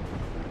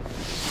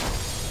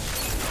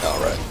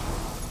 Alright.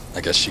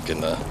 I guess she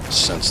can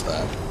sense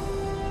that.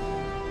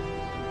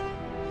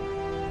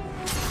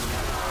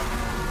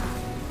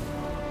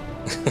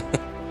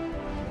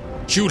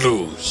 You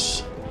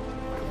lose.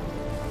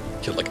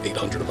 Killed like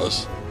 800 of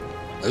us.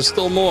 There's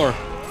still more.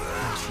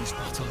 She's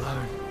not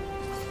alone.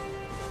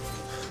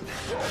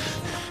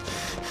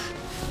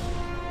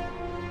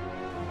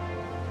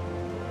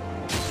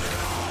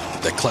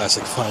 Get that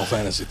classic Final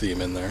Fantasy theme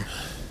in there.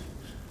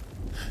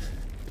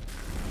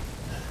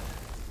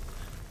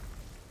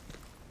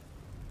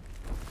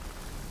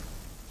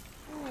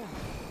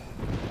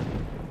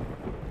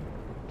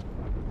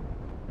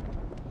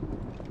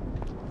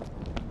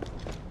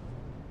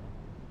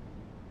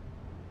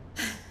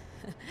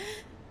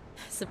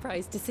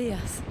 Surprised to see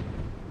us.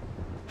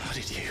 How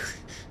did you?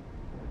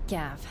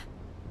 Gav.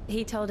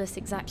 He told us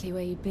exactly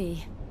where you'd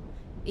be.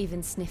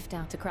 Even sniffed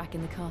out a crack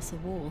in the castle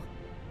wall.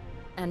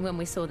 And when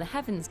we saw the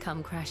heavens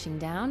come crashing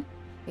down,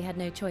 we had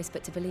no choice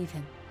but to believe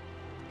him.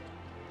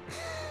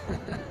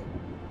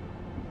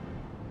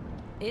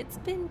 It's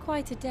been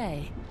quite a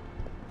day.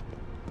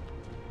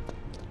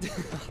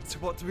 To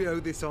what do we owe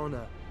this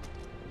honor?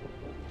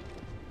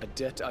 A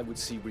debt I would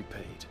see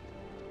repaid.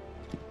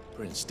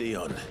 Prince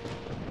Dion.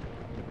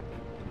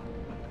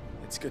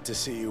 It's good to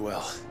see you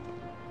well.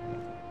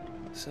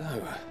 So,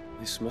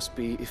 this must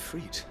be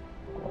Ifrit.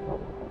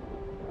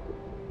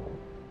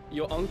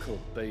 Your uncle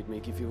bade me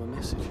give you a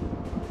message.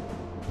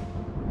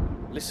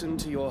 Listen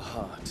to your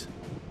heart,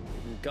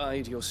 and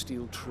guide your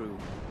steel true.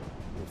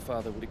 Your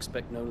father would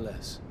expect no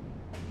less.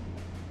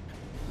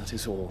 That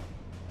is all.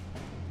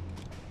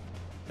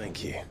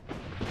 Thank you.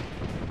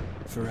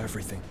 For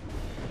everything,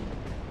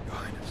 Your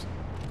Highness.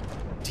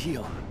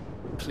 Dion,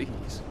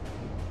 please.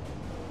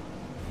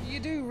 You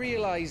do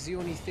realize the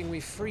only thing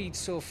we've freed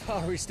so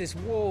far is this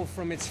wall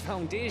from its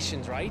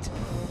foundations, right?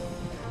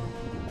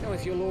 Now,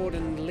 if your lord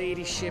and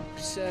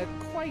ladyship's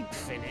quite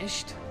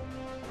finished...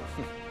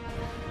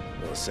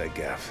 Well said,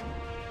 Gav.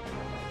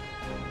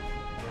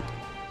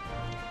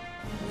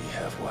 We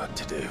have work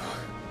to do.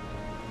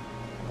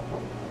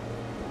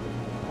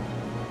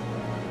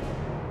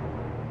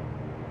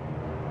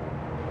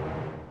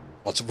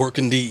 Lots of work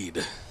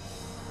indeed.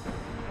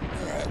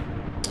 Alright.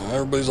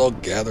 Everybody's all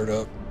gathered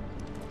up.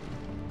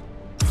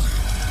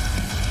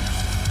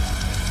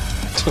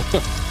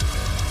 Could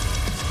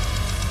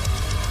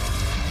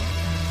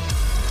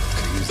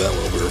use that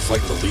while we were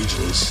fighting the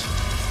legions.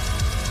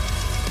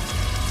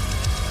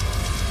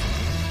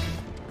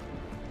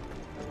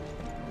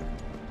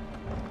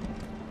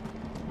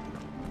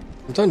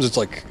 Sometimes it's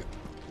like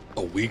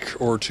a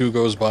week or two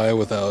goes by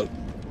without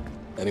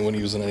anyone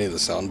using any of the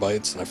sound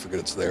bites, and I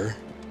forget it's there.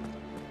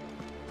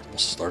 It's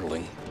almost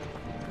startling.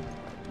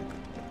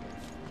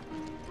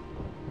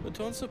 But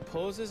don't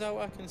suppose there's out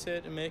I can say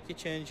to make you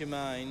change your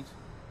mind.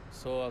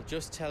 So I'll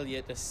just tell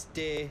you to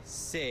stay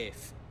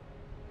safe.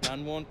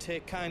 Man won't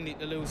take kindly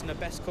to losing the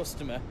best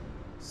customer,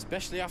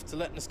 especially after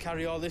letting us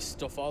carry all this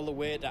stuff all the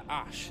way to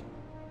Ash.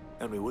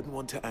 And we wouldn't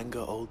want to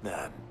anger old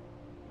Nan.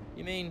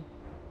 You mean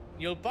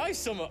you'll buy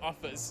some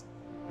off us?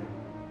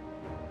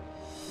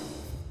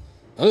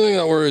 The only thing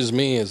that worries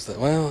me is that,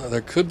 well,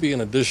 there could be an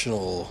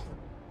additional...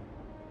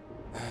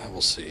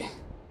 we'll see.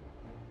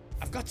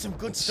 I've got some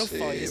good Let's stuff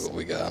for see you. what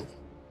we got.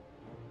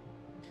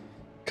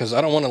 Because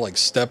I don't want to, like,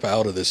 step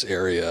out of this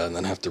area and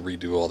then have to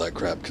redo all that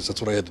crap, because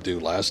that's what I had to do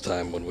last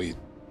time when we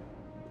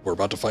were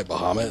about to fight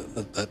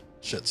Bahamut. That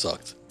shit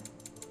sucked.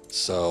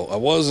 So I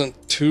wasn't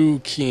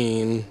too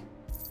keen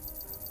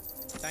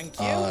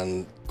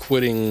on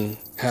quitting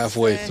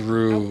halfway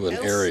through an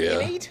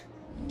area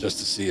just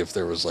to see if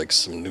there was, like,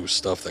 some new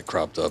stuff that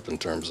cropped up in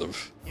terms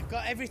of You've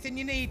got everything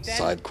you need, then.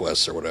 side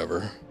quests or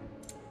whatever.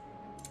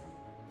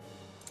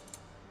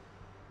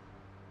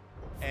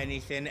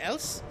 Anything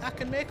else I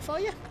can make for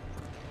you?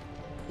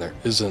 There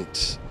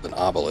isn't an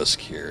obelisk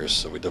here,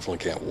 so we definitely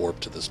can't warp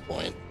to this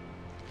point.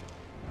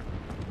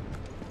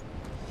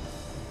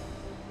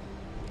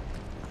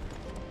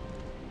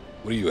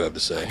 What do you have to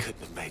say? I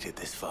couldn't have made it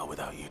this far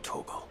without you,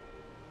 Torgal.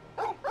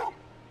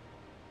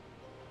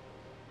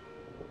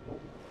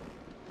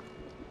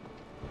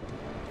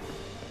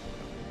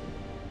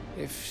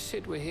 If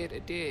Sid were here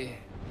today,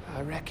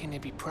 I reckon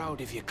he'd be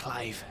proud of you,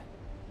 Clive.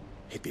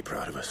 He'd be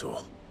proud of us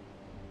all.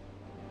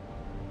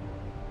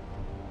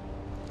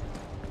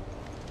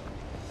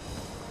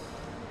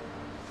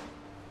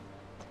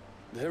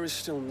 There is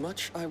still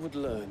much I would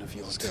learn of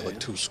your This tale. guy like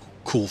too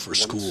cool for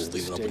school, Once the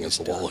leaning up day against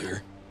is the wall done.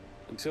 here.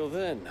 Until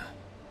then,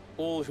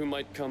 all who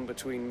might come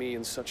between me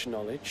and such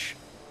knowledge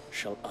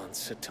shall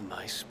answer to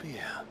my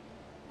spear.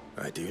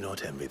 I do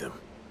not envy them.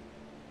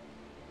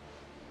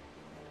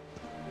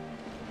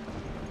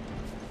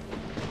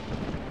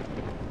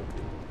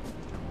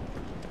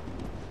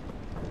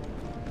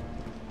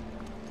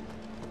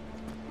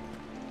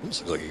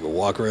 Almost looks like you could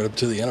walk right up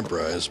to the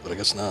Enterprise, but I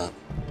guess not.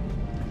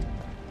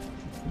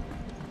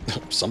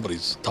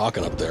 Somebody's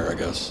talking up there, I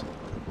guess.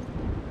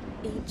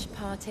 Each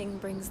parting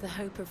brings the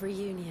hope of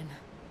reunion.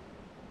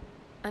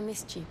 I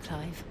missed you,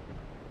 Clive.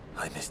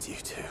 I missed you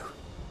too.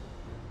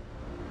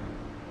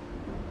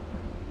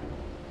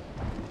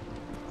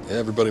 Yeah,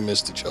 everybody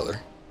missed each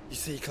other. You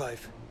see,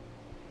 Clive,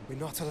 we're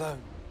not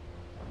alone.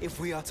 If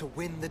we are to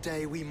win the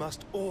day, we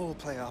must all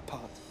play our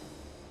part.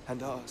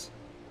 And ours.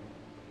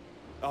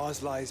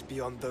 Ours lies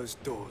beyond those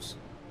doors.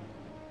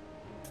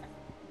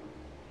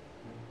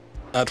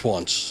 At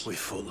once. We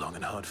fought long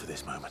and hard for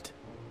this moment.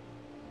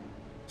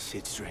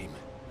 Sid's dream,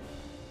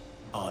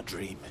 our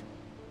dream,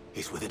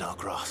 is within our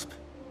grasp.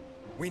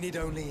 We need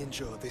only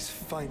endure this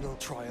final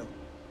trial,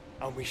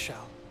 and we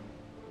shall.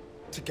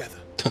 Together.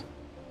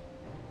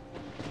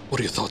 What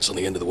are your thoughts on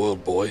the end of the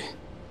world, boy?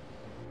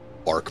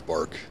 Bark,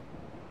 bark.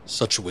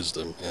 Such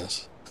wisdom,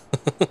 yes.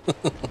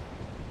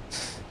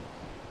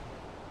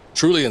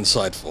 Truly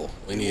insightful.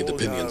 We need all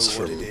opinions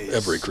know what from it is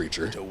every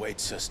creature. that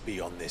awaits us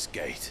beyond this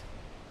gate.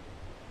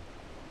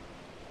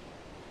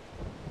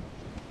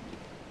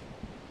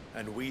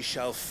 And we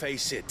shall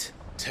face it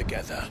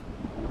together.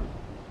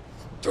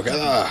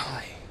 Together!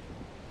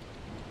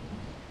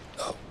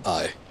 Oh,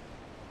 aye.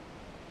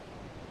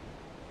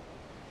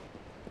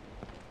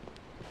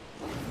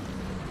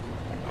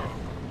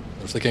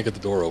 What if they can't get the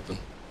door open?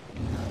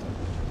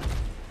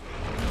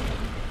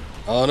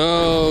 Oh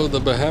no, the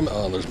behemoth.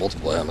 Oh, there's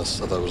multiple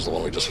behemoths. I thought it was the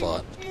one we just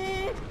fought.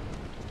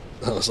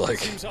 I was like,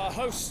 Seems our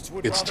hosts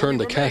would it's rather turned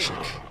to we remain.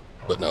 Kashyyyk.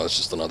 But no, it's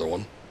just another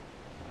one.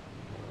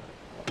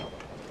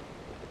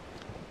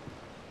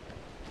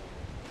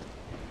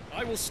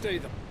 I will stay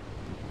them.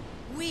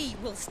 We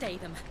will stay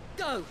them.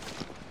 Go!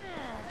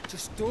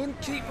 Just don't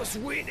keep us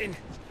waiting.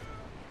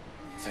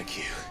 Thank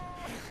you.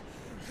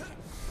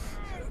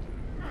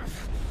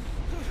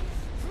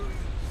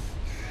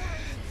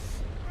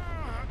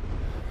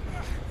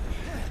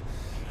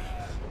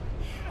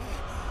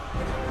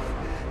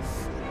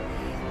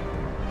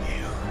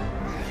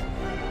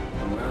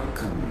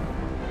 Welcome,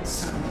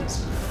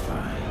 sons of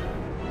fire.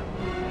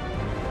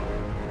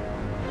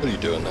 What are you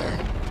doing there?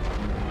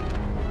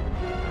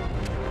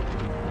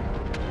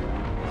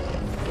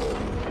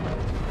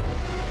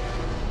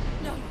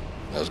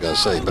 I was gonna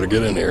say, better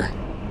get in here.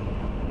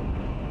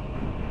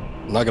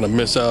 I'm not gonna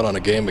miss out on a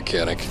game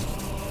mechanic.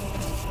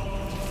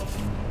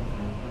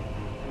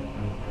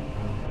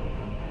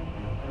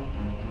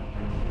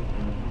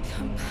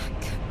 Come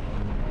back.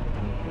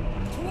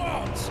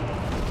 Towards!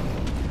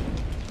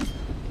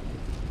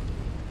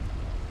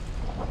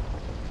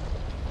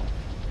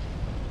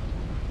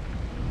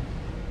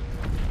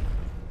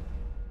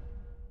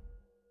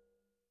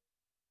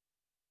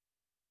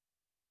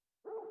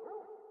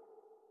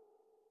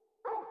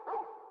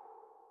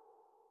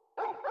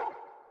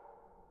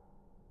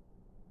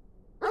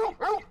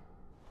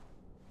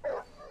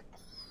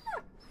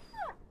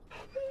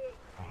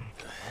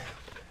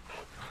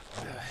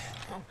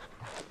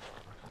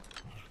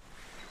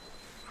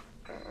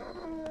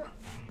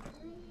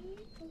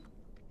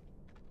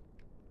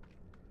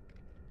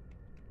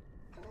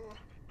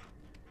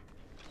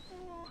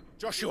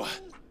 Joshua!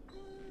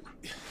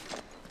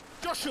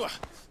 Joshua!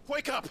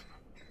 Wake up!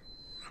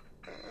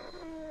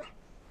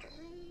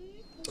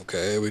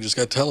 Okay, we just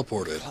got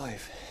teleported.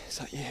 Clive, is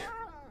that you?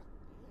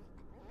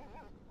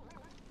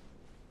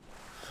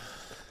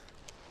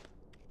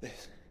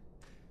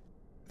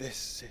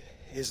 This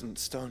isn't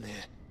stone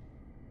here.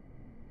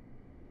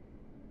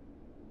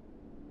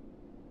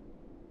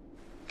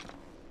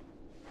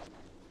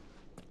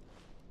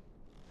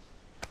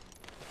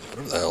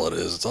 Whatever the hell it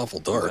is, it's awful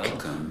dark.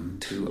 Welcome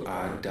to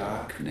our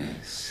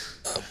darkness.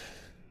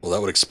 Well,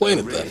 that would explain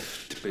A it then.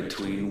 rift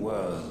between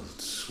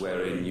worlds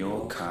wherein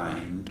your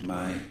kind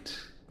might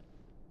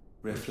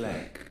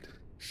reflect.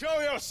 Show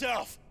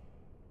yourself!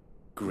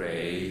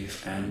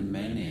 Grave and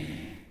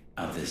many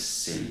are the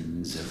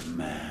sins of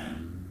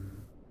man.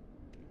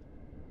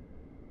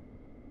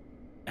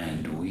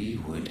 And we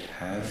would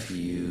have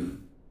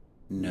you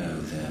know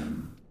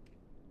them.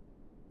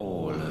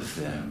 All of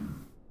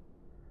them.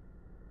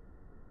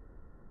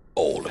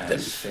 All of them.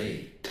 As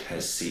fate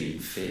has seen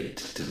fit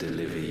to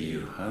deliver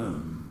you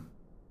home,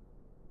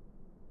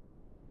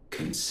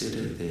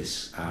 consider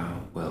this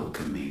our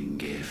welcoming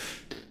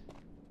gift.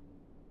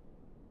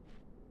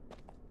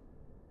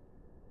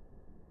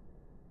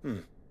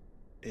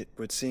 It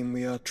would seem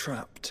we are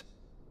trapped.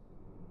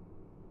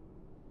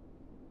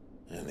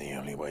 And the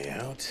only way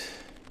out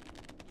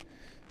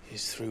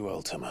is through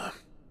Ultima.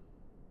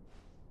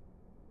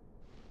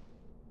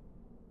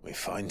 We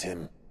find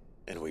him,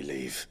 and we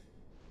leave.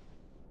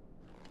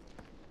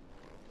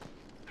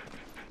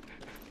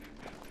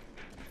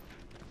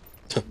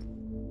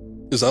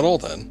 Is that all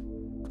then?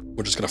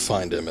 We're just gonna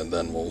find him and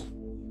then we'll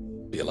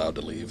be allowed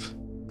to leave.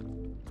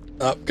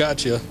 Oh,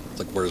 gotcha. It's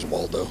like, where's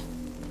Waldo?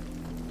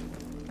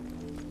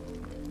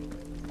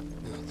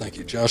 Thank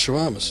you,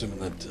 Joshua. I'm assuming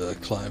that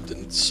Clive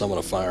didn't summon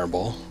a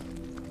fireball.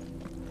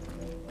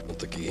 I don't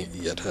think he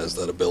yet has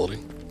that ability.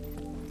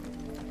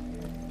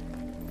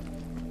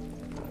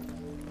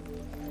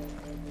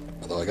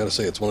 Although I gotta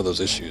say, it's one of those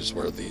issues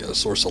where the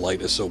source of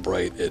light is so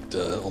bright it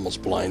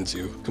almost blinds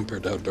you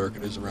compared to how dark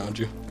it is around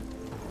you.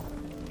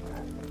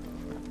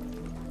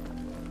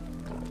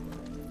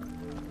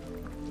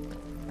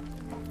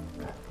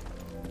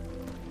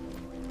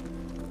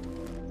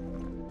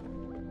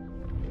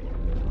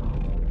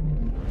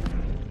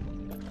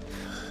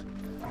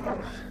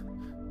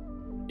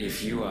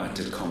 If you are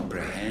to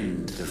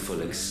comprehend the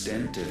full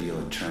extent of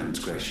your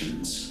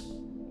transgressions,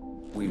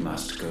 we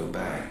must go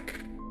back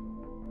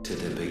to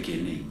the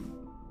beginning.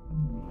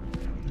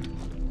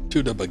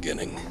 To the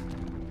beginning.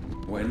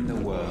 When the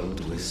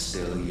world was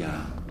still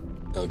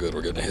young, Oh good,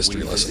 we're getting a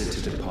history we lesson.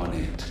 visited upon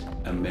it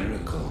a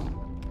miracle,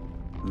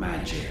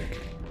 magic,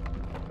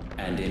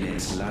 and in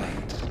its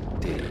light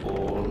did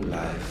all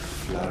life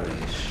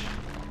flourish.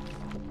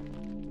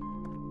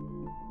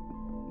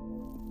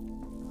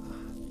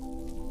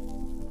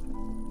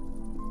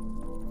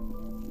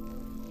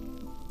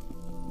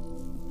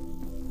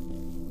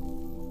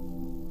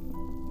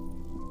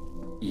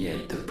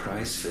 Yet the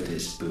price for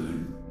this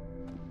boon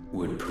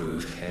would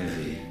prove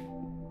heavy.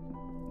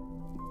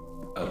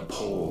 A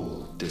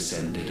pall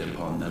descended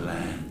upon the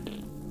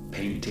land,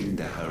 painting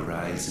the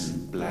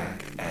horizon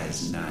black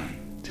as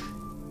night.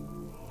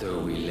 Though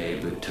we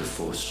labored to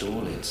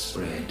forestall its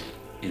spread,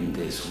 in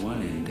this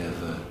one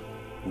endeavor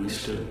we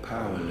stood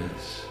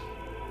powerless.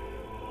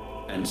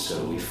 And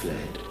so we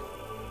fled,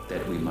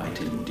 that we might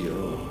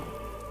endure,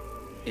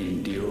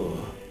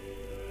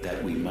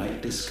 that we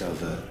might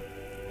discover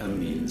a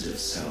means of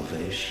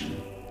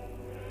salvation.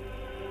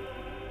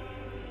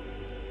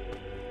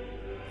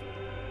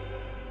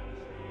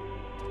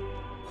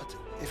 But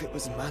if it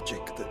was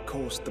magic that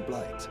caused the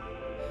blight,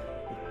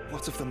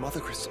 what of the mother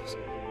crystals?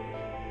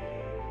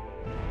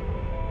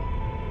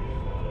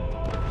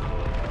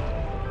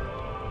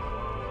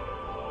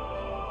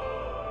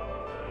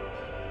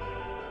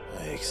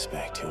 I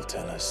expect he'll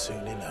tell us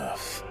soon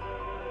enough.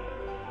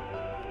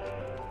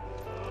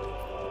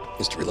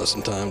 History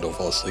lesson time, don't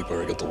fall asleep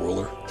where I get the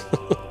ruler.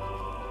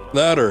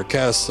 That or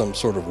cast some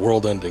sort of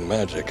world-ending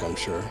magic, I'm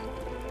sure.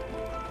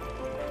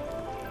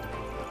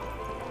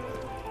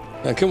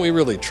 Now, can we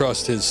really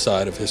trust his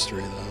side of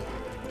history, though?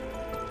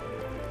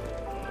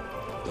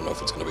 Don't know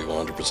if it's going to be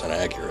 100%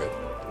 accurate.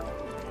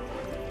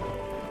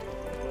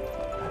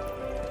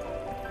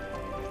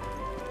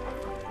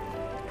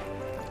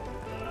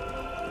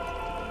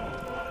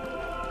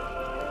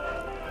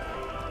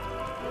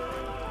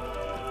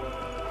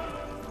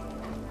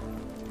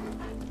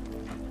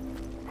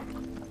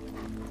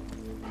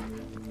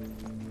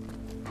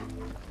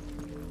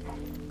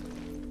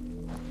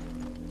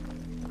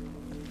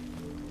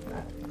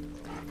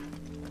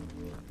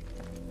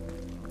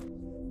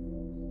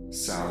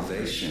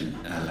 Salvation,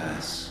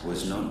 alas,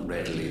 was not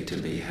readily to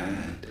be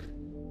had.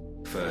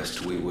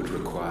 First, we would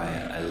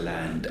require a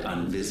land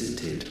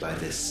unvisited by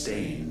the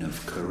stain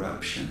of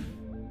corruption.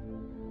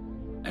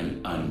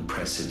 An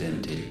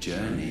unprecedented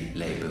journey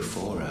lay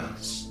before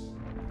us,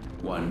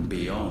 one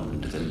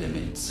beyond the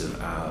limits of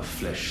our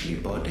fleshly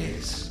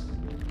bodies,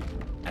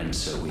 and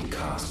so we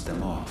cast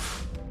them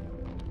off.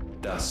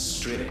 Thus,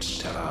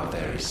 stripped to our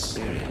very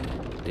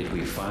spirit, did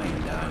we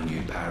find our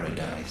new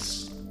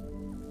paradise.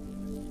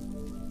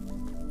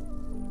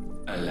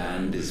 A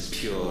land as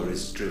pure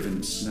as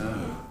driven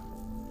snow,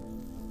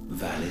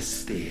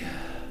 Valisthea.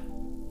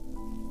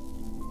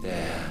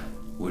 There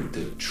would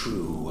the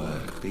true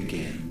work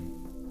begin,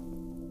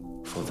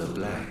 for the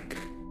black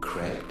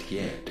crept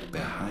yet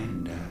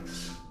behind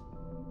us.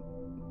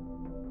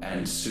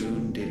 And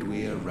soon did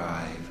we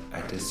arrive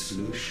at a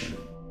solution,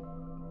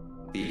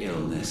 the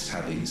illness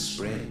having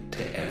spread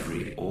to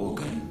every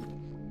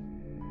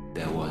organ.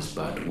 There was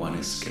but one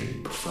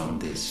escape from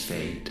this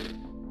fate,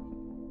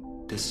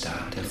 to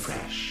start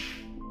afresh.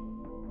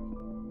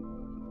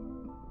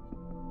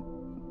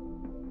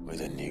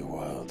 With a new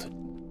world.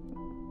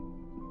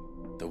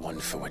 The one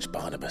for which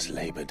Barnabas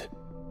labored.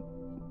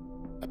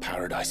 A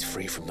paradise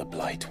free from the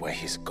blight where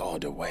his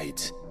God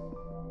awaits.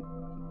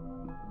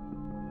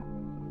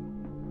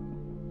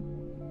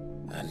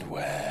 And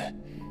where,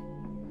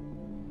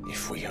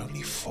 if we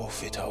only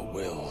forfeit our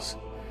wills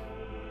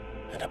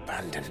and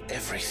abandon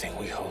everything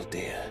we hold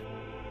dear,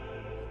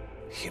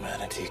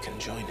 humanity can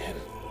join him.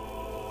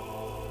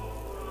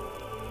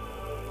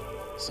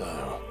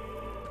 So,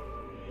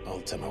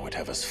 Ultima would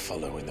have us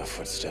follow in the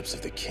footsteps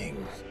of the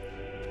king.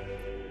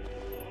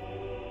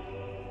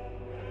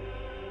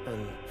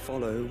 And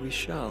follow we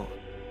shall.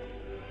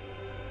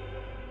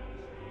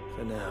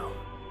 For now.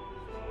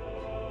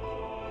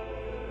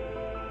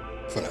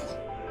 For now.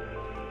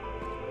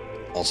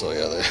 Also,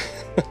 yeah,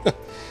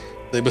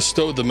 they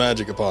bestowed the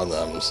magic upon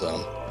them,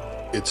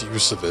 so its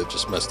use of it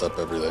just messed up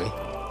everything.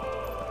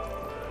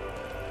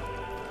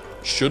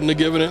 Shouldn't have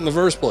given it in the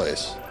first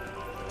place.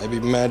 Maybe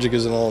magic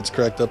isn't all it's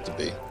cracked up to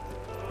be.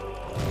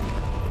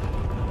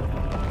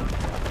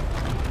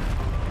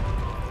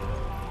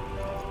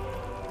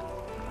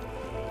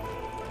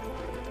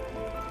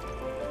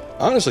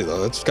 Honestly,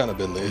 though, that's kind of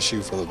been the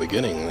issue from the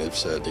beginning. They've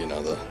said, you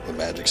know, the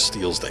magic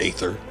steals the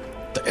aether,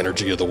 the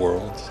energy of the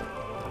world,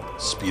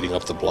 speeding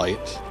up the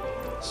blight.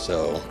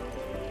 So,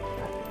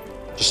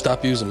 just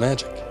stop using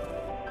magic.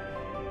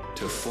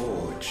 To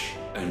forge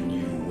a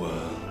new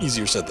world.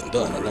 Easier said than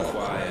done, I know.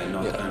 Require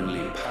not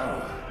only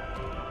power,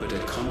 but a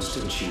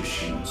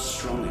constitution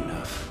strong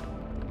enough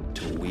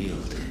to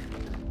wield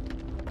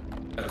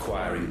it.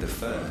 Acquiring the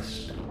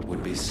first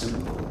would be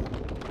simple.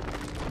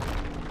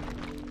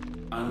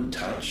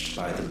 Untouched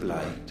by the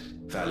blight,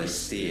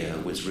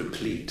 Valisthea was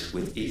replete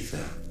with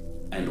ether,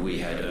 and we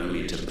had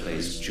only to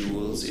place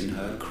jewels in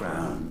her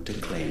crown to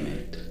claim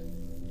it.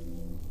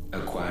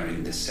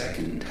 Acquiring the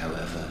second,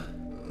 however,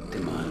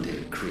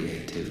 demanded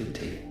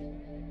creativity.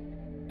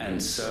 And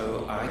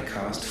so I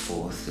cast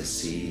forth the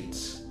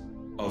seeds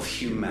of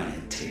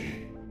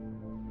humanity.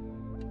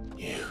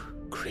 You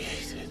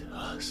created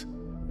us.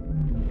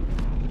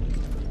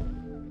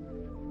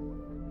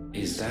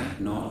 Is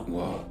that not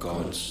what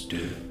gods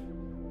do?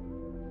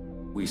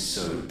 We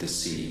sowed the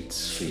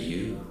seeds for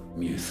you,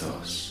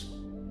 Muthos,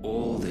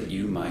 all that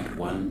you might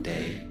one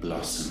day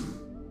blossom.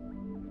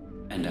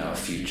 And our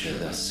future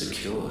thus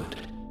secured,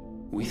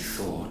 we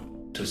thought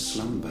to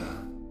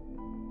slumber,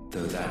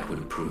 though that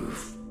would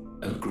prove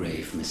a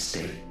grave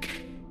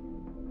mistake.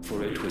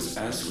 For it was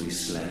as we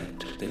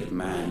slept that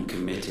man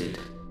committed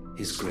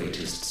his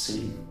greatest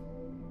sin.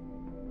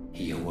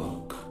 He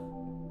awoke.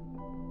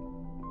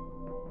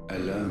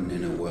 Alone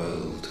in a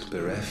world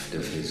bereft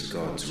of his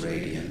God's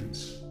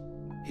radiance,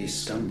 he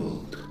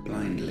stumbled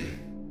blindly,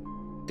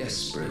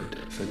 desperate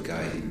for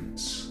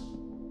guidance.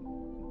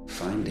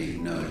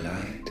 finding no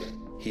light,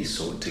 he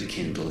sought to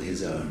kindle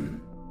his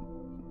own.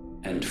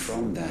 And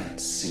from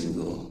that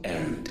single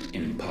errant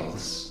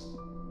impulse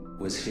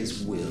was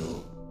his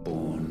will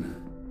born.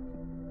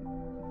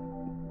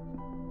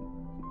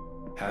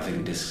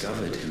 Having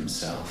discovered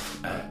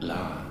himself at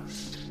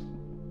last,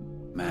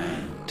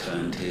 man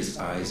turned his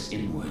eyes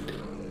inward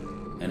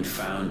and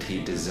found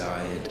he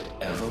desired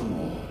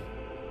evermore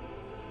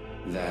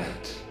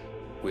that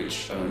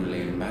which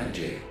only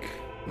magic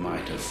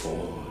might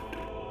afford.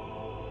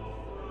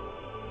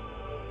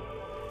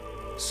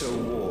 So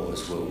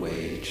wars were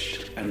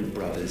waged and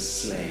brothers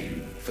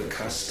slain for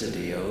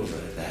custody over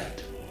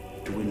that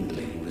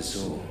dwindling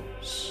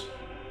resource,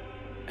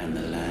 and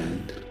the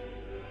land,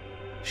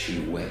 she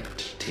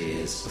wept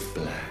tears of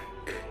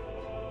black.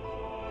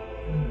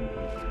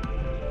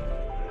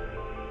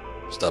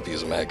 Stop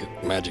using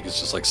magic. It's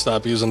just like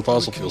stop using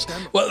fossil fuels.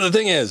 Well, the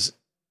thing is,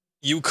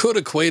 you could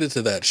equate it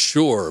to that,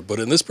 sure, but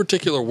in this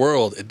particular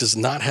world, it does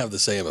not have the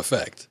same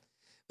effect.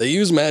 They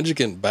use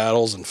magic in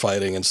battles and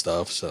fighting and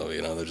stuff, so,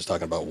 you know, they're just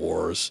talking about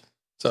wars.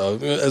 So,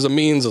 as a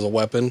means, as a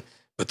weapon,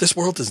 but this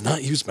world does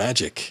not use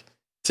magic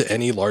to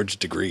any large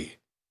degree.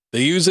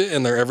 They use it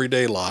in their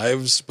everyday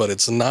lives, but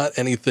it's not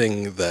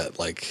anything that,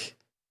 like,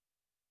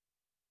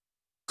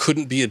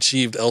 couldn't be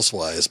achieved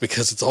elsewise,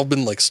 because it's all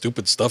been, like,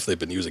 stupid stuff they've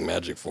been using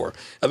magic for.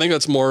 I think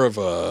that's more of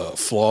a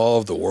flaw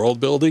of the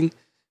world building,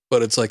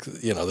 but it's like,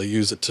 you know, they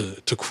use it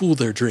to cool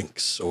their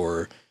drinks,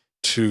 or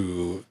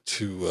to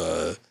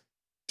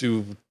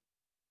do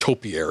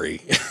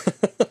topiary.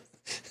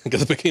 Like at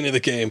the beginning of the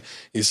game,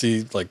 you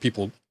see like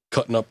people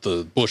cutting up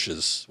the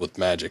bushes with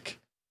magic.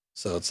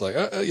 So it's like,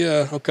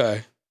 yeah,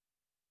 okay.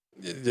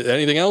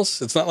 Anything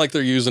else? It's not like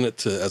they're using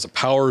it as a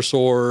power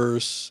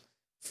source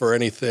for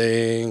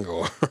anything,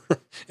 or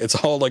it's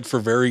all like for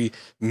very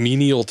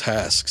menial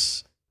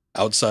tasks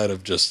outside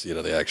of just, you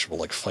know, the actual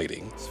like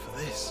fighting. As for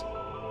this,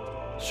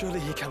 surely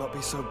he cannot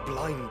be so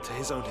blind to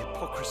his own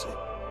hypocrisy.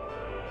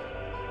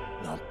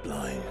 Not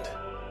blind,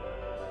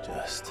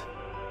 just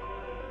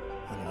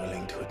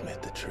unwilling to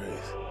admit the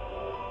truth.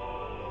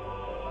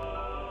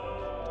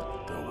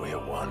 Though we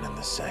are one and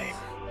the same.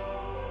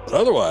 But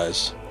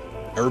otherwise,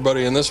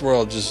 everybody in this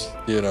world just,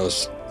 you know,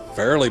 is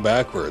fairly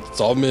backward. It's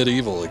all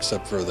medieval,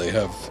 except for they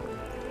have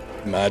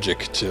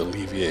magic to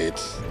alleviate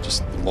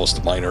just the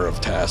most minor of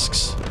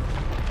tasks.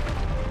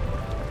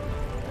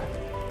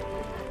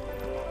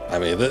 I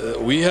mean,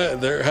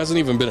 there hasn't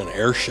even been an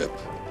airship.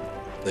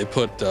 They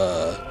put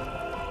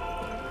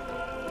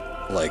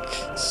like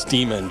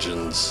steam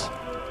engines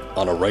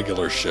on a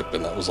regular ship,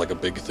 and that was like a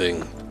big thing.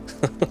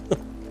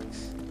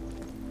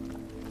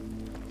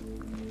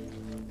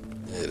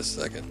 Wait a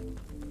second.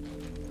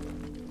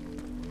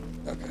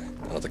 Okay,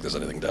 I don't think there's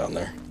anything down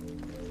there.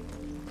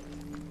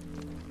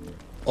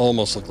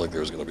 Almost looked like there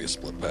was going to be a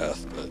split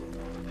path, but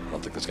I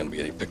don't think there's going to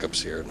be any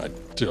pickups here, and I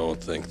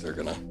don't think they're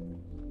going to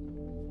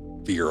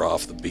veer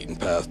off the beaten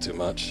path too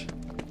much.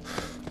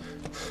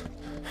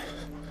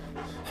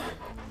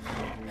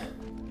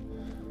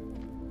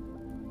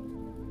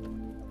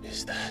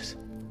 Is that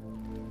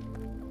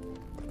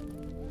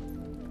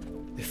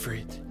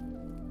Ifrit,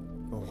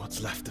 or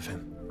what's left of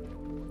him?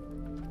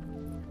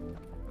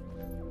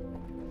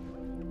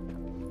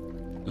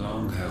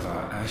 Long have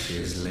our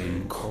ashes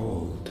lain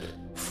cold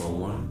for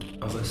want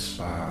of a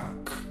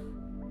spark.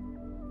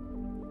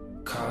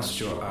 Cast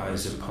your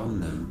eyes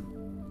upon them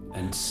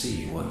and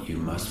see what you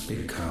must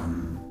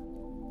become.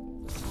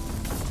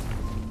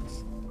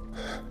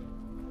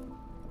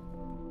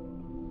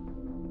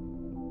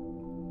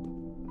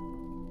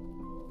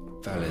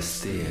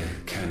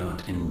 Valisthea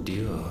cannot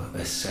endure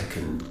a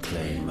second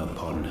claim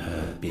upon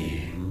her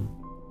being.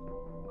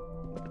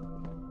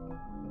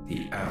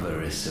 The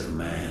avarice of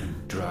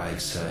man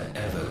drives her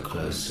ever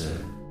closer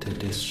to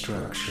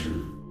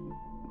destruction.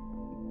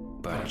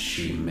 But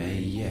she may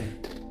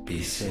yet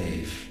be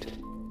saved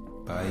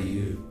by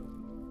you.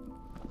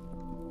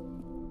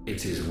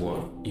 It is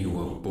what you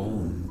were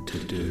born to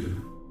do,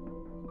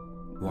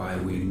 why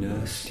we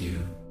nursed you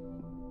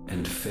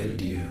and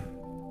fed you,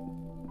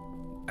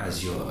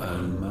 as your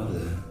own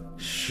mother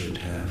should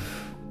have.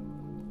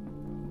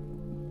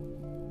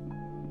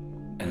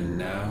 And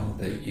now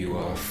that you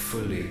are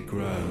fully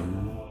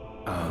grown,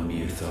 our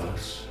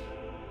Muthos,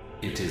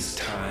 it is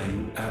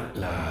time at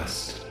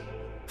last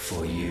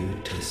for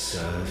you to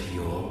serve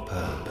your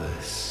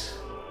purpose.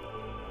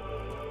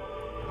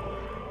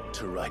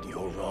 to right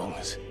your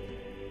wrongs?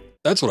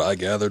 That's what I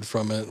gathered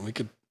from it. We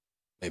could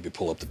maybe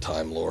pull up the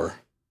time lore.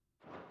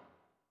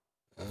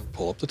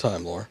 Pull up the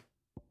time lore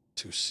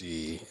to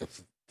see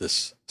if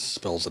this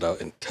spells it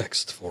out in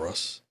text for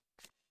us.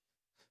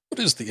 What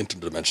is the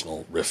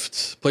interdimensional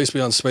rift? Placed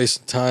beyond space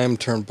and time,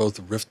 termed both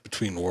the rift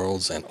between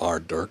worlds and our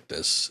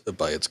darkness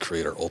by its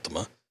creator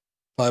Ultima.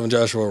 Clive and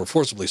Joshua were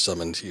forcibly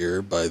summoned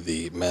here by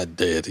the mad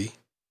deity,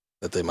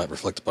 that they might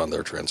reflect upon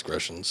their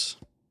transgressions.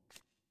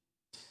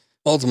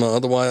 Ultima,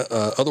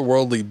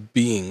 otherworldly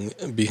being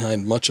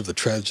behind much of the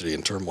tragedy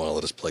and turmoil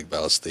that has plagued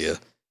Valisthea,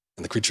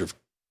 and the creature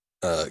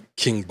of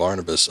King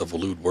Barnabas of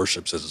Waloed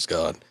worships as his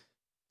god.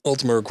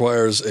 Ultima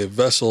requires a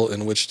vessel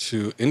in which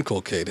to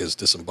inculcate his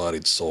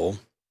disembodied soul,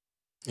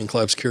 and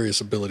Clive's curious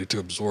ability to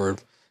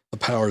absorb the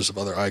powers of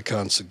other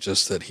icons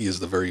suggests that he is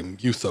the very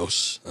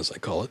mythos, as I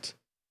call it,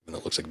 even though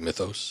it looks like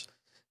mythos,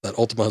 that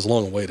Ultima has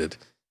long awaited.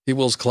 He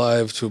wills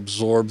Clive to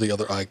absorb the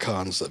other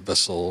icons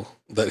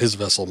that his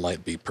vessel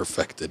might be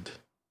perfected.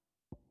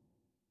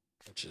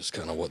 Which is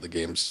kind of what the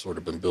game's sort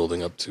of been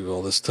building up to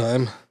all this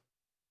time.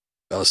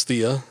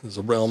 Valisthea is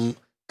a realm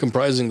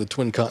comprising the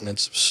twin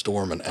continents of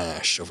Storm and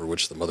Ash, over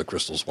which the Mother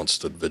Crystals once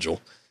stood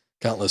vigil.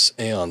 Countless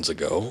aeons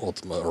ago,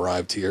 Ultima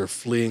arrived here,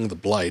 fleeing the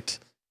blight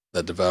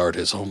that devoured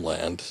his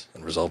homeland,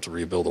 and resolved to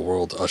rebuild the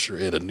world to usher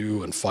in a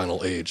new and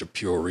final age of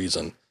pure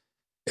reason.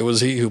 It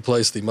was he who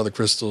placed the Mother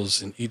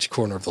Crystals in each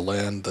corner of the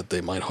land that they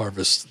might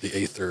harvest the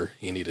aether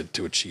he needed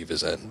to achieve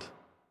his end.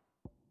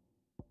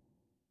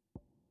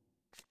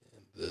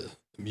 And the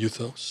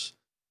Mythos.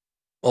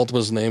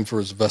 Ultima's name for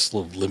his vessel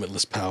of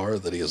limitless power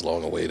that he has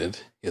long awaited.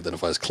 He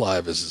identifies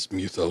Clive as his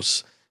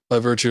Mythos by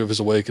virtue of his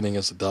awakening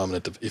as the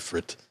dominant of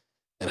Ifrit,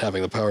 and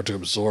having the power to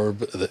absorb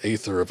the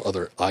aether of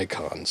other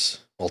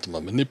icons.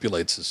 Ultima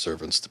manipulates his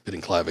servants to pitting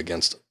Clive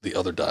against the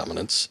other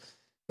dominants,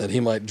 that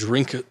he might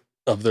drink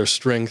of their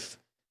strength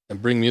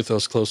and bring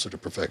Mythos closer to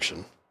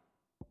perfection.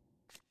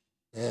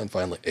 And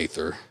finally,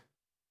 Aether,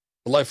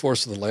 the life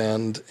force of the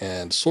land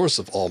and source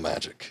of all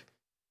magic.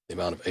 The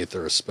amount of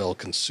Aether a spell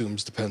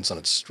consumes depends on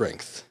its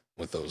strength,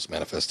 with those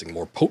manifesting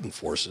more potent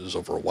forces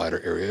over a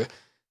wider area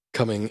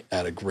coming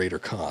at a greater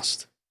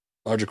cost.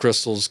 Larger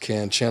crystals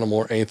can channel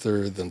more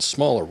Aether than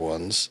smaller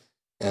ones,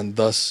 and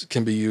thus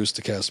can be used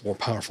to cast more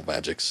powerful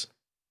magics.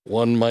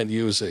 One might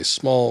use a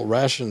small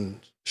ration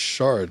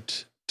shard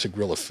to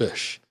grill a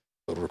fish,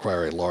 but would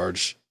require a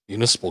large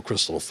municipal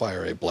crystal to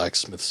fire a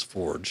blacksmith's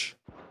forge.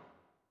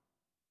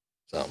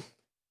 So,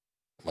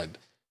 it might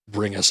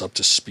bring us up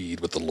to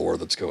speed with the lore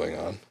that's going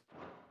on.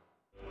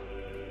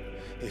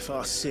 If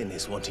our sin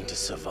is wanting to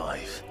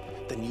survive,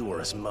 then you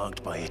are as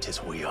marked by it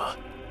as we are.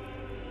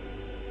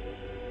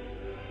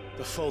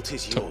 The fault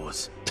is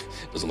yours.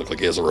 Doesn't look like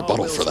he has a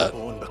rebuttal for that.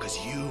 Born because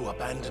you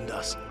abandoned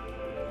us.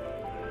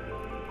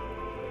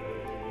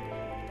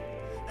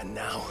 And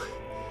now,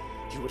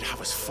 you would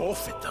have us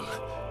forfeit them.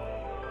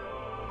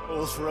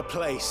 All for a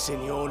place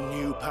in your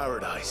new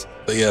paradise.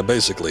 But yeah,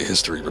 basically,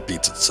 history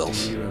repeats itself.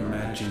 Do you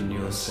imagine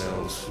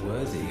yourselves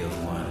worthy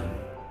of one?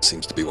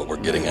 Seems to be what we're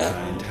getting at.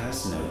 Mankind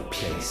has no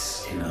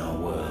place in our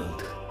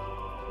world.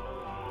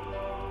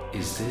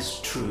 Is this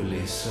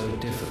truly so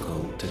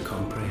difficult to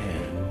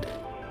comprehend?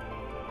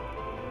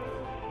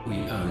 We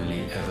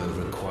only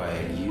ever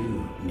require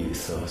you,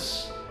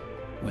 Mythos,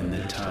 when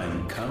the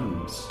time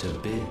comes to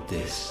bid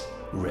this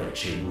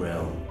wretched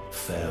realm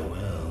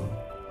farewell.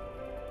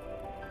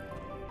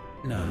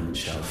 None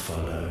shall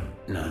follow,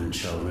 none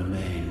shall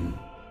remain.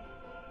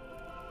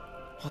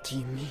 What do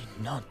you mean,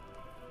 none?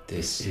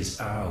 This is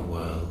our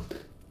world.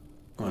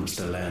 Once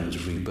the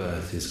land's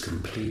rebirth is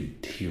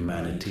complete,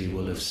 humanity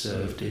will have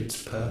served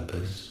its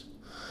purpose.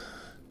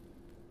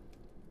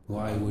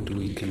 Why would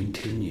we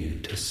continue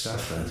to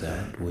suffer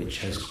that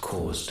which has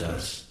caused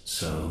us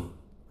so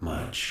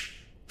much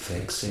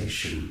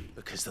vexation?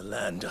 Because the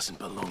land doesn't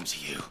belong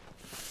to you.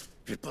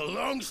 It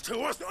belongs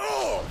to us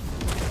all!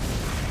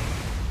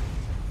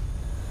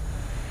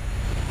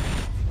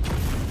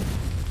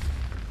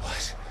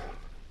 What?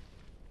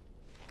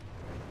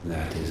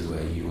 That is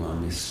where you are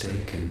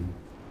mistaken.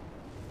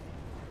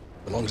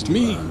 Belongs to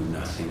me. You own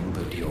nothing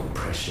but your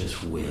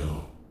precious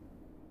will.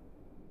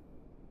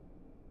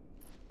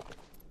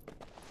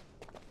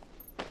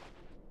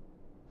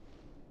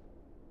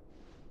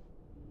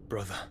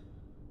 Brother.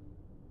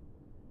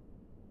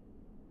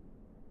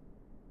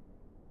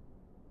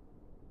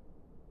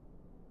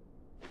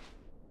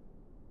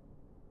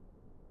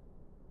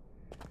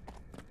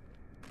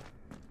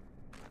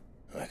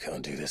 I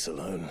can't do this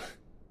alone.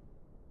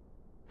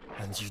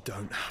 And you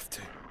don't have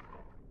to.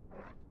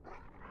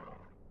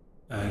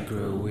 I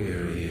grow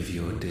weary of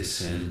your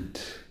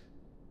dissent.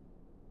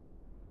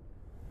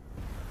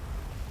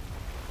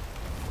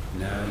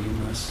 Now you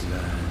must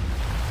learn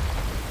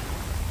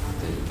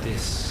that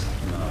this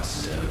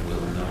master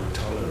will not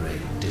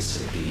tolerate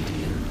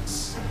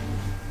disobedience.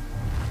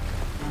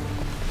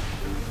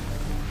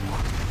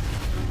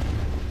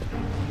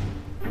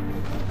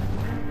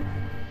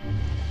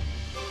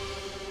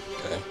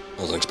 Okay,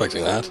 I wasn't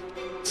expecting that.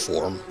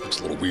 Form looks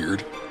a little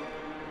weird.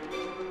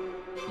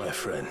 My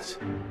friends,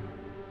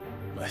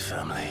 my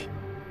family.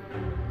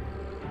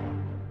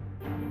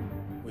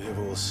 We have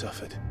all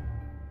suffered,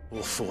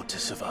 all fought to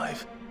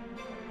survive.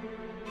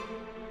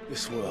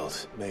 This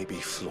world may be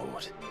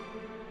flawed.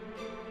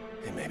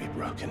 It may be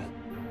broken.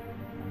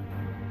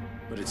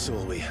 But it's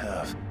all we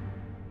have.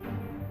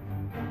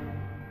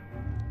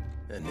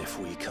 And if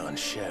we can't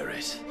share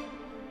it,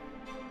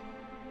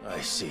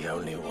 I see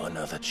only one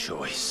other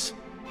choice.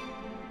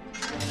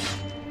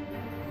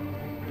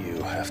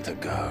 You have to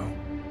go.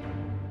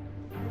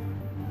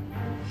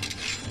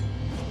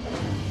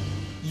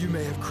 You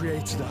may have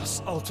created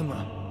us,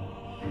 Ultima.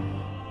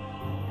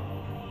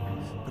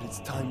 But it's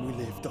time we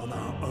lived on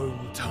our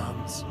own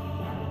terms.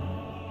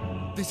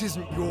 This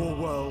isn't your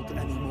world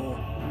anymore.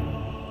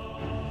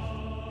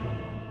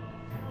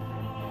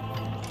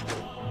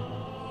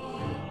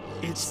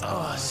 It's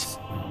us.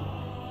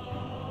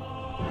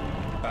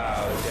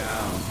 Bow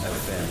down,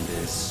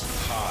 offenders,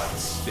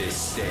 hearts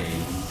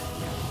be-stained.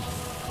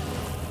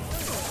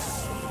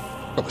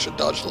 Probably should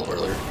dodge a little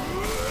earlier.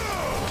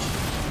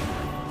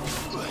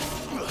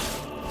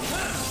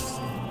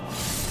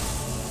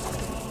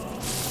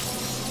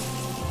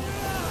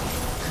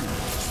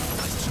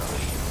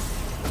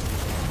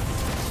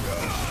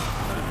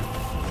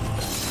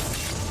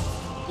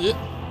 Yep.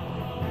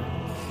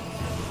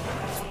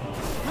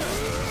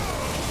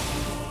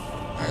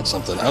 Alright,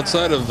 something.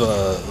 Outside of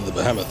the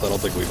Behemoth, I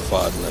don't think we've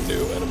fought in a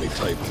new enemy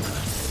type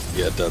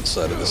yet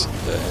outside of this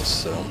day,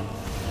 so...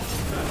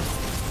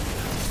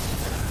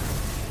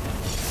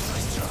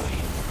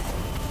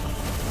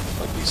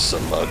 Might be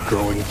some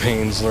growing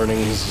pains learning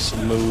his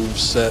move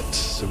set,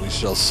 so we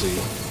shall see.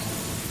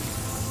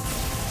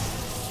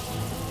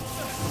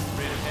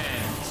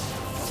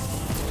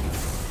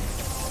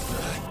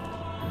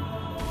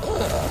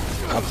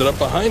 Popped it up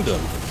behind him.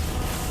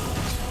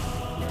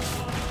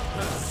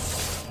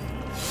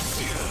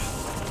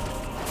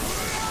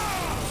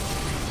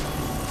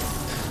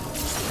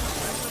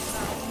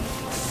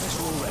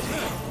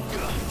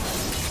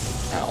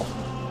 Ow.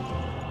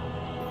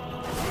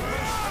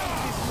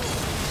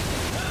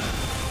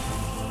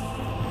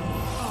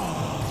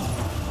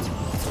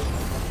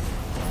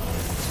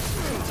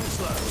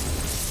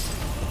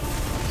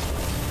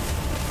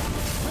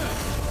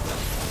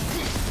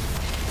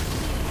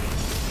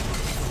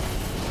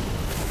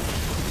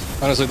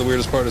 Honestly, the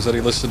weirdest part is that he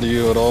listened to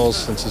you at all,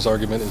 since his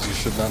argument is you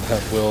should not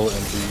have will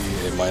and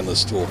be a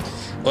mindless tool.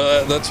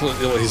 Well, that's what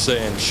he's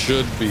saying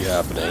should be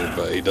happening,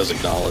 but he does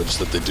acknowledge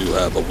that they do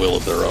have a will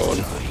of their own.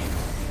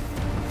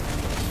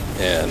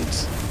 And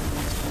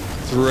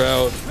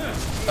throughout,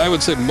 I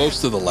would say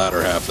most of the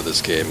latter half of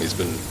this game, he's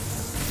been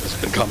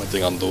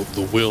commenting on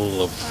the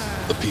will of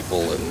the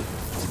people, and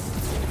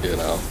you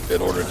know,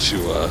 in order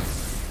to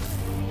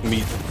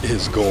meet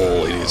his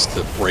goal, he needs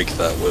to break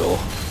that will.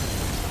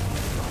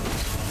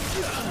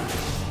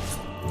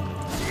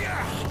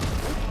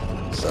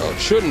 So it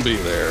shouldn't be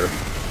there,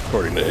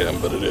 according to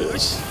him, but it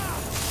is.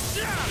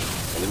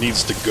 And it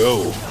needs to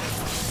go.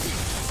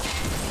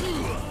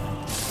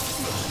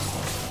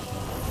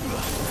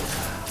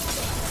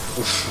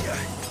 Oof.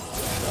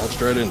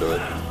 Dodged right into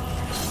it.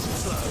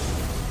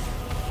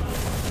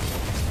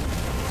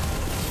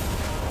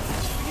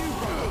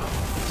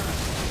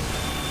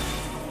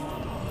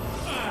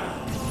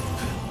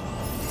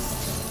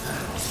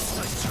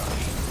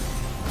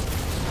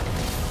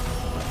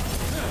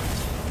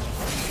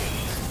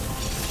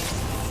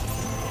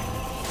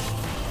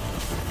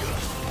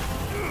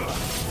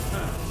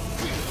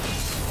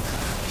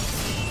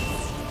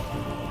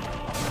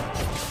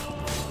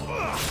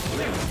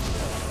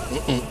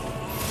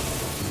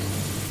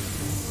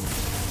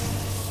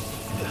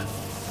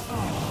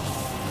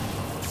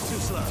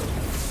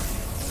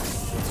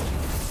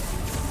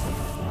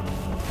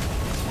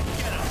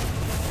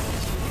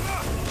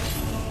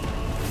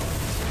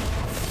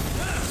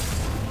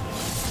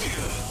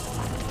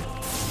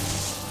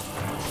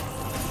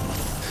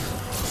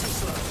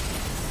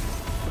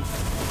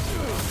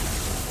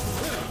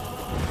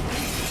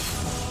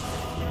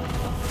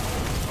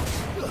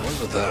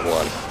 With that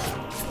one,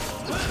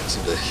 didn't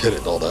seem to hit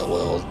it all that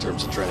well in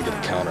terms of trying to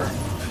get a counter.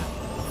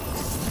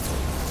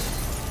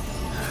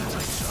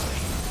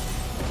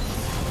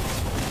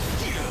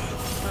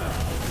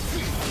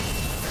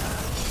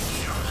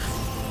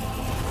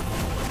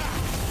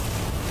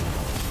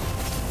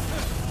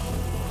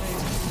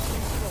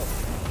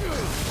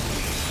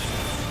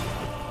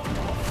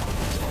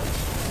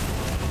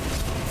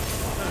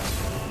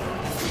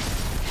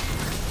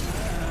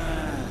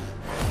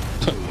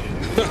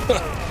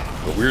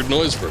 A weird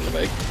noise for him to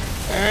make.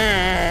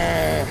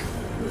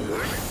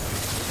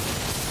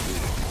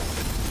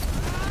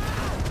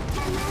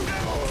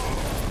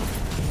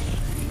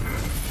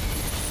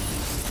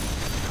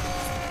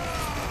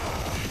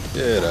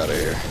 Get out of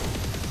here.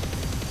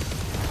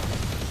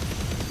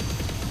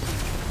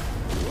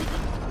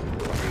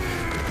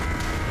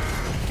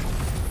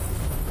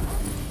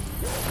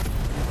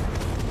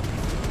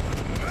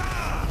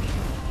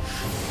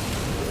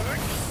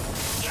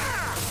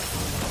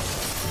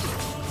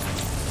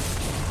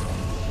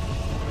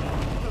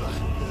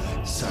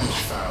 Such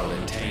foul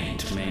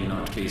intent may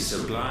not be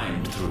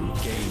sublimed through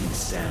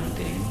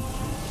gain-standing.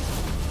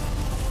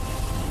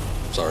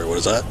 Sorry, what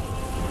is that?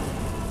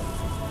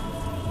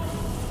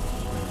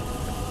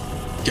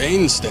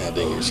 Gain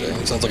standing, you're saying?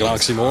 It sounds like an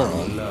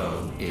oxymoron.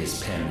 Low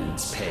is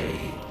penance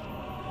paid.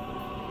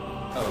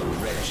 Oh,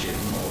 wretched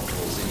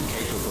mortals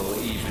incapable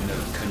even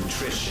of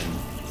contrition.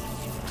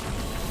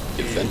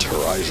 Event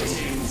Horizon.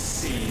 In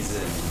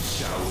season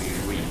shall we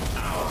reap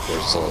our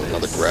There's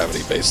another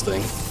gravity-based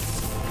thing.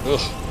 Ugh.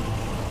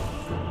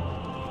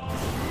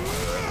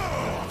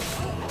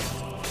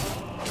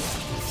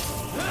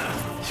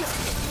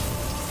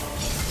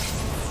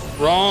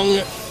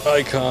 Wrong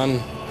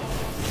icon.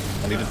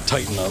 I need to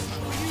tighten up.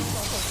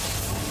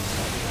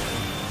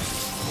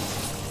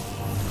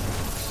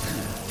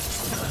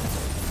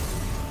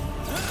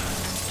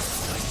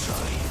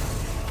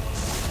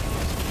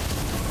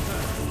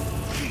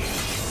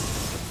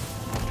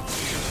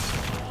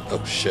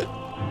 Oh shit.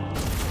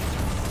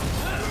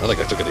 I don't think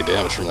I took any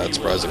damage from that,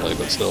 surprisingly,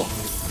 but still.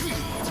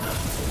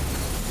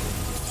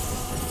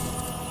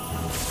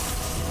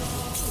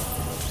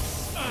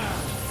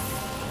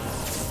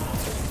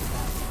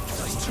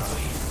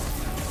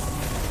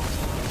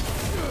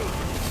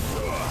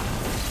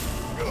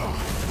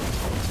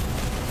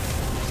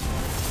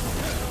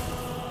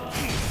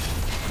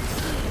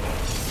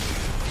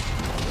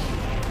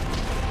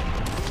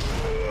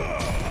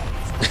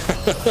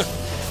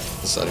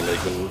 Deciding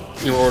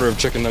that your order of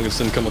chicken nuggets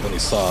didn't come with any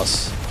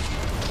sauce.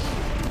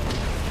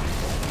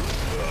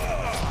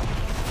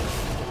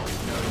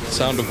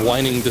 Sound of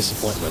whining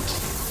disappointment.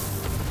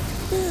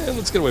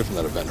 Let's get away from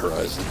that event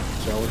horizon,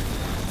 shall we?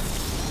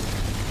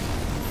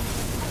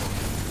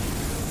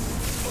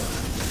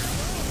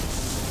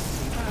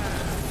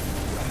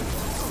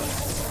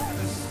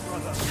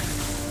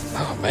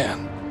 Oh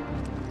man.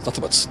 It's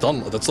nothing but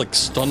stun. That's like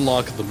stun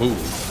lock the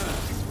move.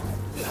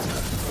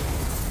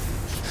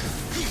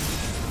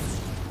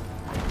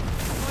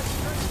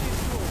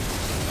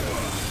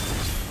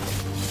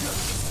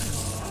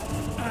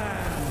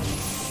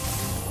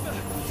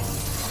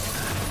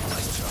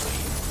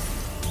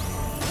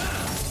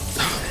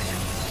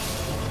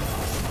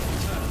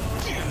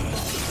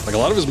 Like, a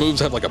lot of his moves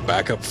have like a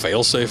backup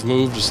failsafe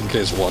move just in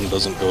case one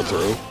doesn't go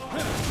through.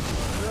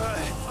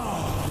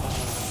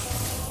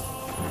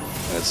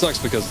 And it sucks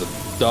because the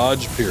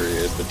dodge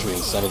period between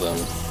some of them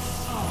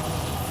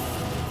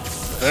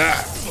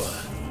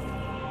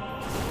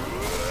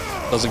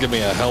doesn't give me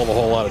a hell of a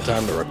whole lot of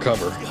time to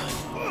recover.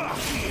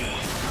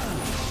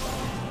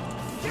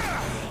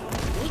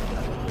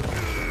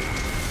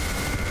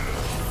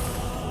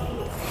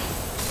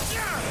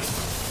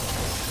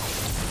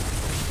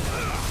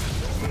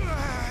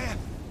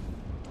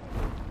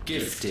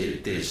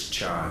 Gifted this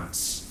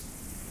chance,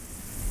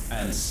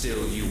 and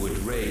still you would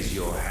raise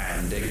your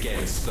hand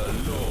against the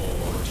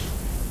Lord.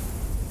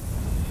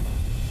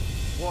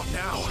 What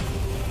now?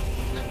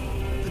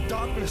 The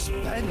darkness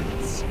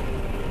bends.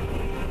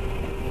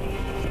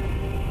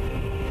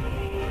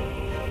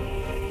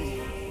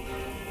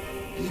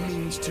 He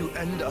means to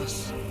end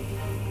us.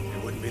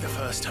 It wouldn't be the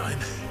first time.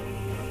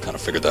 Kind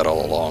of figured that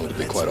all along, to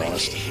be quite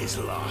honest. His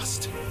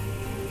last.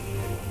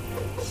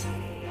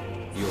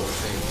 Your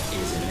fate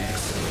is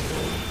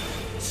inexorable.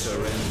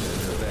 Surrender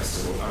the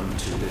vessel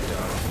unto the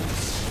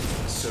darkness.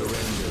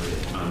 Surrender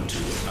it unto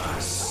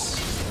us.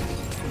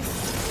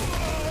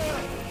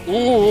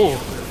 Ooh!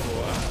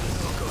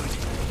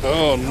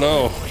 Oh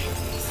no.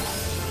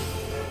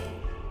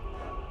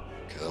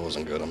 Okay, that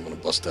wasn't good. I'm gonna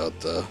bust out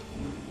the...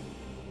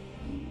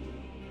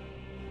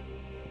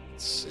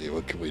 Let's see,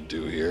 what can we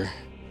do here?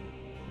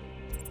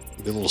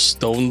 Get a little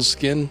stone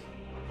skin.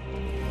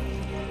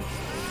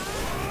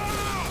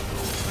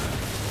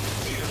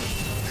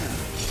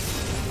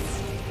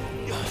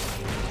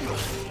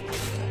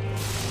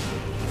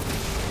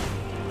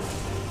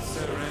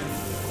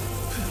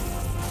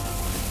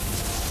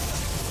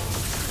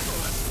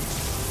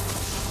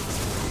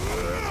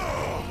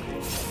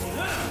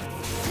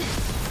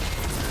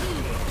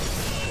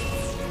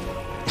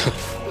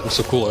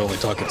 So cool, I only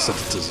talk in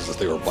sentences as if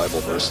they were Bible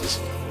verses.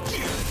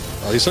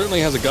 He certainly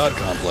has a god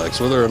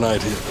complex. Whether or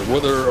not he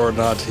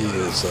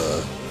is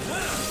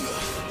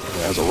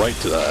has a right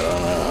to that, I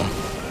don't know.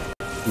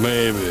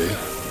 Maybe.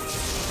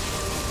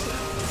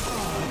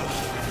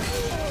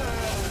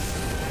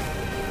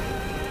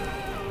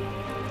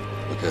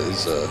 Okay,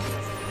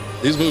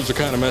 these moves are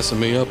kind of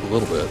messing me up a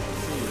little bit.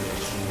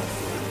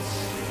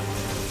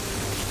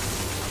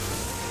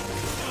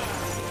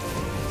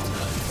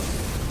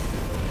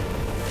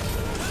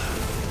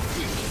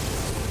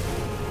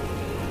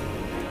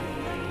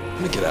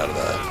 Let me get out of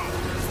that.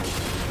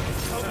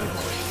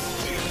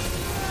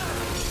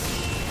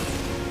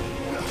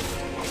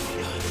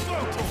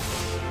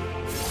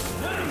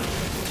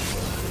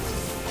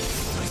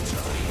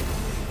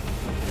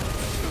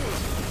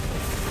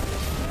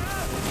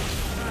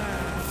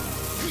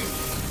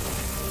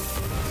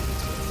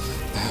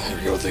 Here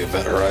we go with the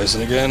event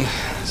horizon again.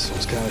 This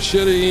one's kind of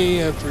shitty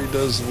after he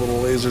does the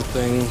little laser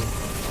thing.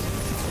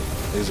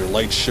 Laser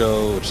light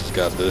show, which has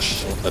got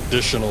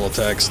additional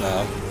attacks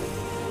now.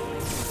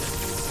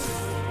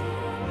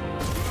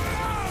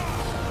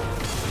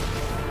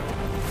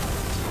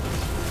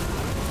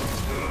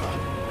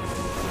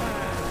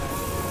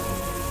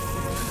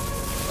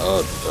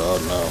 Oh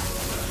no.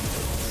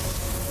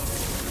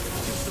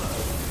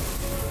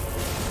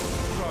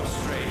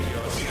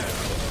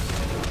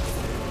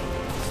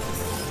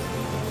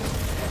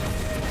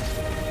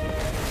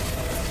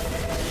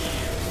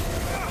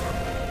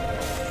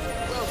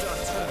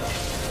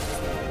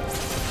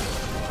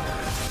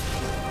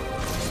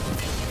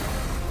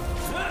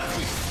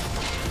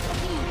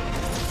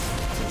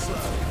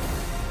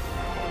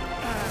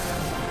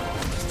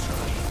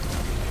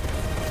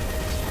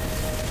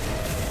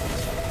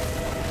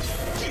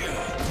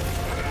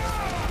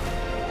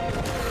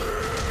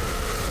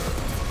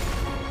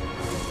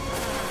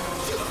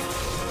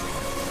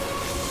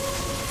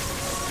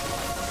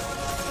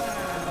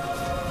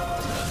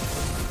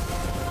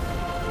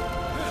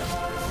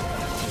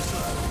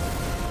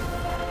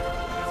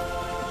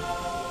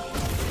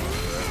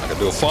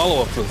 Do a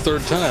follow-up for the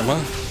third time,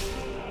 huh?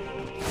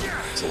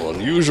 It's a little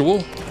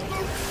unusual.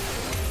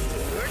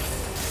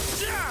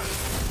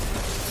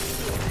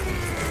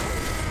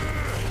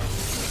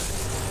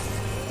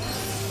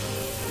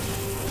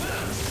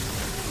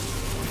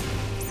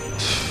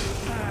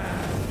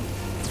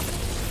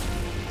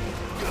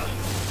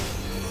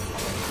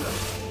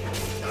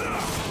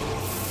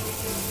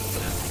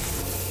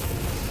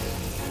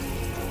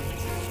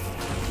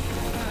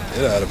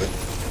 Get out of it.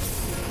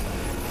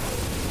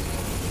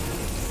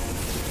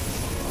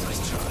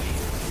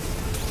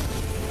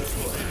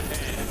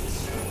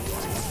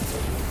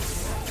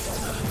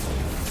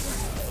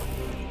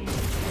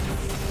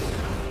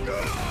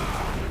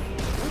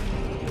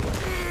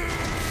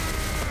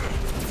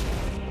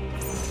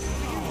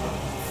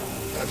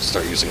 I have to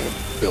start using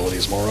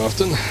abilities more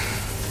often.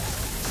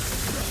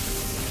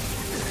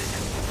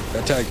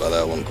 Got tagged by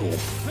that one, cool.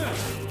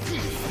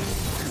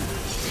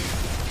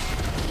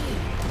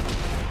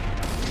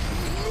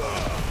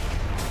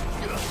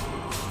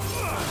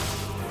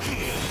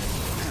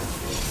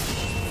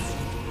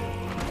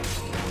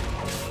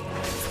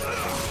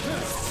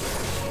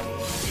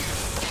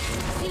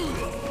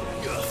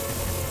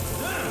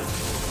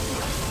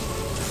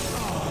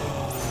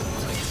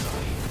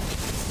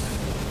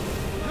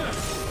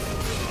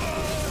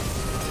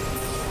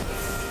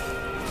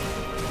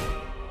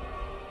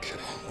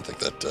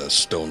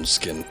 Stone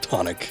Skin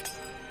Tonic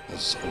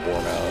is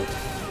worn out.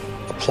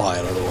 Apply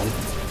another one.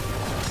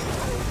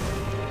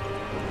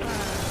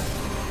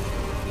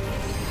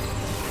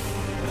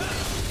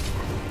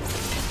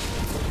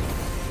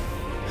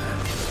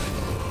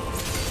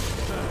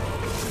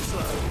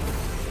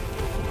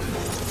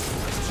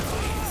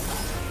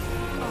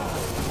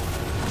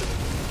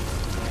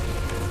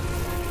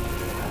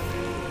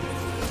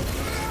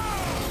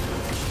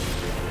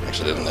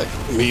 Actually,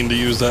 didn't mean to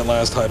use that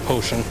last high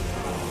potion,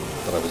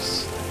 but I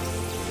was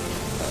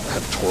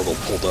had Tortle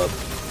pulled up.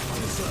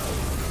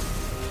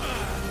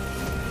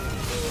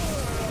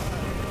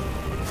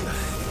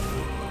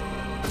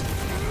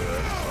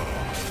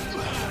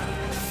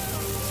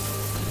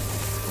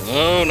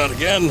 No, not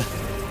again.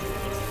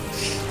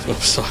 Oh,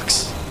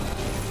 sucks.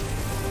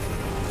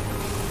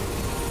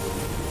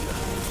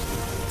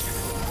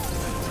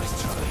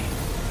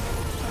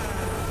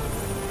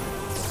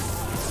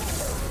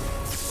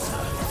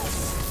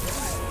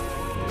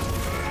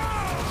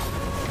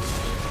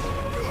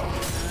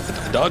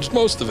 I dodged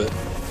most of it.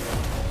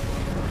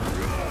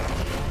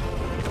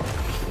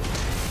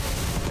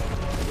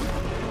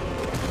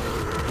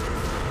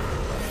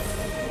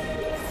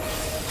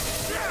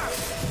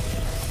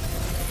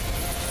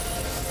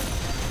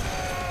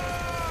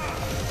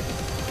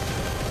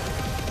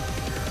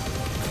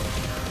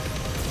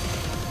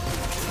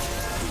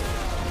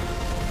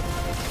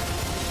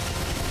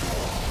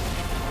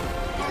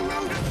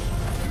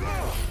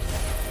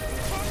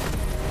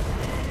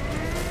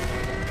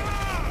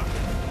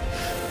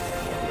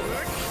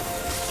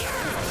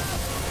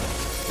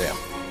 Damn.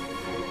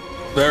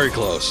 Very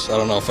close. I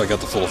don't know if I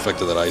got the full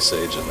effect of that Ice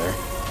Age in there.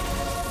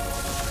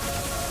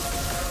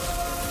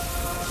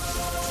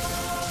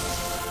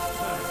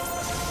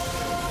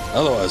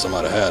 Otherwise, I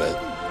might have had it.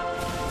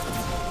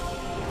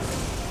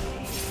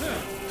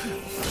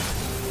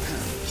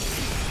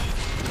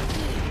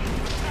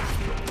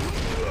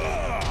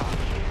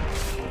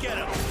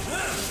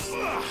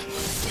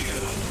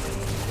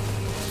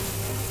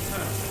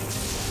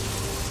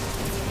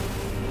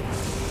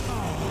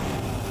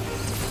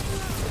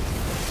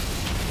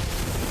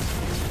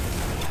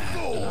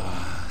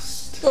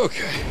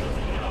 Okay.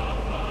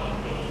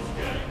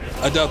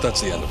 I doubt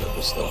that's the end of it,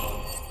 but still.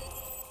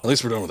 At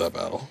least we're done with that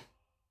battle.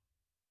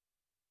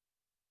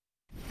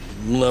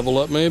 Level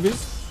up, maybe?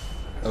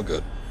 Oh,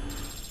 good.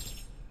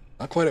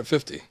 Not quite at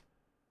 50.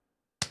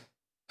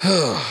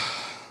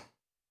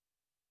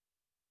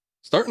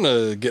 Starting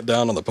to get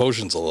down on the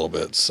potions a little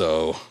bit,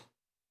 so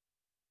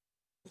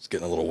I was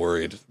getting a little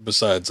worried.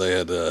 Besides, I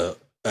had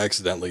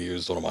accidentally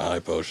used one of my high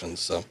potions,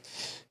 so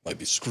might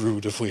be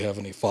screwed if we have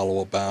any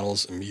follow-up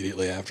battles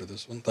immediately after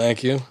this one.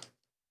 Thank you.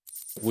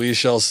 We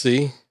shall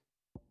see.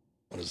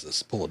 What is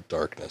this? Pull of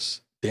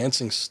Darkness.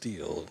 Dancing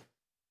Steel.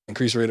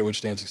 Increase rate at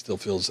which Dancing Steel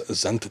fills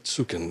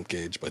Zentetsuken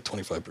gauge by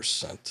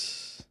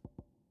 25%.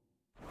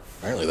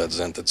 Apparently that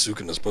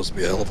Zentetsuken is supposed to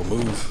be a hell of a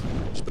move.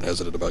 Just been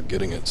hesitant about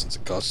getting it since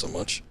it costs so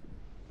much.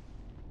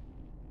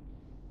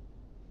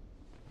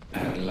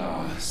 At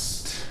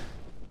last,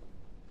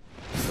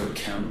 for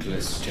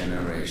countless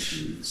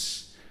generations,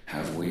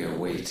 have we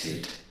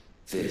awaited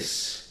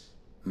this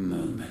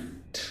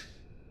moment.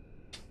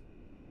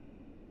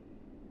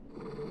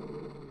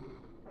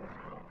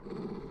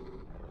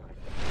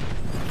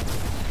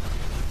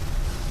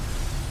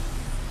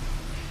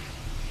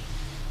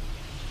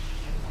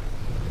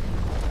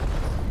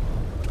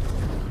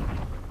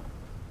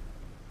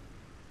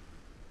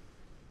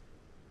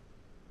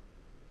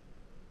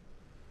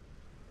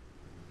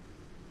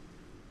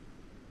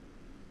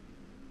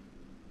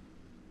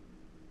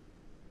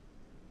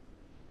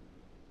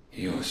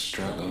 Your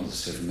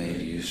struggles have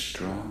made you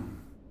strong.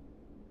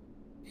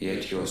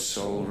 yet your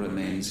soul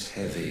remains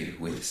heavy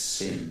with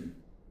sin.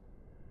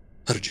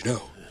 How did you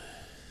know?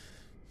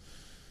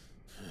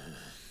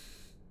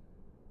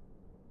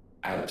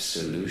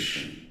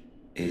 Absolution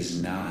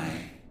is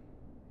nigh.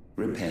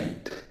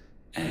 Repent,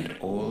 and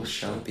all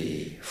shall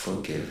be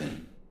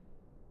forgiven.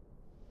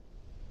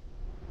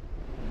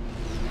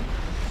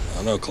 I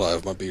don't know,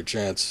 Clive. Might be your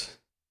chance.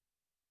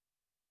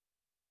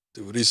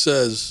 Do what he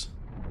says.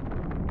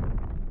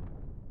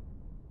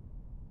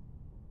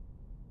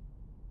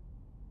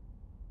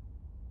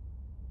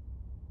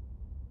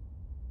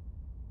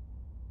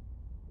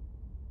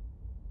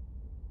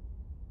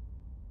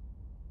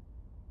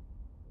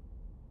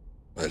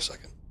 Wait a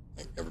second.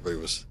 I think everybody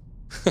was...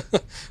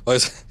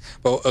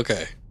 Well,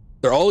 okay.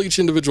 They're all each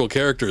individual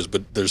characters,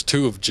 but there's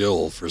two of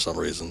Jill for some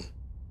reason.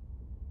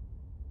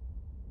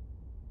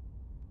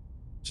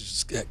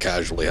 She's just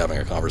casually having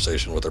a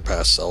conversation with her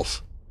past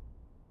self.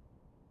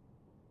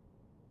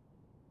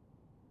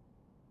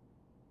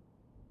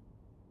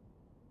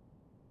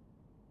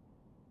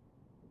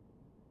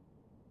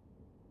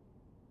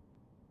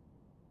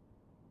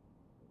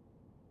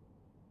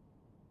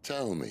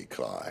 Tell me,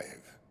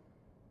 Clive,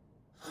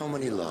 how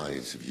many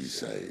lives have you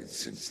saved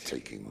since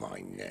taking my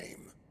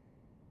name?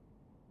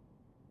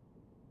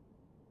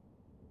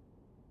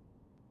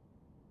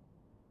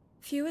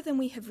 Fewer than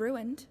we have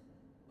ruined.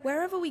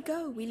 Wherever we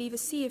go, we leave a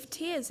sea of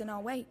tears in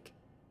our wake.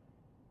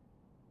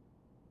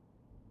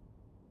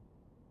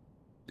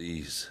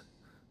 These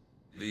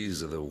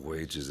are the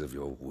wages of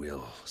your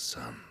will,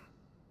 son.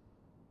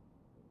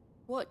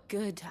 What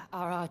good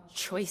are our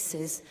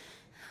choices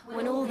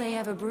when all they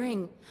ever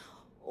bring,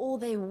 all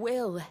they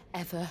will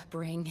ever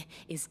bring,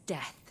 is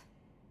death?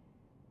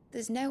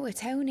 There's no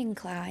atoning,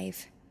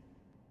 Clive.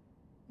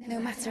 No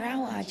matter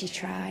how hard you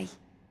try.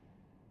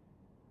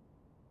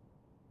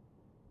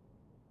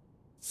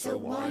 So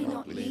why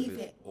not leave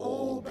it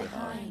all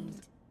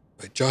behind?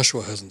 Wait,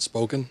 Joshua hasn't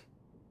spoken?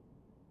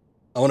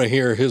 I want to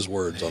hear his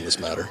words on this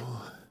matter.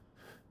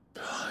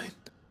 Behind.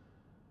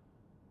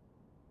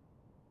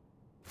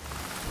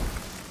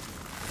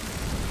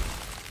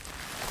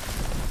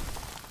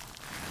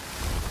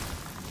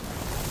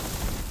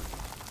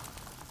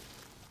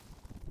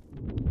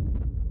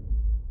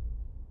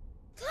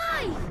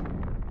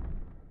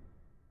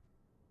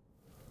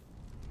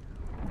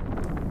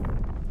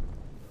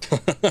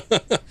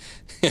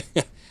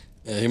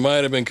 Yeah, he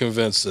might have been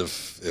convinced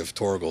if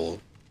Torgal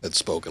had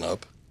spoken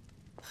up.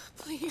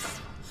 Please.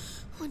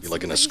 Be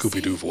like in a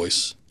Scooby-Doo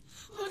voice.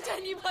 Won't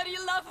anybody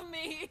love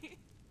me?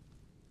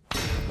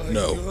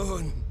 No.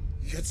 Gone,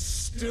 yet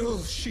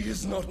still she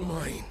is not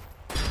mine.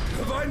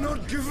 Have I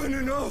not given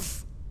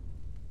enough?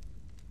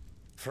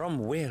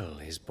 From will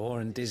is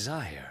born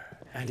desire,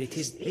 and it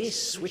is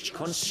this which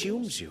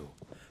consumes you,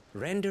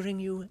 rendering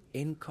you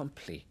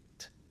incomplete.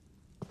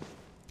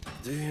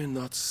 Do you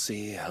not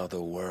see how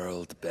the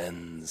world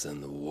bends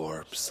and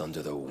warps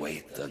under the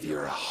weight of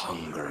your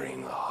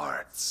hungering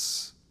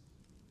hearts?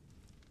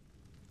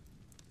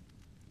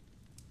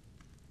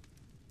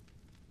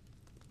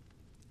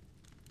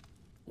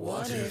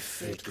 What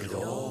if it could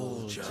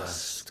all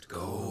just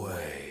go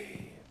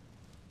away?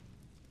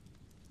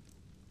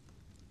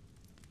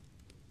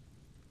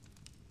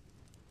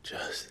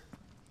 Just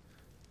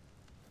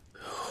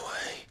go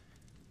away.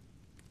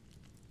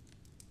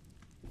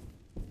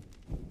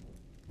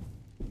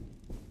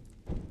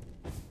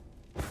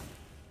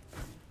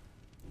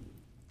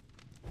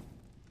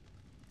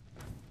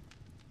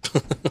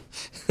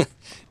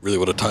 Really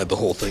would have tied the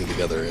whole thing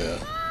together, yeah.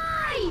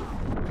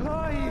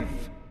 Clive!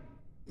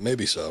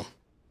 Maybe so.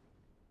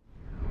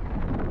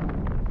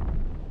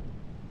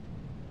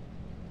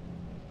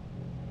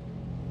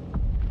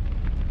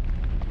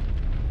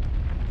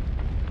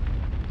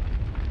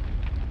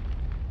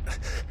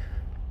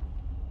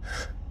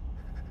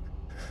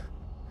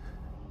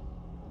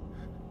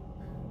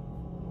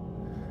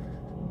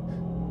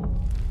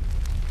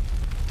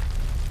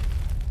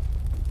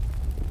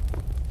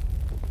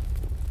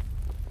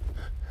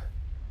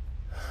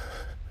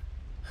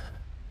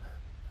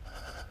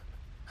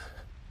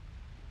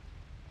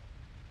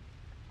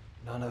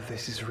 None of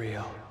this is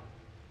real.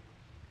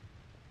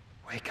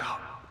 Wake up.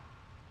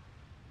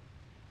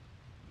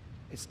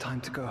 It's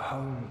time to go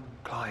home,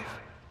 Clive.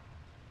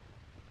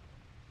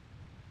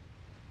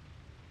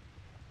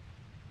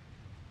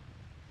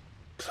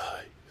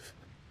 Clive.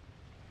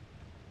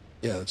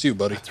 Yeah, that's you,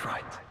 buddy. That's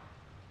right.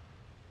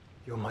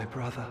 You're my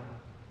brother.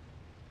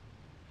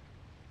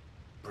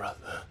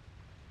 Brother.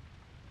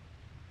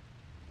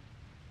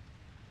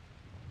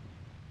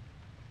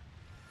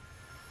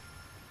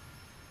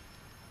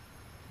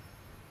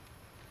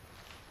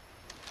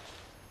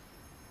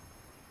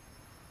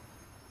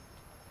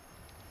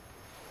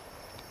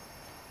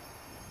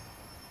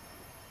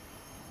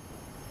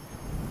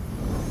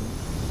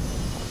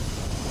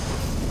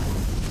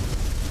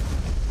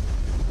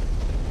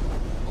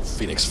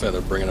 Phoenix Feather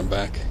bringing him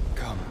back.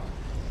 Come.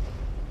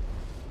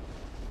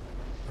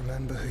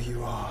 Remember who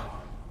you are.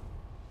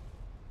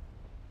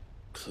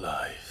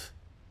 Clive.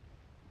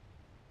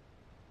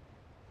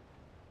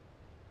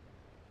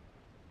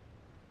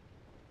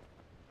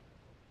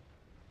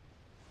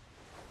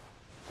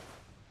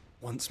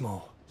 once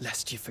more,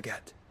 lest you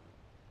forget.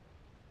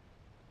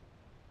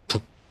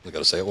 I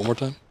gotta say it one more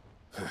time.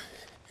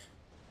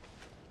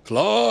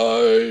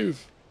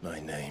 Clive! My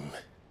name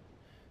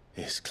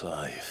is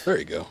Clive. There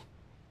you go.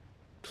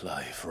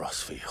 Clive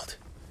Rossfield.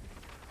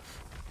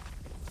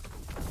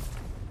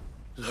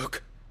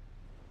 Look,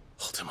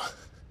 Ultima.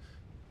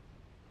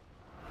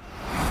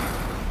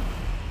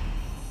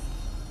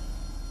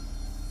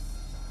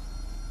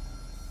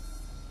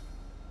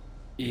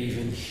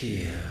 Even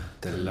here,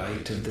 the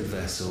light of the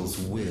vessel's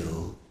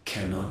will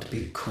cannot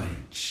be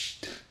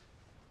quenched.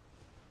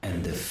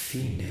 And the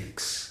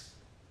Phoenix,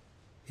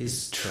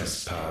 his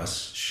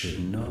trespass should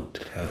not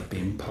have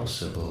been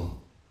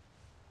possible.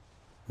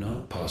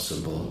 Not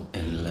possible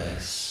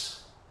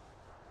unless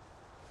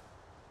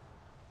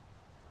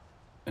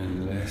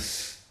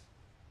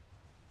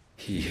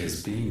he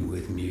has been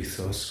with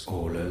Muthos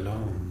all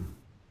along.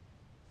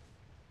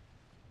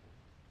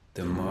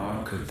 The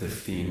mark of the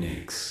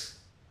Phoenix,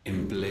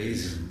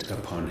 emblazoned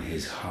upon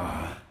his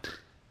heart,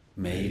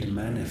 made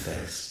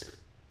manifest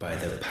by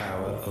the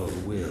power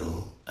of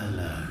will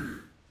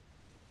alone.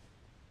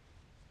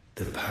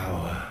 The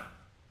power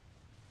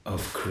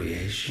of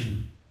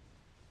creation.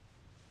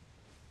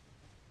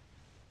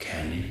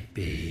 Can it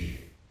be?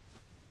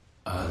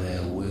 Are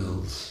their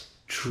wills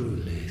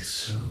truly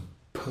so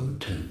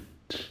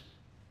potent?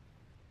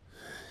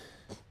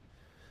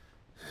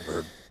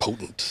 Or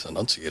potent,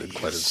 enunciated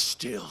quite as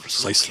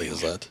precisely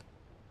as that.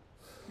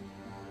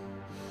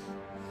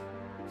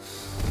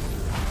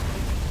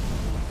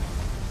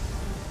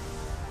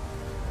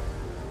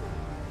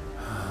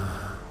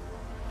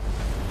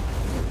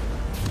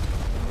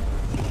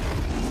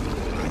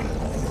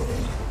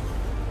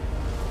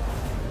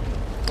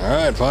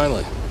 Alright,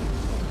 finally.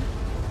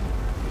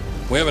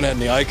 We haven't had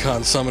any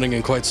icon summoning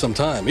in quite some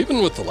time.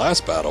 Even with the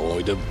last battle when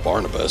we did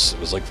Barnabas, it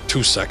was like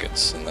 2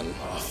 seconds, and then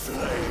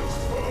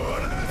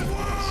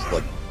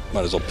like,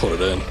 might as well put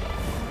it in.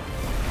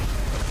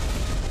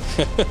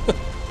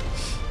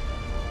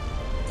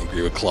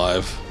 Agree with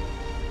Clive.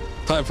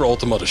 Time for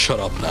Ultima to shut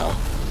up now.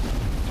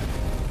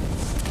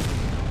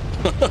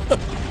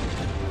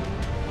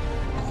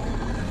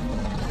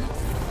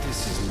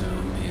 This is no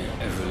mere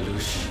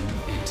evolution,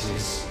 it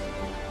is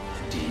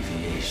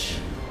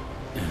deviation.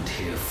 And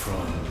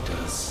herefrom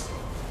does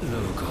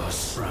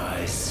Logos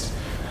rise.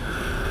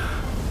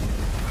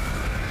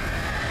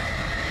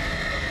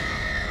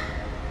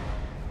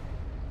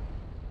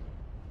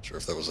 Sure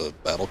if that was a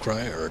battle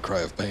cry or a cry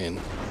of pain.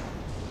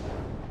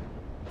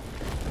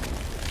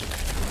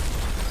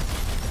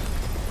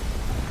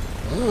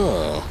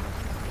 Oh.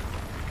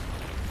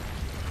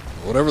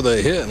 Whatever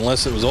they hit,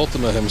 unless it was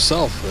Ultima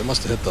himself, they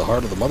must have hit the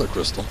heart of the Mother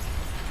Crystal.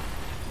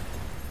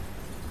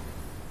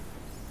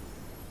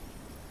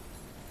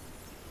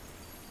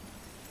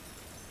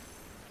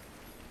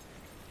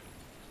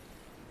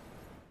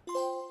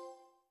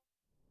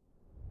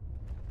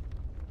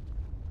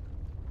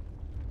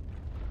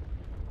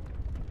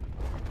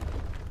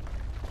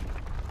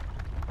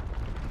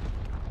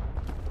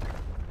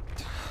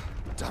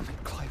 Damn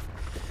it, Clive.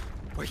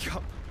 Wake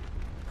up.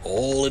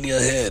 All in your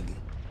head.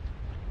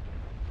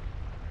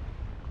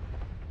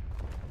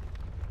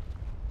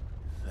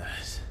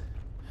 That.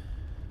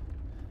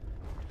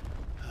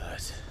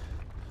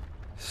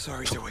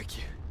 Sorry to wake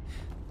you,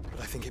 but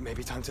I think it may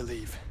be time to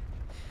leave.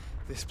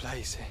 This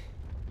place.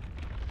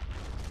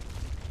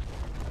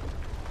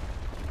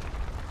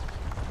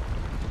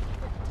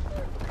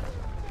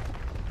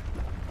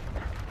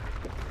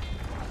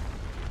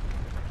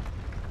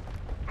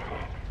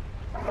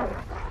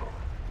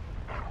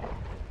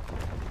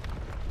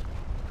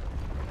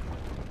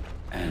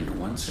 And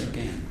once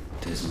again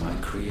does my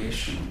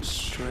creation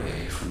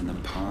stray from the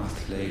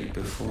path laid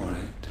before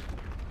it.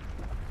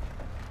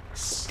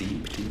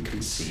 Steeped in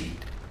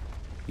conceit,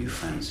 you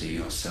fancy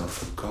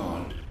yourself a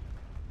god.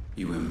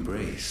 You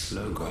embrace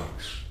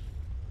Logos.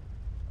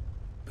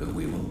 But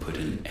we will put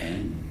an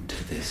end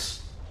to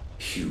this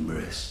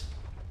hubris.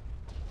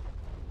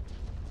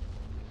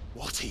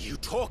 What are you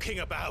talking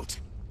about?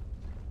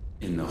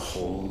 In the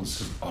halls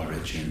of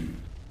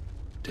origin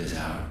does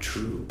our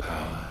true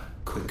power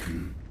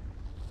quicken.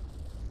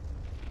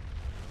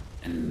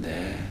 And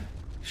there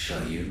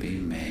shall you be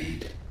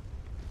made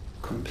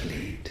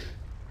complete.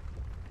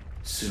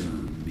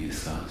 Soon,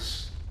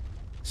 Muthos,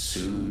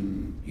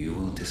 soon you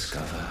will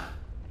discover.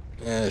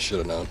 Yeah, I should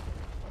have known.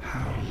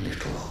 How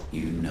little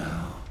you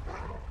know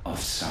of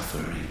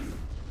suffering.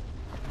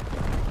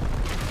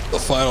 The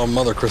final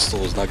Mother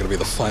Crystal is not going to be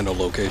the final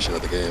location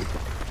of the game.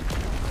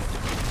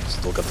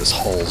 Still got this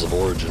Halls of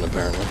Origin,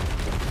 apparently.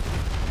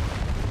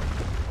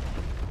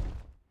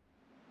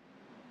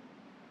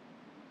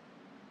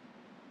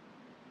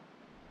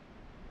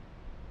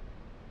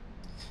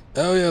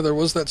 Oh yeah, there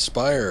was that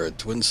spire at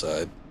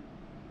Twinside.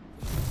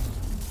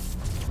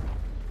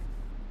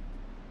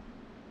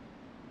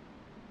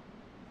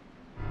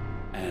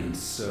 And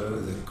so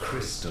the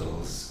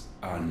crystals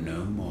are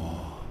no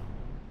more.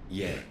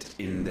 Yet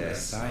in their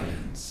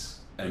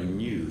silence, a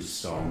new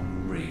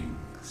song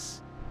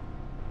rings.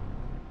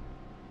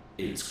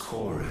 Its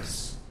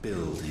chorus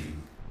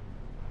building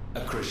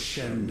a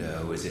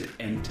crescendo as it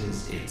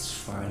enters its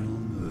final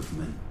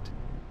movement,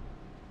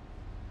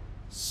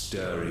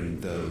 stirring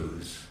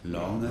those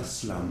long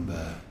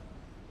aslumber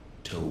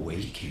to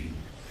waking,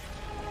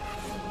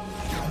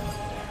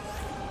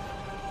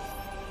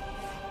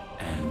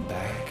 and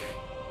back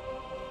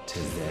to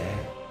their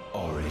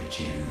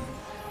origin.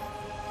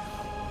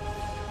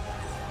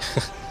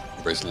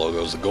 Race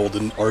logos, the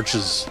golden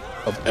arches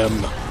of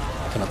M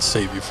cannot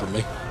save you from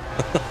me.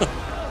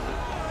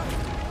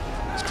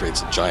 This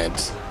creates a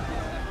giant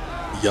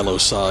yellow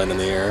sign in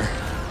the air.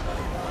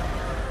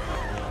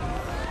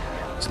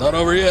 It's not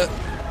over yet.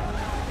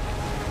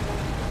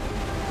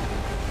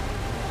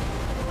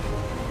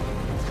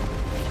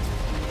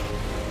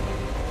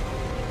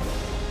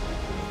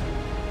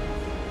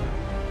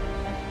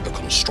 The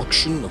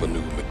construction of a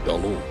new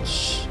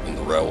McDonald's in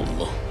the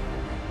realm.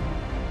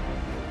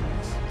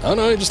 Oh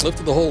no, he just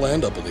lifted the whole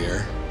land up in the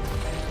air.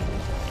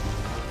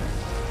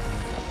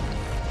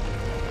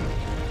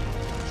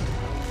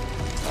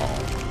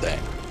 Oh, dang.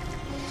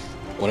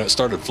 When it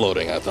started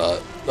floating, I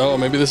thought, oh,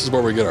 maybe this is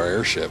where we get our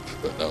airship.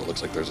 But no, it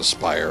looks like there's a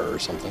spire or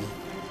something.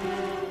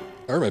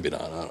 Or maybe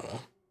not, I don't know.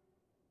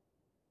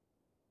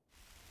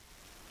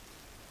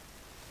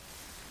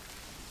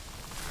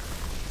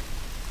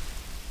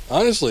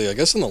 Honestly, I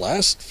guess in the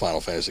last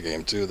Final Fantasy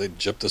game, too, they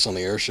gypped us on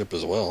the airship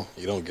as well.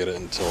 You don't get it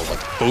until, like,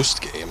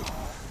 post-game.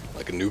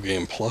 Like a New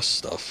Game Plus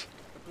stuff.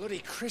 The bloody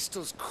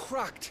crystal's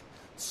cracked.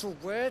 So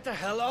where the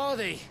hell are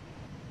they?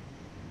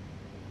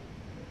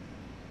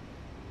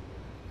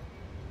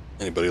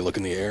 Anybody look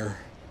in the air?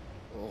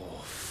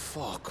 Oh,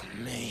 fuck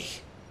me.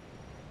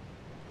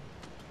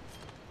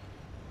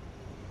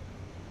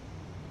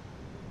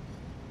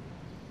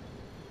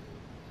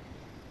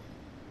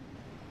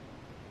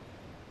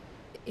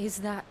 Is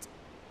that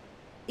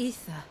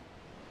ether?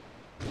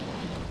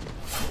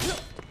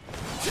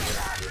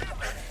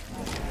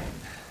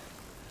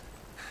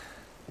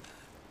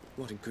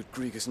 What in good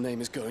Grieger's name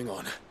is going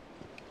on?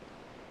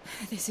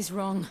 This is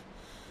wrong.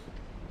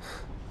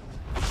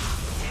 If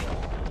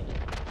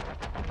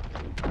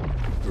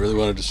you really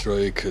want to destroy,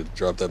 you could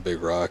drop that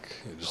big rock.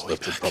 You just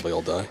lift it, probably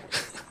all die.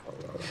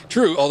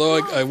 True,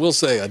 although I will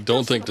say I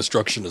don't think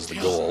destruction is the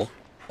goal.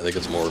 I think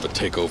it's more of a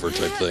takeover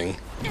type thing.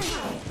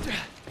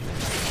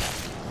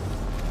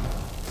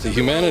 See,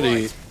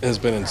 humanity has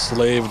been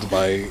enslaved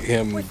by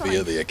him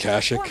via the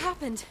Akashic. What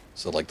happened?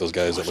 So like those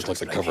guys that look like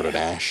they're covered in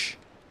ash.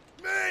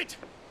 I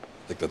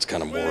think that's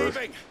kind of more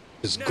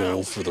his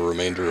goal for the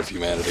remainder of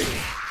humanity.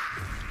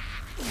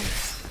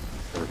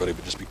 Everybody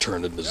would just be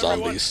turned into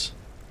zombies.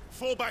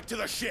 Fall back to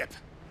the ship.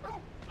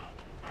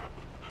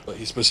 But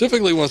he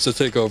specifically wants to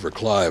take over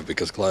Clive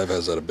because Clive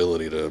has that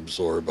ability to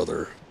absorb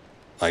other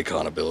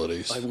icon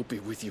abilities. I will be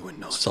with you and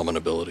not. Summon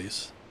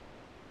abilities.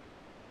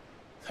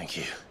 Thank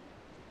you.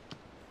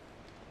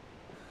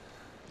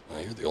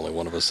 Well, you're the only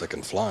one of us that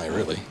can fly,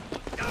 really.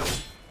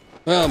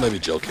 Well, maybe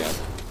Jill can.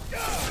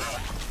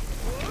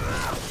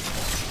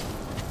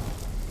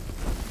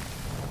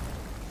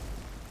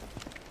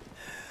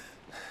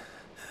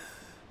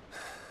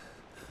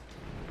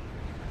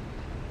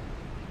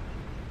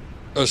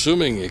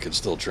 Assuming he can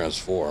still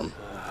transform.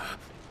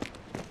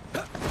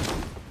 I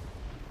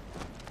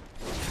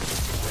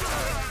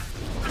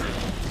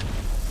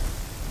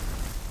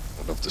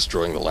don't know if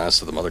destroying the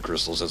last of the mother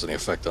crystals has any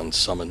effect on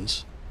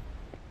summons.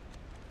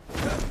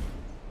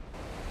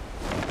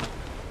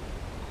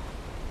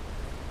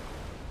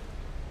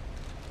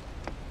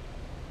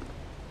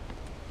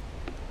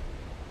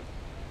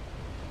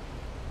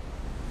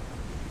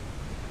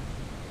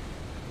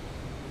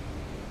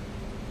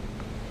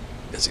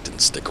 Guess he didn't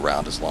stick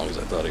around as long as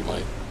I thought he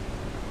might.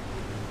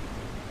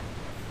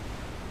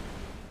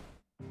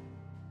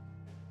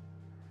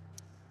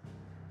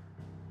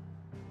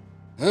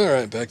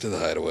 Alright, back to the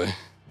hideaway.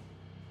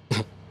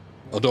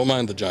 Oh, don't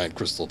mind the giant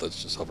crystal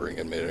that's just hovering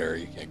in midair.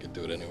 You can't get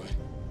to it anyway.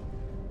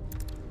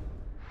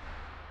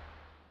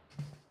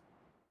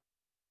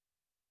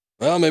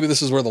 Well, maybe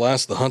this is where the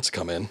last of the hunts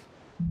come in.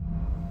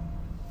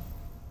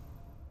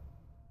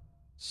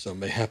 So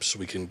mayhaps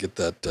we can get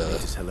that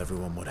tell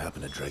everyone what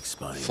happened to Drake's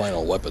spine.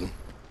 Final weapon.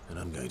 And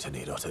I'm going to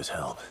need Otto's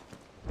help.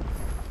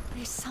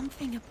 There's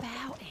something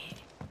about it.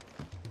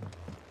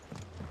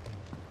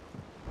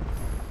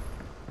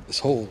 This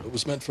hole, it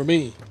was meant for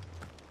me.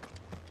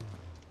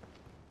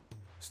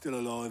 Still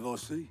alive, I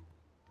see.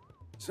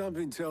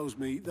 Something tells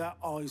me that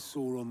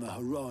eyesore on the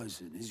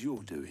horizon is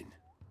your doing.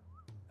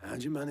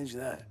 How'd you manage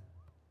that?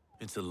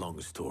 It's a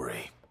long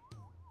story.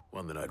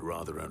 One that I'd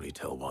rather only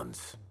tell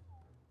once.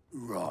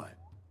 Right.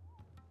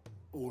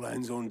 All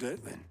hands on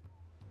deck, then.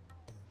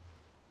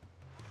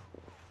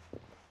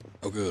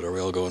 Oh good, are we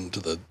all going to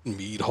the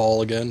mead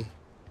hall again?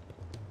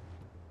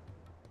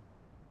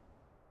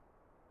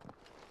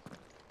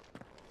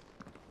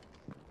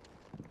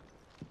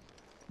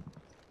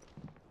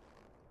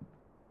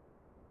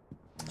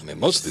 I mean,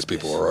 most of these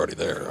people are already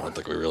there. I don't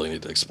think we really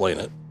need to explain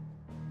it.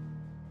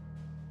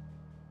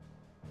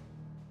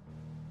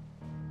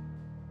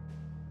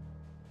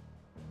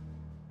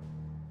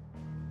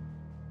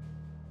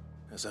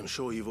 As I'm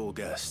sure you've all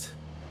guessed,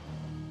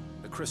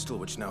 The crystal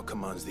which now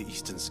commands the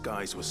eastern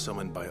skies was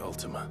summoned by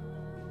Ultima.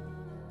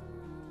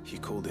 He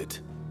called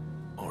it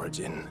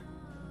Origin.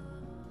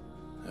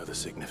 Though the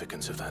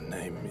significance of that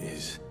name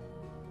is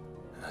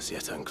as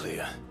yet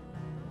unclear.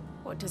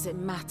 What does it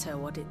matter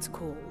what it's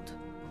called?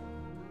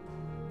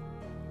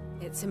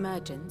 Its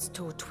emergence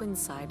tore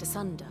Twinside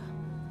asunder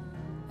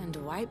and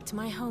wiped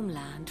my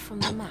homeland from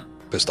the map.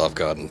 Pissed off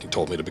God, and he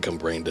told me to become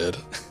brain dead.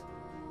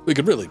 We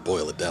could really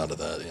boil it down to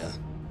that, yeah.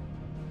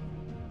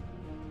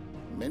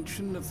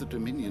 Mention of the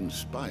Dominion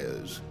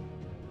spires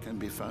can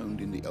be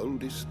found in the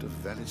oldest of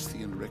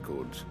Valisthian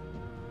records.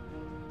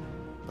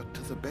 But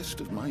to the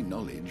best of my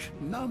knowledge,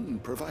 none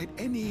provide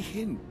any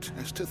hint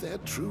as to their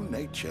true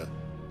nature.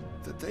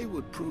 That they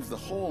would prove the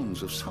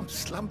horns of some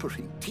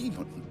slumbering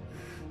demon.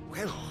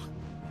 Well,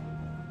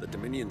 the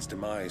Dominion's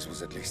demise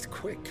was at least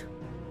quick.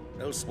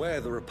 Elsewhere,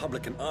 the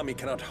Republican army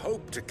cannot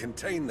hope to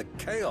contain the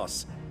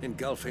chaos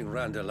engulfing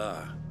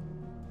Randalar.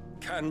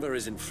 Canva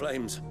is in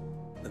flames,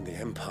 and the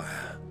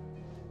Empire.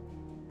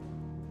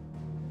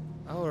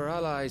 Our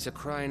allies are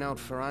crying out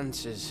for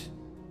answers.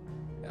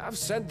 I've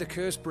sent the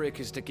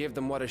Cursebreakers to give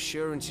them what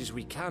assurances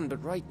we can,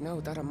 but right now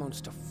that amounts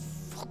to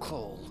fuck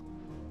all.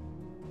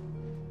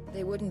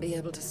 They wouldn't be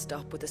able to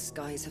stop what the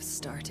skies have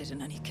started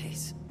in any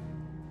case.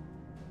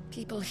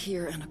 People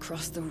here and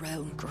across the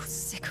realm grow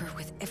sicker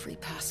with every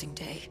passing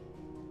day.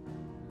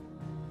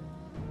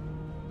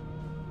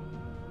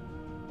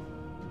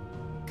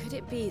 Could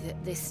it be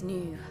that this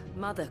new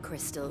Mother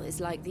Crystal is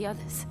like the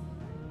others?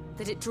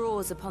 That it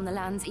draws upon the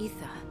land's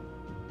ether?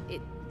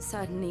 It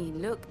certainly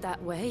looked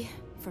that way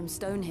from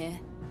stone here.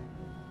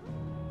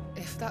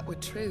 If that were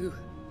true,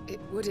 it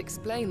would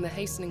explain the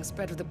hastening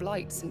spread of the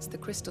Blight since the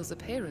crystal's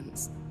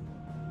appearance.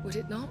 Would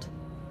it not?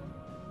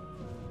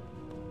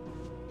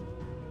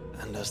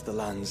 And as the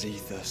land's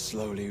ether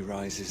slowly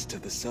rises to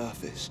the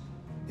surface,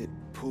 it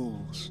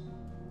pools,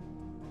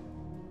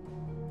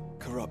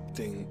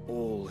 corrupting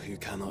all who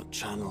cannot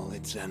channel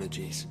its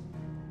energies.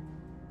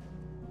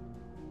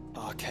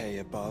 Archay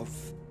above,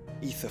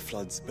 ether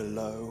floods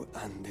below,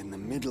 and in the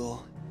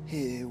middle,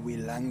 here we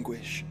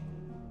languish,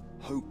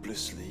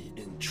 hopelessly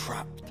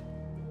entrapped.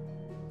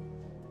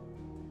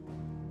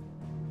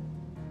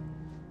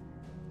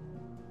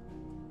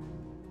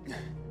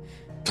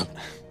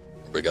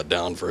 We got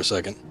down for a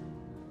second.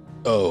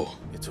 Oh.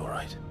 It's all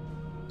right.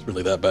 It's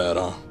really that bad,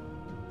 huh?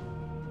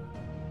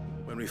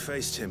 When we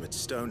faced him at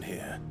Stone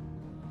here,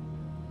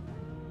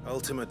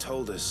 Ultima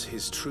told us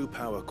his true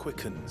power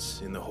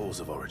quickens in the halls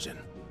of Origin.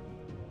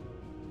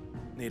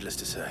 Needless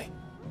to say,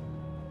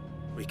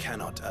 we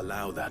cannot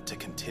allow that to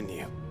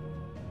continue.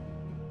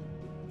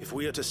 If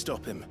we are to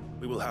stop him,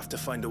 we will have to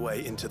find a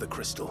way into the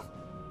crystal.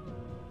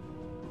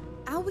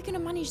 How are we going to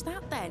manage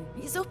that then?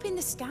 It's up in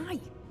the sky.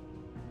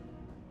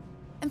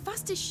 And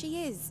fast as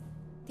she is,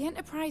 the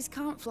Enterprise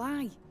can't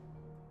fly.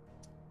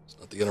 It's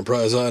not the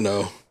Enterprise I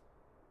know.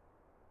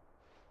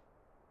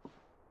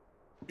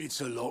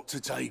 It's a lot to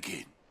take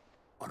in,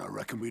 and I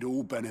reckon we'd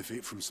all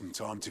benefit from some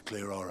time to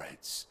clear our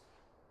heads.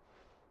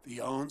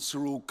 The answer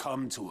will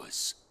come to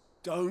us.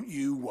 Don't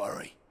you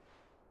worry.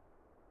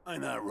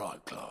 Ain't that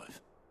right,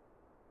 Clive?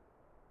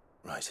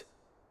 Right.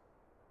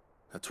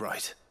 That's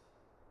right.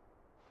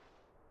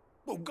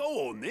 Well,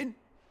 go on then.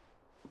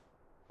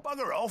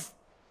 Bugger off.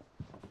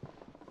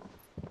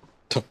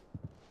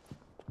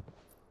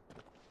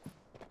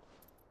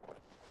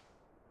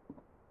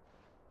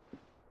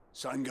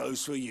 Same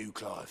goes for you,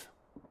 Clive.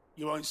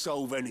 You won't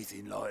solve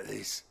anything like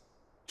this.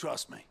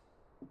 Trust me.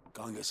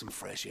 Go and get some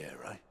fresh air,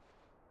 eh?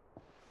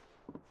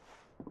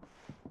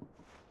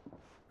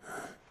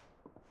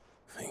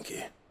 Thank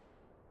you.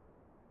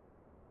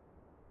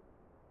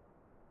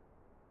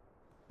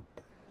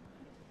 I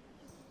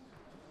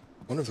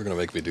wonder if they're gonna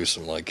make me do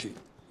some, like,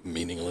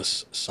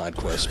 meaningless side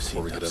quests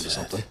before we get into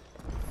something.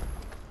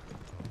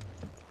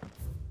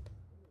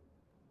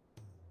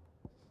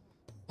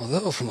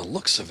 Although, from the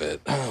looks of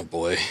it, oh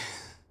boy.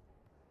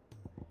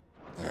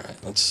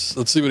 Alright, let's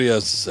see what he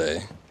has to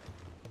say.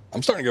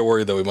 I'm starting to get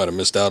worried that we might have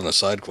missed out on a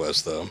side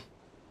quest, though. If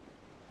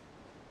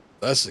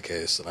that's the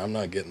case, then I'm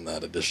not getting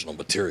that additional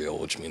material,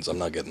 which means I'm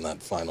not getting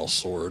that final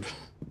sword.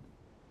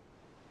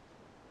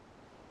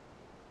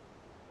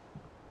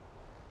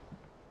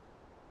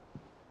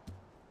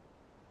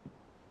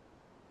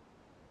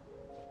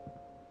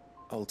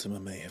 Ultima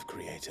may have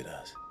created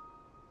us,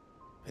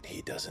 but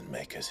he doesn't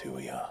make us who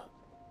we are.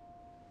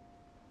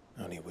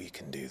 Only we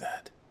can do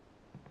that.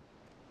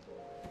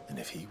 And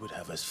if he would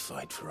have us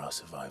fight for our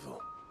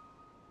survival,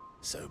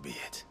 so be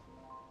it.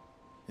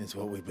 It's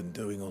what we've been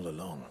doing all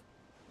along.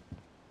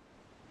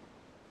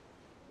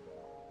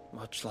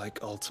 Much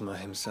like Ultima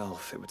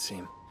himself, it would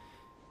seem.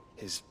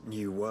 His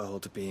new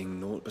world being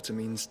naught but a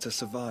means to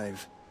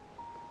survive.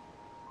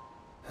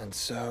 And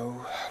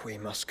so, we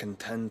must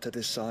contend to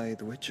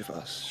decide which of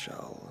us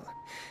shall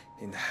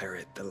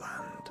inherit the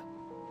land.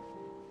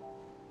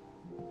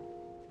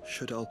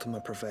 Should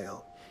Ultima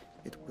prevail,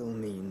 it will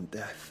mean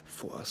death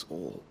for us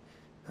all.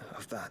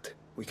 Of that,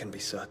 we can be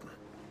certain.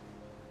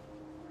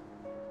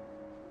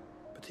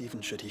 But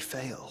even should he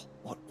fail,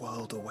 what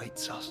world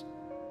awaits us?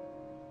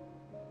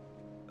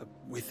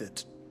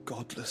 withered,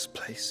 godless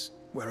place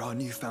where our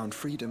newfound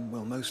freedom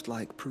will most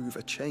like prove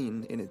a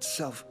chain in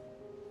itself.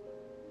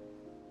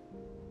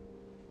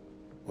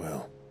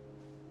 Well,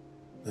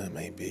 that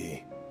may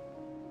be.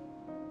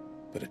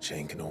 But a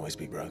chain can always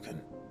be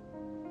broken.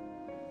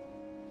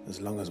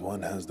 As long as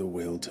one has the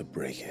will to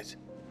break it.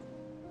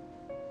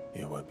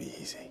 It won't be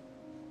easy.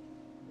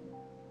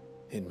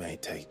 It may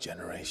take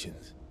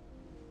generations.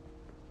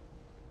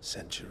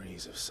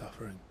 Centuries of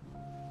suffering.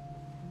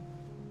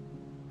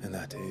 And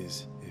that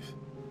is if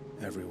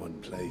everyone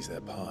plays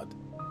their part.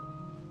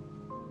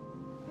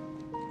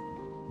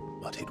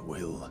 But it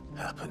will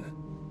happen.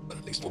 But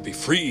at least we'll be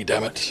free,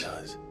 damn it. It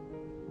does.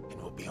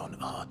 It will be on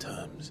our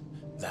terms.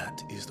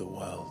 That is the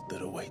world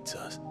that awaits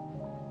us.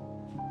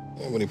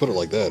 When you put it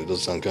like that, it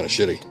does sound kind of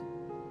shitty.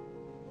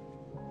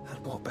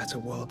 And what better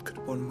world could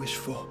one wish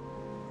for?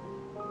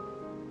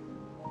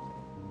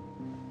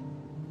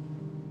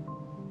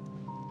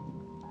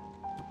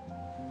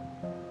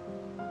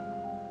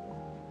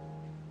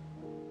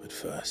 But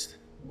first,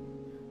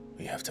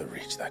 we have to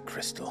reach that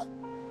crystal.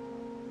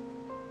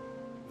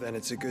 Then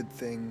it's a good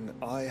thing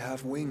I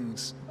have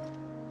wings.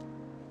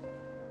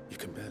 You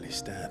can barely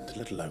stand,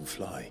 let alone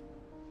fly.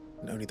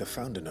 And only the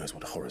Founder knows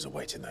what horrors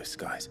await in those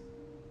skies.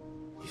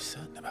 You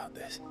certain about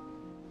this?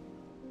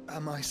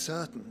 Am I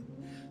certain?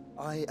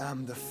 I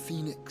am the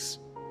Phoenix.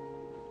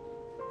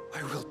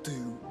 I will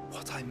do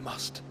what I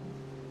must.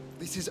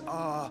 This is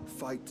our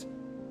fight.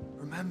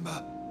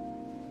 Remember?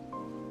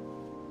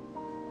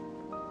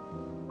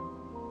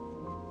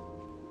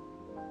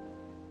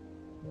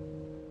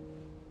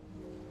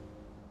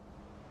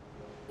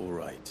 All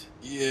right.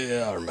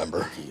 Yeah, I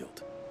remember.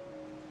 Yield.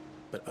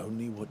 But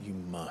only what you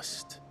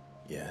must,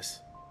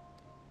 yes?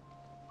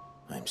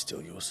 I'm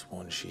still your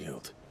sworn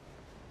shield.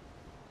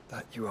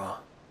 That you are.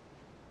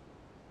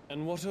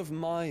 And what of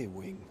my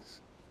wings?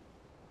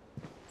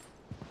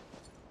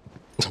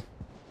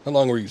 How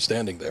long were you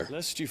standing there?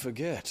 Lest you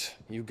forget,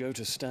 you go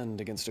to stand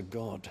against a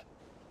god.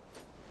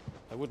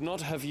 I would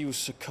not have you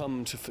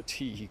succumb to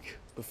fatigue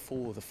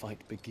before the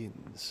fight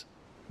begins.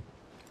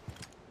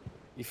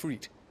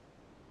 Ifrit,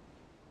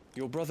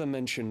 your brother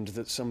mentioned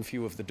that some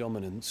few of the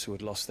dominants who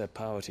had lost their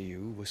power to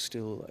you were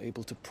still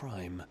able to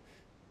prime.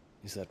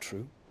 Is that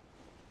true?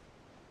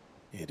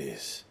 It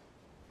is.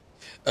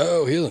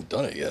 Oh, he hasn't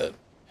done it yet.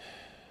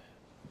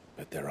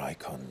 But their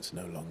icons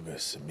no longer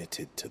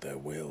submitted to their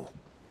will.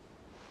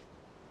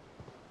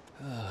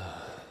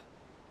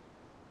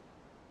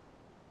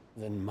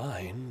 Then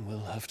mine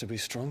will have to be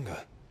stronger.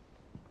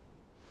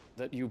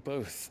 That you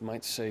both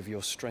might save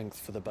your strength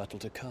for the battle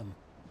to come.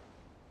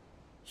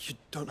 You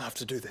don't have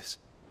to do this.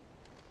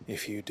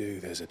 If you do,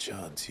 there's a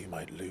chance you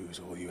might lose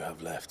all you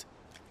have left.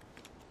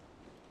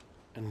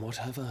 And what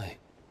have I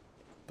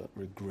but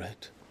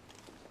regret?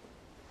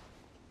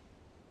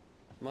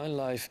 My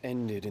life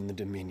ended in the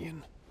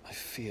Dominion. I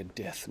fear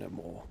death no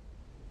more.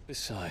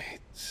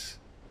 Besides,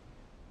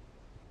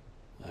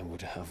 I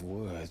would have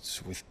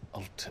words with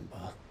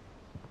Ultima.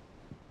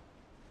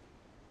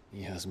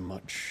 He has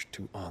much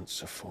to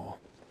answer for.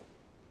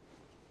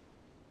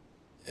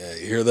 Yeah,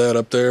 you hear that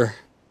up there?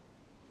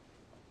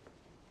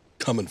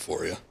 Coming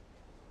for you.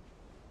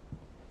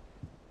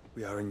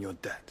 We are in your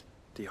debt,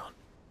 Dion.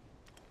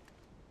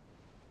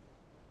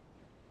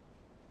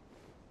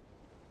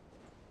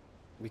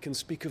 We can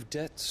speak of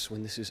debts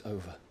when this is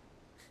over.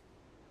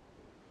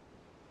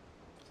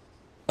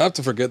 I have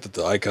to forget that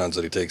the icons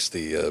that he takes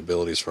the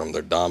abilities from,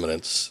 their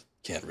dominance,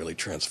 can't really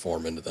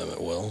transform into them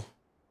at will.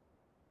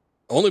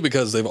 Only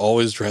because they've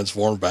always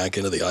transformed back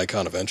into the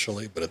icon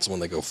eventually, but it's when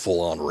they go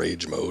full-on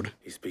rage mode.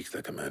 He speaks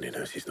like a man who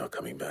knows he's not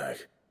coming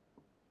back.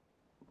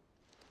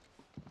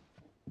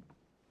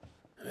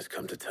 And has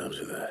come to terms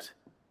with that.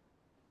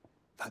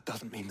 That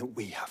doesn't mean that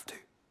we have to,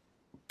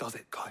 does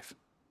it, Clive?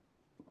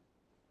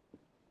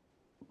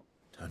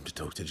 Time to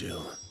talk to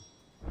Jill.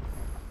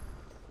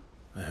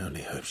 I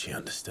only hope she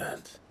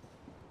understands.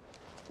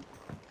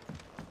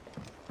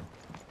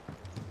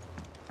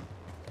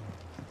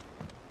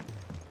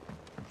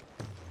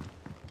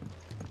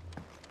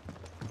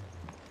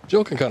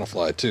 Jill can kind of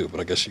fly too, but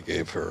I guess she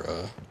gave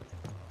her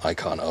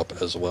icon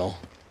up as well.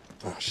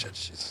 Oh shit,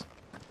 she's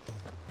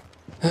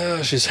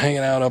hanging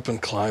out up in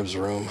Clive's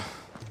room.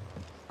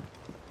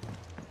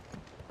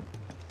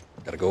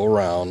 Gotta go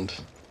around.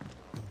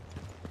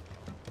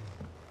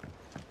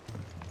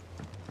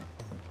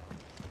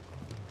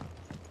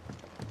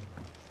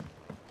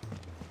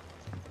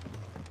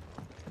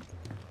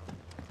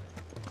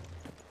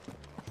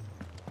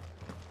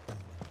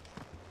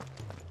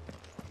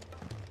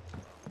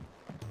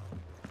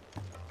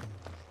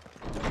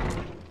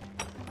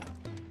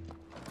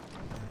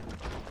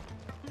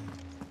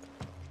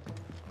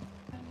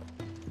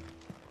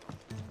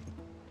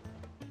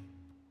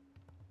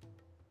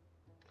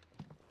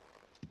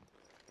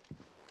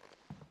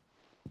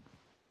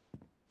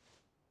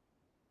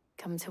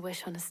 Come to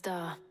wish on a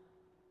star.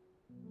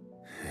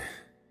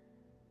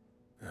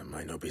 That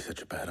might not be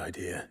such a bad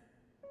idea.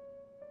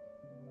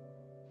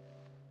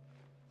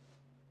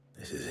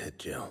 This is it,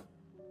 Jill.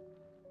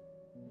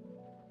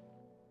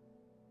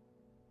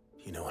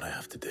 You know what I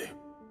have to do.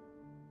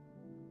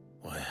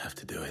 Why I have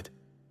to do it.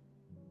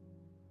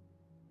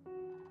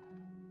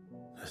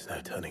 There's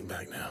no turning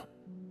back now.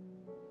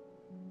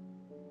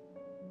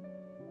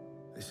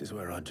 This is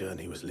where our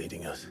journey was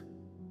leading us.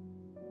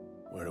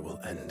 Where it will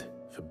end,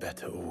 for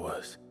better or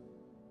worse.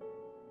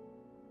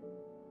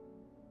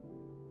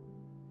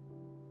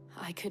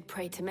 I could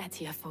pray to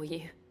Metia for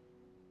you.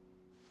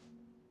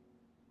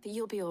 But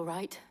you'll be all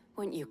right,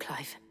 won't you,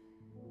 Clive?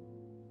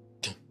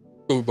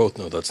 But we both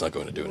know that's not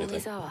going to do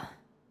anything. Always are.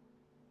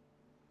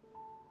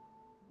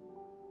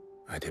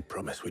 I did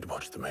promise we'd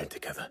watch the moon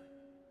together.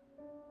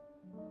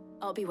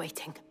 I'll be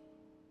waiting.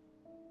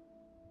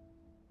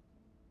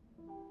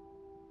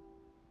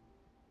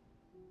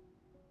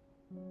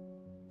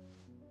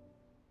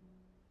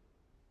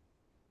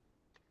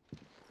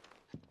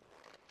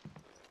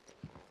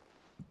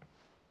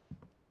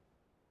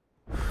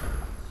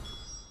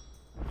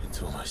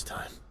 It's almost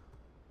time.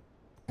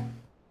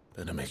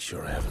 Better make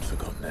sure I haven't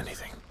forgotten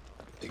anything.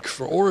 Like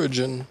for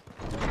Origin,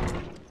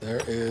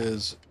 there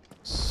is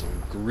some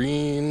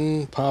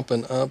green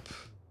popping up.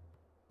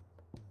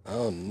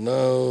 Oh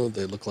no,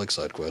 they look like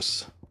side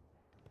quests.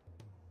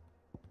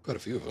 Quite a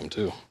few of them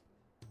too.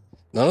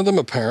 None of them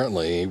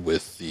apparently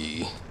with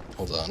the,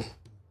 hold on,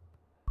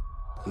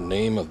 the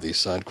name of the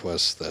side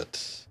quests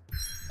that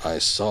I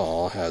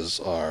saw has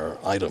our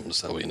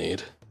items that we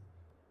need.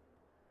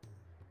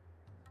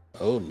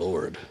 Oh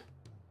lord.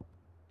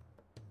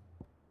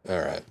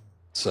 Alright,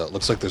 so it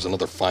looks like there's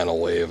another final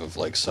wave of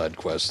like side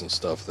quests and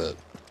stuff that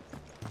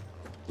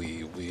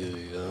we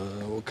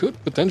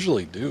could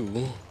potentially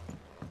do.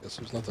 Guess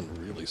there's nothing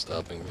really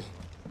stopping me.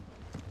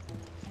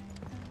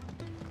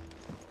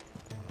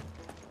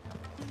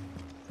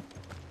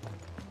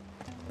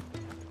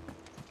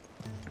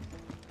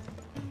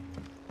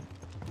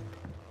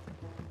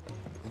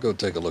 I'll go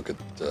take a look at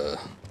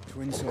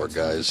one of our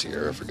guys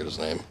here. I forget his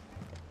name.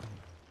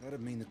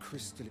 That'd mean the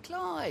crystal.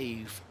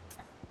 Clive.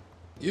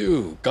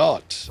 You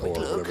got, or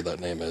whatever that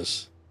name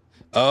is.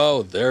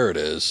 Oh, there it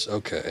is.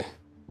 Okay.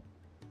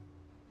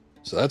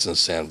 So that's in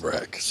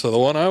Sandbrack. So the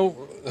one I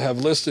have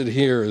listed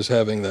here is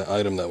having the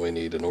item that we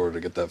need in order to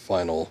get that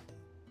final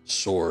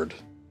sword.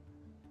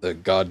 The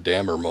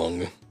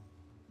Goddammermung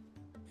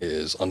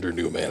is under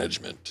new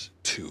management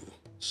 2.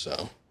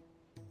 So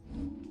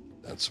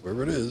that's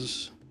where it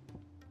is.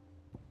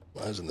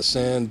 Lies in the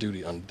Sand,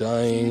 Duty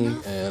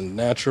Undying, and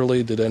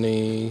naturally, did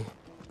any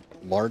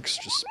marks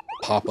just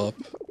pop up?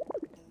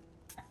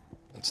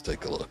 Let's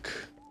take a look.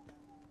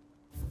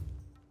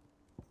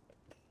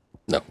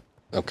 No.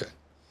 Okay.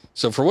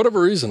 So for whatever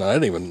reason, I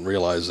didn't even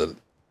realize that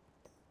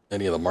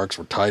any of the marks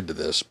were tied to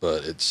this,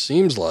 but it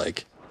seems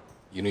like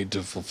you need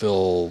to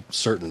fulfill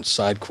certain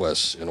side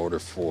quests in order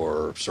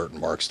for certain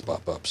marks to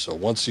pop up. So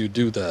once you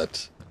do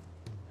that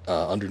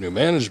under new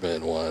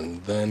management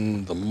one,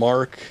 then the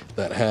mark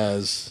that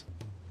has,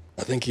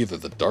 I think, either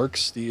the Dark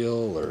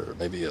Steel or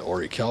maybe an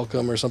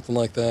Orichalcum or something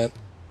like that,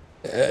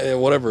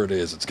 whatever it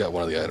is, it's got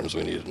one of the items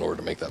we need in order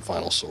to make that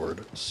final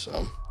sword.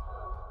 So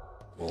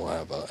we'll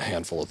have a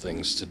handful of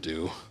things to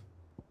do.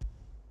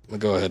 I'm gonna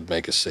go ahead and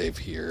make a save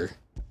here.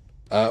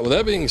 With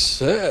that being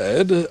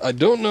said, I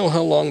don't know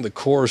how long the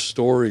core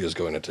story is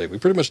going to take. We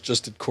pretty much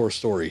just did core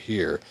story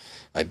here.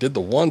 I did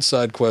the one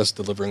side quest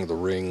delivering the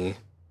ring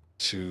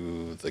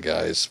to the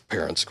guy's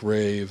parents'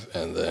 grave,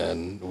 and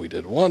then we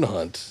did one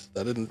hunt.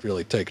 That didn't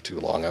really take too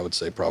long. I would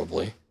say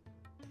probably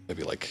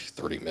maybe like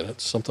 30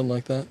 minutes, something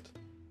like that.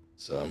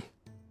 So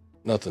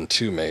nothing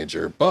too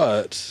major,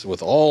 but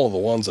with all the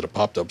ones that have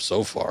popped up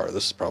so far,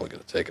 this is probably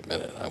going to take a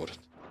minute,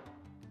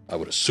 I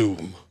would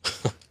assume.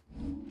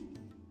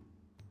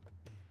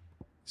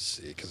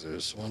 See, because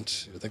there's one,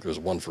 two, I think there's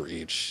one for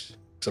each,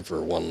 except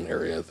for one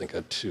area, I think I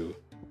had 2.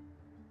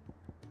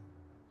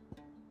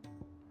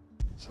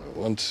 So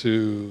 1,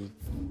 2,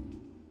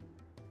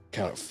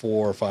 count it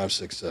 4, 5,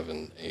 6,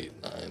 7, 8,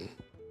 9,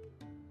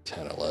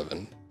 10,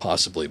 11,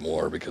 possibly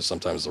more, because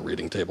sometimes the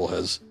reading table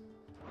has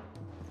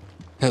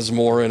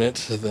more in it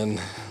than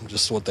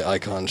just what the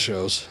icon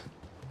shows.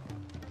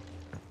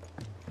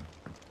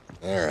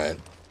 Alright.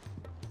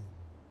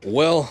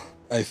 Well,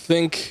 I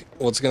think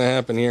what's going to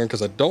happen here,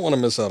 because I don't want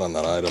to miss out on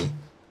that item,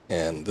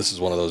 and this is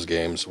one of those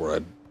games where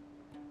I'd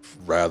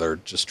rather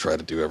just try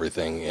to do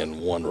everything in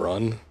one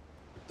run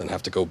than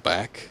have to go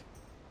back.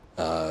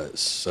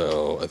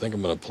 So I think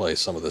I'm going to play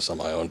some of this on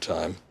my own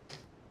time.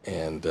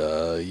 And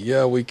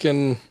yeah, we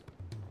can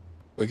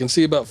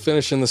see about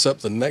finishing this up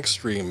the next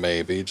stream,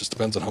 maybe. It just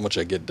depends on how much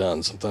I get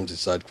done. Sometimes these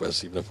side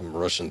quests, even if I'm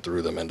rushing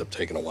through them, end up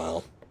taking a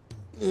while.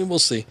 We'll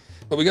see.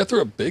 But we got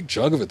through a big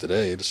chunk of it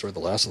today. Destroyed the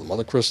last of the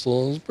Mother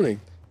Crystal. It was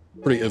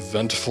a pretty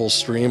eventful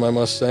stream, I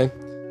must say.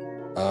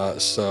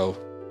 So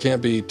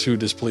can't be too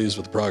displeased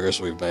with the progress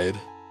we've made.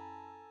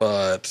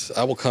 But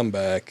I will come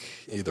back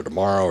either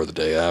tomorrow or the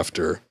day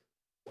after.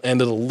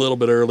 Ended a little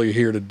bit early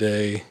here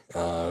today.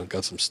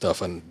 Got some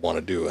stuff I want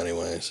to do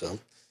anyway, so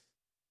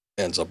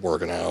ends up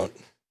working out.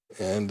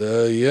 And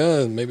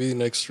yeah, maybe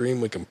next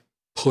stream we can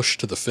push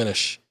to the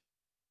finish.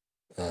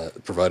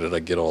 Provided I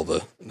get all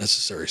the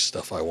necessary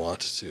stuff I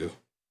want to.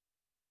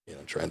 you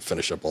know, try and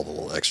finish up all the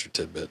little extra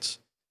tidbits.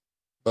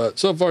 But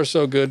so far,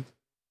 so good.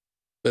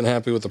 Been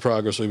happy with the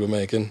progress we've been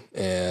making,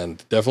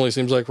 and definitely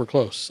seems like we're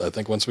close. I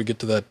think once we get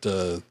to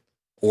that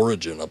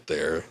origin up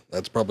there,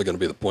 that's probably going to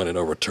be the point of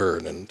no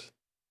return, and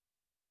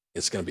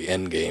it's going to be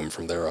endgame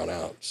from there on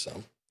out.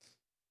 So,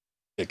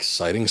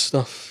 exciting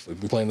stuff. We've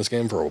been playing this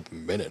game for a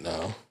minute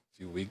now, a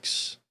few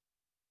weeks.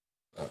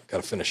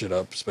 Got to finish it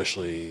up,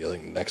 especially, I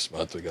think, next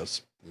month we got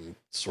some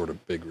sort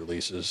of big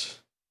releases.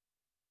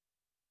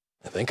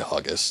 I think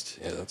August.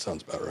 Yeah, that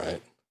sounds about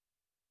right.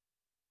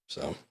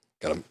 So,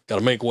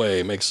 gotta make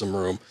way, make some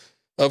room.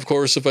 Of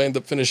course, if I end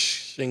up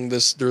finishing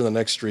this during the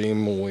next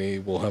stream, we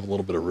will have a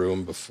little bit of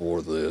room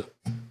before the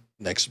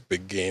next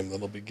big game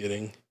that I'll be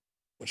getting,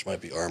 which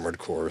might be Armored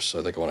Core. So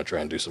I think I want to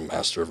try and do some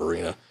Master of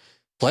Arena.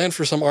 Plan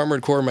for some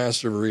Armored Core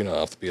Master of Arena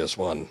off the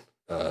PS1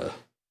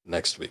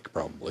 next week,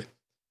 probably.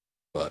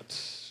 But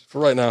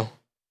for right now,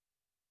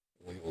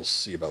 we will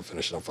see about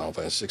finishing up Final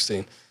Fantasy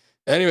XVI.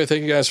 Anyway,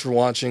 thank you guys for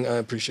watching. I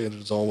appreciate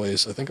it as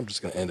always. I think I'm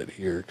just going to end it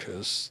here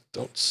because I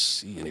don't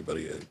see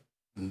anybody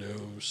no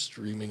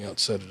streaming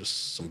outside of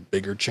just some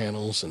bigger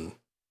channels and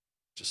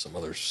just some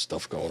other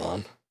stuff going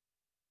on.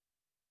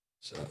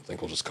 So I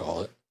think we'll just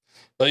call it.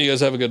 But you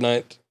guys have a good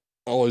night.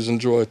 Always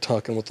enjoy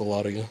talking with a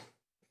lot of you.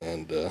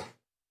 And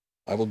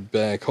I will be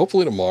back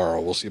hopefully tomorrow.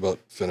 We'll see about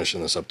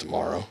finishing this up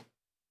tomorrow.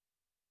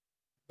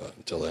 But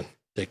until then,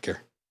 take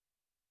care.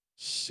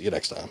 See you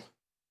next time.